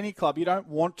successful, but any club, you don't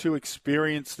want to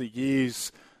experience the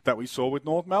years that we saw with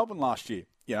North Melbourne last year.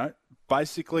 You know,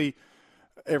 basically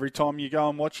every time you go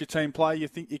and watch your team play, you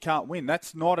think you can't win.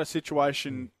 That's not a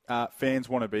situation fans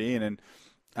want to be in. And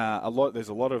there's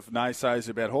a lot of naysayers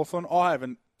about Hawthorn. I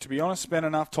haven't, to be honest, spent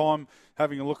enough time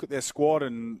having a look at their squad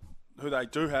and who they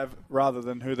do have rather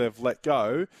than who they've let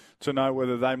go to know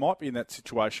whether they might be in that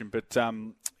situation. But,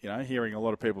 hearing a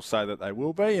lot of people say that they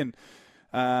will be. And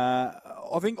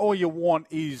I think all you want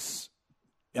is,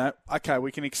 okay,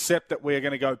 we can accept that we're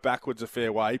going to go backwards a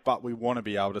fair way, but we want to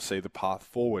be able to see the path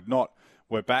forward, not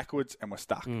we're backwards and we're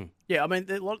stuck. Yeah, I mean,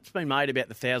 a lot's been made about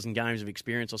the 1,000 games of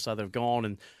experience or so that have gone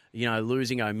and,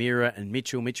 losing O'Meara and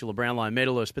Mitchell, a Brownlow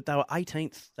medalist, but they were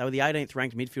 18th. They were the 18th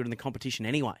ranked midfield in the competition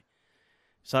anyway.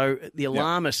 So the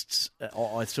alarmists,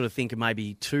 I sort of think, are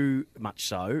maybe too much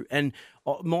so. And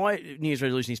my New Year's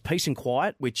resolution is peace and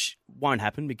quiet, which won't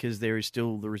happen because there is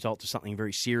still the result of something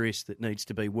very serious that needs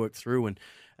to be worked through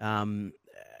and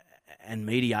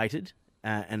mediated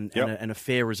and a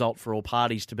fair result for all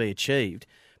parties to be achieved.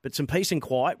 But some peace and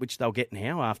quiet, which they'll get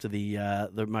now after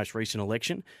the most recent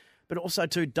election. But also,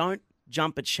 too, don't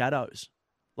jump at shadows.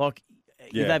 Like,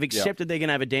 if they've accepted they're going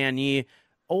to have a down year,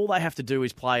 all they have to do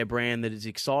is play a brand that is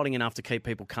exciting enough to keep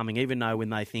people coming, even though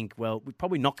when they think, well, we're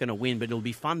probably not going to win, but it'll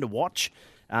be fun to watch.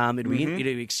 It'll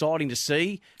be exciting to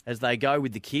see as they go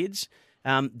with the kids.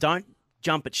 Don't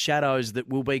jump at shadows that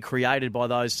will be created by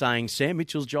those saying Sam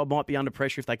Mitchell's job might be under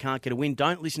pressure if they can't get a win.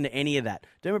 Don't listen to any of that.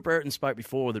 Dermot Brereton spoke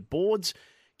before that boards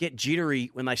get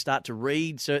jittery when they start to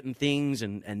read certain things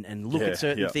and look at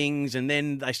certain things, and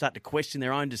then they start to question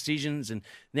their own decisions, and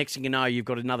next thing you know, you've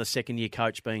got another second-year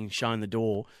coach being shown the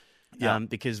door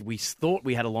because we thought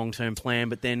we had a long-term plan,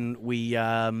 but then we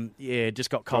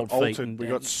just got cold feet. We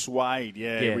got swayed,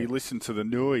 We listened to the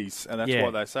noise, and that's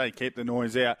why they say keep the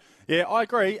noise out. Yeah, I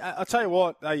agree. I'll tell you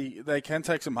what, they can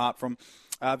take some heart from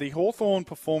the Hawthorn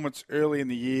performance early in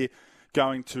the year,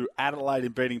 going to Adelaide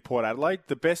and beating Port Adelaide,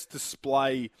 the best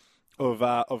display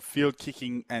of field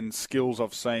kicking and skills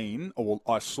I've seen or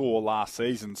I saw last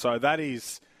season. So that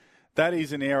is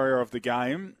an area of the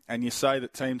game, and you say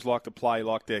that teams like to play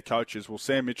like their coaches. Well,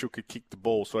 Sam Mitchell could kick the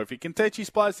ball. So if he can teach his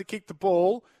players to kick the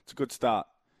ball, it's a good start.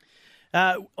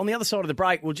 On the other side of the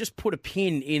break, we'll just put a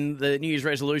pin in the New Year's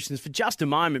resolutions for just a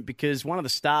moment because one of the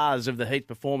stars of the Heat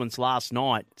performance last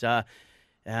night,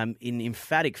 in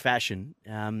emphatic fashion,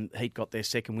 Heat got their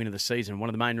second win of the season. One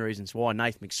of the main reasons why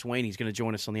Nath McSweeney is going to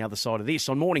join us on the other side of this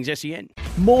on Mornings SEN.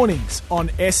 Mornings on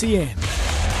SEN.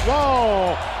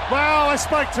 Whoa! Well, I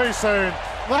spoke too soon.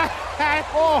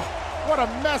 Oh, what a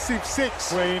massive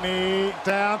six. Sweeney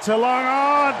down to Long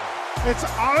On. It's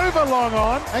over Long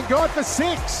On and gone for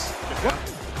six.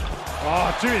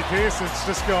 Oh, Jimmy Pearson's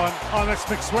just gone. Oh, that's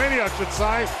McSweeney, I should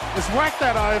say. Has whacked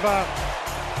that over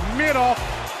mid-off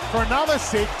for another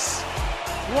six.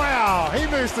 Wow, he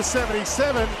moves to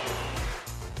 77.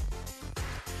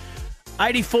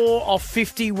 84 off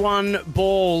 51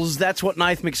 balls. That's what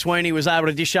Nath McSweeney was able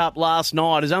to dish up last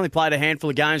night. He's only played a handful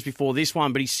of games before this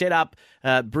one, but he set up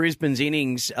Brisbane's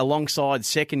innings alongside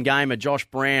second gamer Josh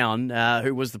Brown,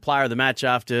 who was the player of the match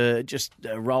after just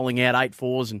rolling out 8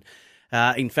 fours. And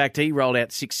in fact, he rolled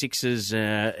out 6 sixes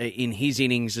in his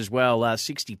innings as well.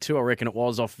 62, I reckon it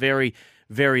was, off very,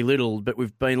 very little. But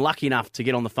we've been lucky enough to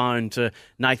get on the phone to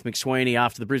Nath McSweeney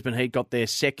after the Brisbane Heat got their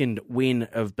second win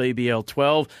of BBL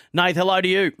 12. Nath, hello to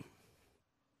you.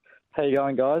 How you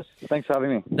going, guys? Thanks for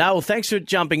having me. No, well, thanks for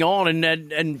jumping on.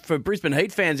 And for Brisbane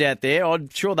Heat fans out there, I'm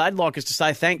sure they'd like us to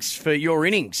say thanks for your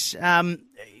innings.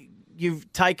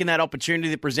 You've taken that opportunity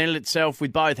that presented itself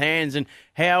with both hands, and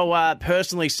how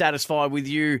personally satisfied were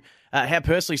you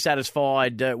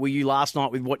last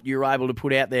night with what you were able to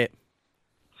put out there?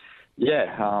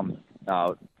 Yeah,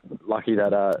 lucky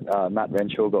that Matt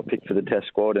Renshaw got picked for the test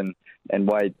squad and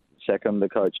Wade second. The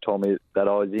coach told me that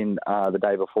I was in the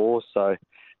day before, so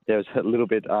there was a little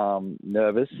bit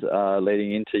nervous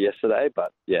leading into yesterday.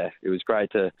 But, yeah, it was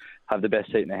great to have the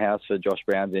best seat in the house for Josh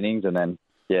Brown's innings, and then,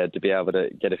 yeah, to be able to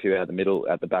get a few out of the middle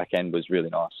at the back end was really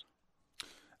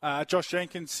nice. Josh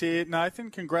Jenkins here. Nathan,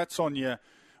 congrats on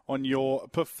your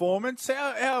performance.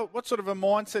 What sort of a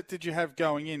mindset did you have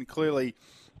going in? Clearly,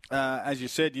 as you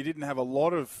said, you didn't have a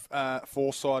lot of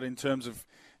foresight in terms of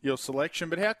your selection,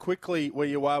 but how quickly were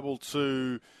you able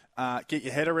to get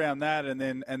your head around that, and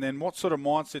then what sort of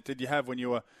mindset did you have when you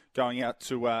were going out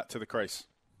to the crease?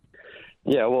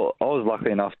 Yeah, well, I was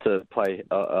lucky enough to play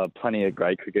plenty of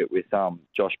grade cricket with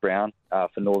Josh Brown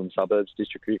for Northern Suburbs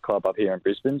District Cricket Club up here in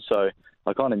Brisbane, so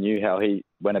I kind of knew how he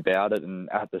went about it,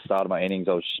 and at the start of my innings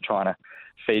I was just trying to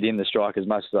feed in the strike as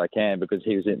much as I can because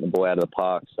he was hitting the ball out of the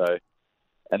park. So,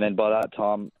 and then by that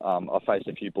time I faced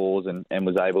a few balls and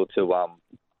was able to, I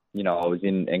was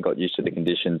in and got used to the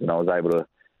conditions, and I was able to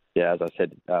as I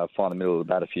said, find the middle of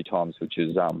the bat a few times, which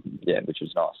was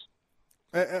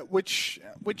nice.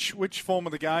 Which form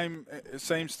of the game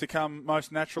seems to come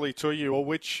most naturally to you, or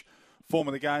which form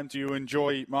of the game do you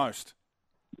enjoy most?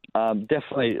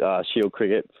 Definitely Shield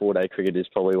cricket, 4-day cricket is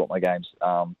probably what my game's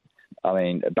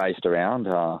based around.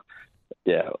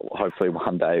 Hopefully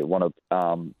one day want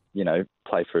to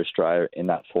play for Australia in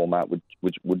that format,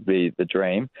 which would be the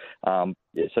dream. So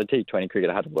T20 cricket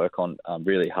I had to work on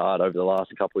really hard over the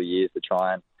last couple of years to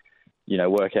try and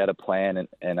work out a plan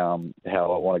and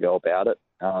how I want to go about it.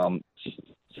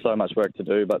 So much work to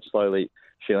do, but slowly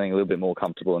feeling a little bit more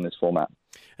comfortable in this format.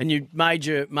 And you made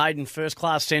your maiden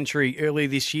first-class century earlier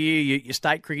this year. Your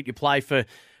state cricket, you play for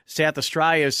South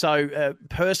Australia. So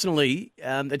personally,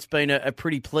 it's been a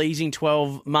pretty pleasing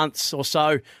 12 months or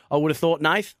so, I would have thought,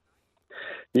 Nath.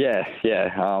 Yeah.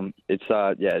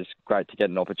 It's great to get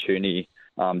an opportunity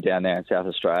down there in South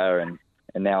Australia,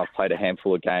 and now I've played a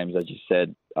handful of games, as you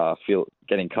said. Feel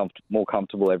getting more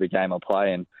comfortable every game I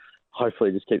play, and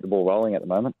hopefully just keep the ball rolling at the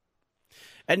moment.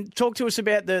 And talk to us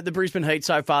about the Brisbane Heat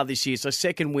so far this year. So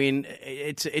second win,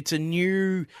 it's a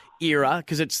new era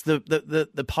because it's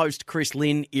the post Chris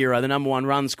Lynn era, the number one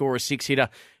run scorer, 6-hitter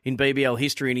in BBL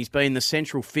history, and he's been the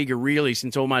central figure really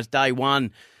since almost day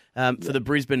one for the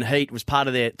Brisbane Heat. It was part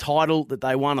of their title that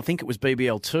they won. I think it was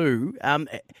BBL 2.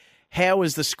 How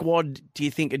has the squad, do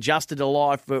you think, adjusted to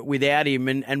life without him,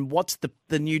 and what's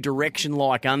the new direction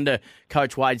like under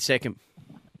Coach Wade Second?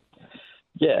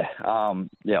 Yeah,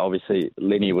 obviously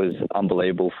Linny was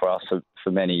unbelievable for us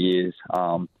for many years,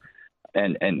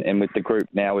 and with the group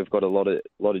now we've got a lot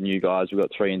of new guys. We've got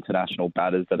 3 international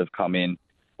batters that have come in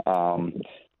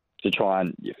to try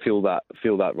and fill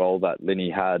that role that Linny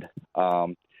had,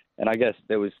 and I guess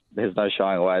there's no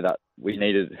shying away that we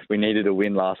needed a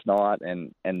win last night,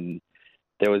 and we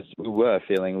were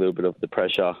feeling a little bit of the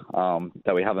pressure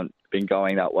that we haven't been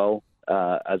going that well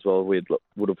as well as we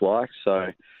would have liked. So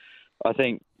I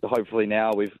think hopefully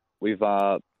now we've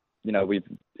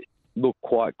looked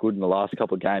quite good in the last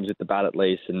couple of games with the bat at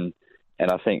least, and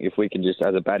I think if we can just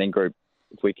as a batting group,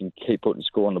 if we can keep putting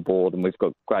score on the board, and we've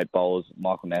got great bowlers,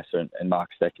 Michael Nessa and Mark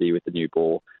Secchi with the new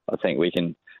ball, I think we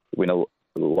can win a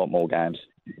lot more games.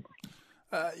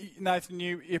 Nathan,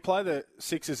 you play the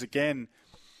Sixers again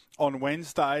on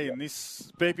Wednesday, and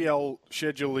this BBL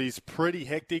schedule is pretty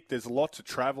hectic. There's lots of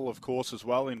travel, of course, as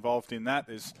well involved in that.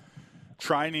 There's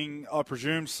training, I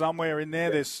presume, somewhere in there.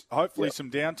 There's hopefully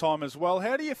some downtime as well.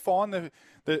 How do you find the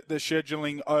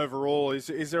scheduling overall?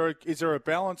 Is there a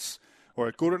balance or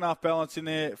a good enough balance in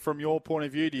there from your point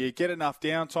of view? Do you get enough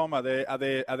downtime?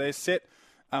 Are there set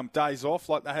days off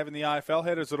like they have in the AFL?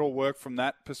 How does it all work from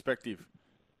that perspective?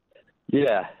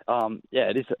 Yeah,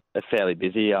 it is fairly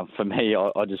busy. For me,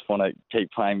 I just want to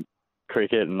keep playing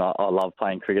cricket, and I love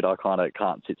playing cricket. I kind of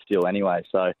can't sit still anyway.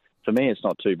 So for me, it's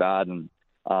not too bad.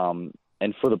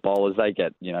 And for the bowlers, they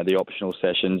get the optional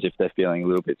sessions if they're feeling a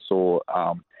little bit sore.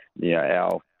 Our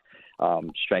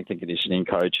strength and conditioning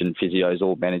coach and physios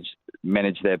all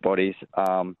manage their bodies.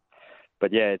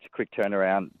 But yeah, it's a quick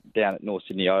turnaround down at North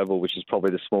Sydney Oval, which is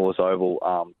probably the smallest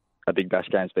oval a Big Bash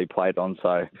game's been played on.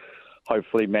 So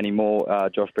hopefully many more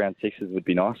Josh Brown Sixers would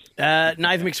be nice.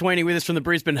 Nathan McSweeney with us from the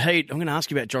Brisbane Heat. I'm going to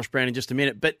ask you about Josh Brown in just a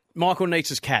minute, but Michael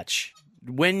Neitze's catch.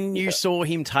 When you saw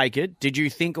him take it, did you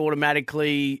think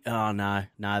automatically, oh, no,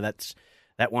 that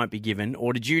won't be given?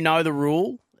 Or did you know the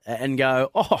rule and go,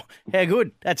 oh, how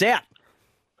good, that's out?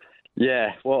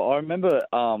 Yeah, well, I remember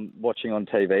watching on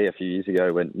TV a few years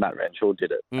ago when Matt Renshaw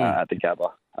did it at the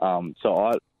Gabba.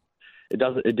 It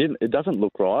doesn't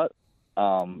look right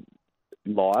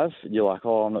live. You're like,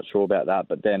 oh, I'm not sure about that.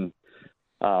 But then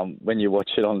when you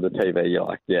watch it on the TV, you're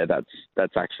like, yeah,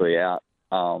 that's actually out.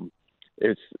 For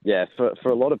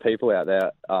a lot of people out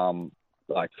there,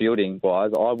 like fielding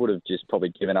wise, I would have just probably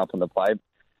given up on the play.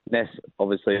 Ness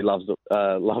obviously loves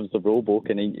the rule book,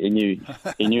 and he knew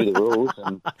the rules,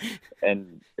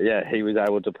 and he was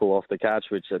able to pull off the catch,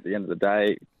 which at the end of the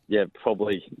day,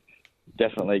 probably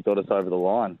definitely got us over the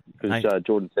line because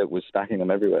Jordan Sett was stacking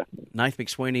them everywhere. Nathan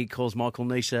McSweeney calls Michael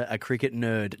Neser a cricket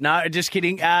nerd. No, just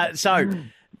kidding.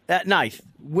 Nath,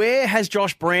 where has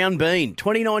Josh Brown been?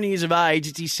 29 years of age,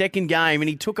 it's his second game, and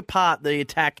he took apart the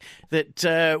attack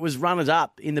that was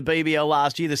runners-up in the BBL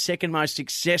last year, the second most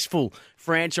successful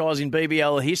franchise in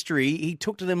BBL history. He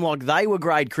took to them like they were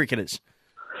grade cricketers.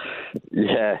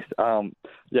 Yeah,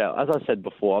 as I said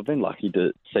before, I've been lucky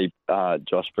to see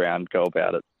Josh Brown go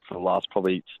about it for the last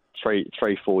probably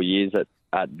 3-4 years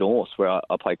at North, where I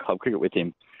played club cricket with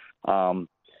him.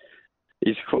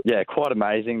 It's quite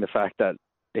amazing the fact that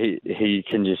he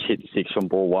can just hit 6 from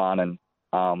ball one, and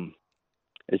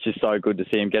it's just so good to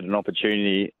see him get an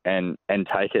opportunity and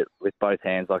take it with both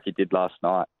hands like he did last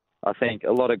night. I think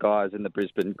a lot of guys in the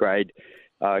Brisbane grade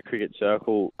cricket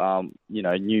circle,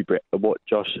 knew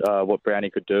what Brownie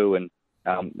could do, and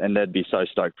they'd be so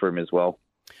stoked for him as well.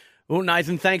 Well,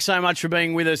 Nathan, thanks so much for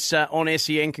being with us on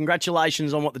SEN.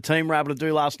 Congratulations on what the team were able to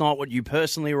do last night, what you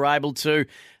personally were able to.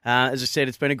 As I said,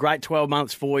 it's been a great 12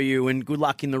 months for you, and good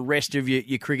luck in the rest of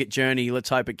your cricket journey. Let's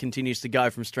hope it continues to go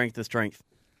from strength to strength.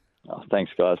 Oh,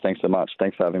 thanks, guys. Thanks so much.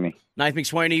 Thanks for having me. Nathan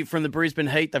McSweeney from the Brisbane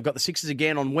Heat. They've got the Sixers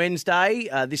again on Wednesday,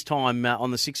 this time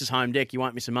on the Sixers home deck. You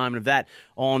won't miss a moment of that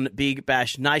on Big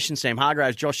Bash Nation. Sam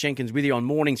Hargraves, Josh Jenkins with you on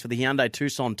mornings for the Hyundai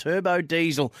Tucson Turbo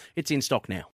Diesel. It's in stock now.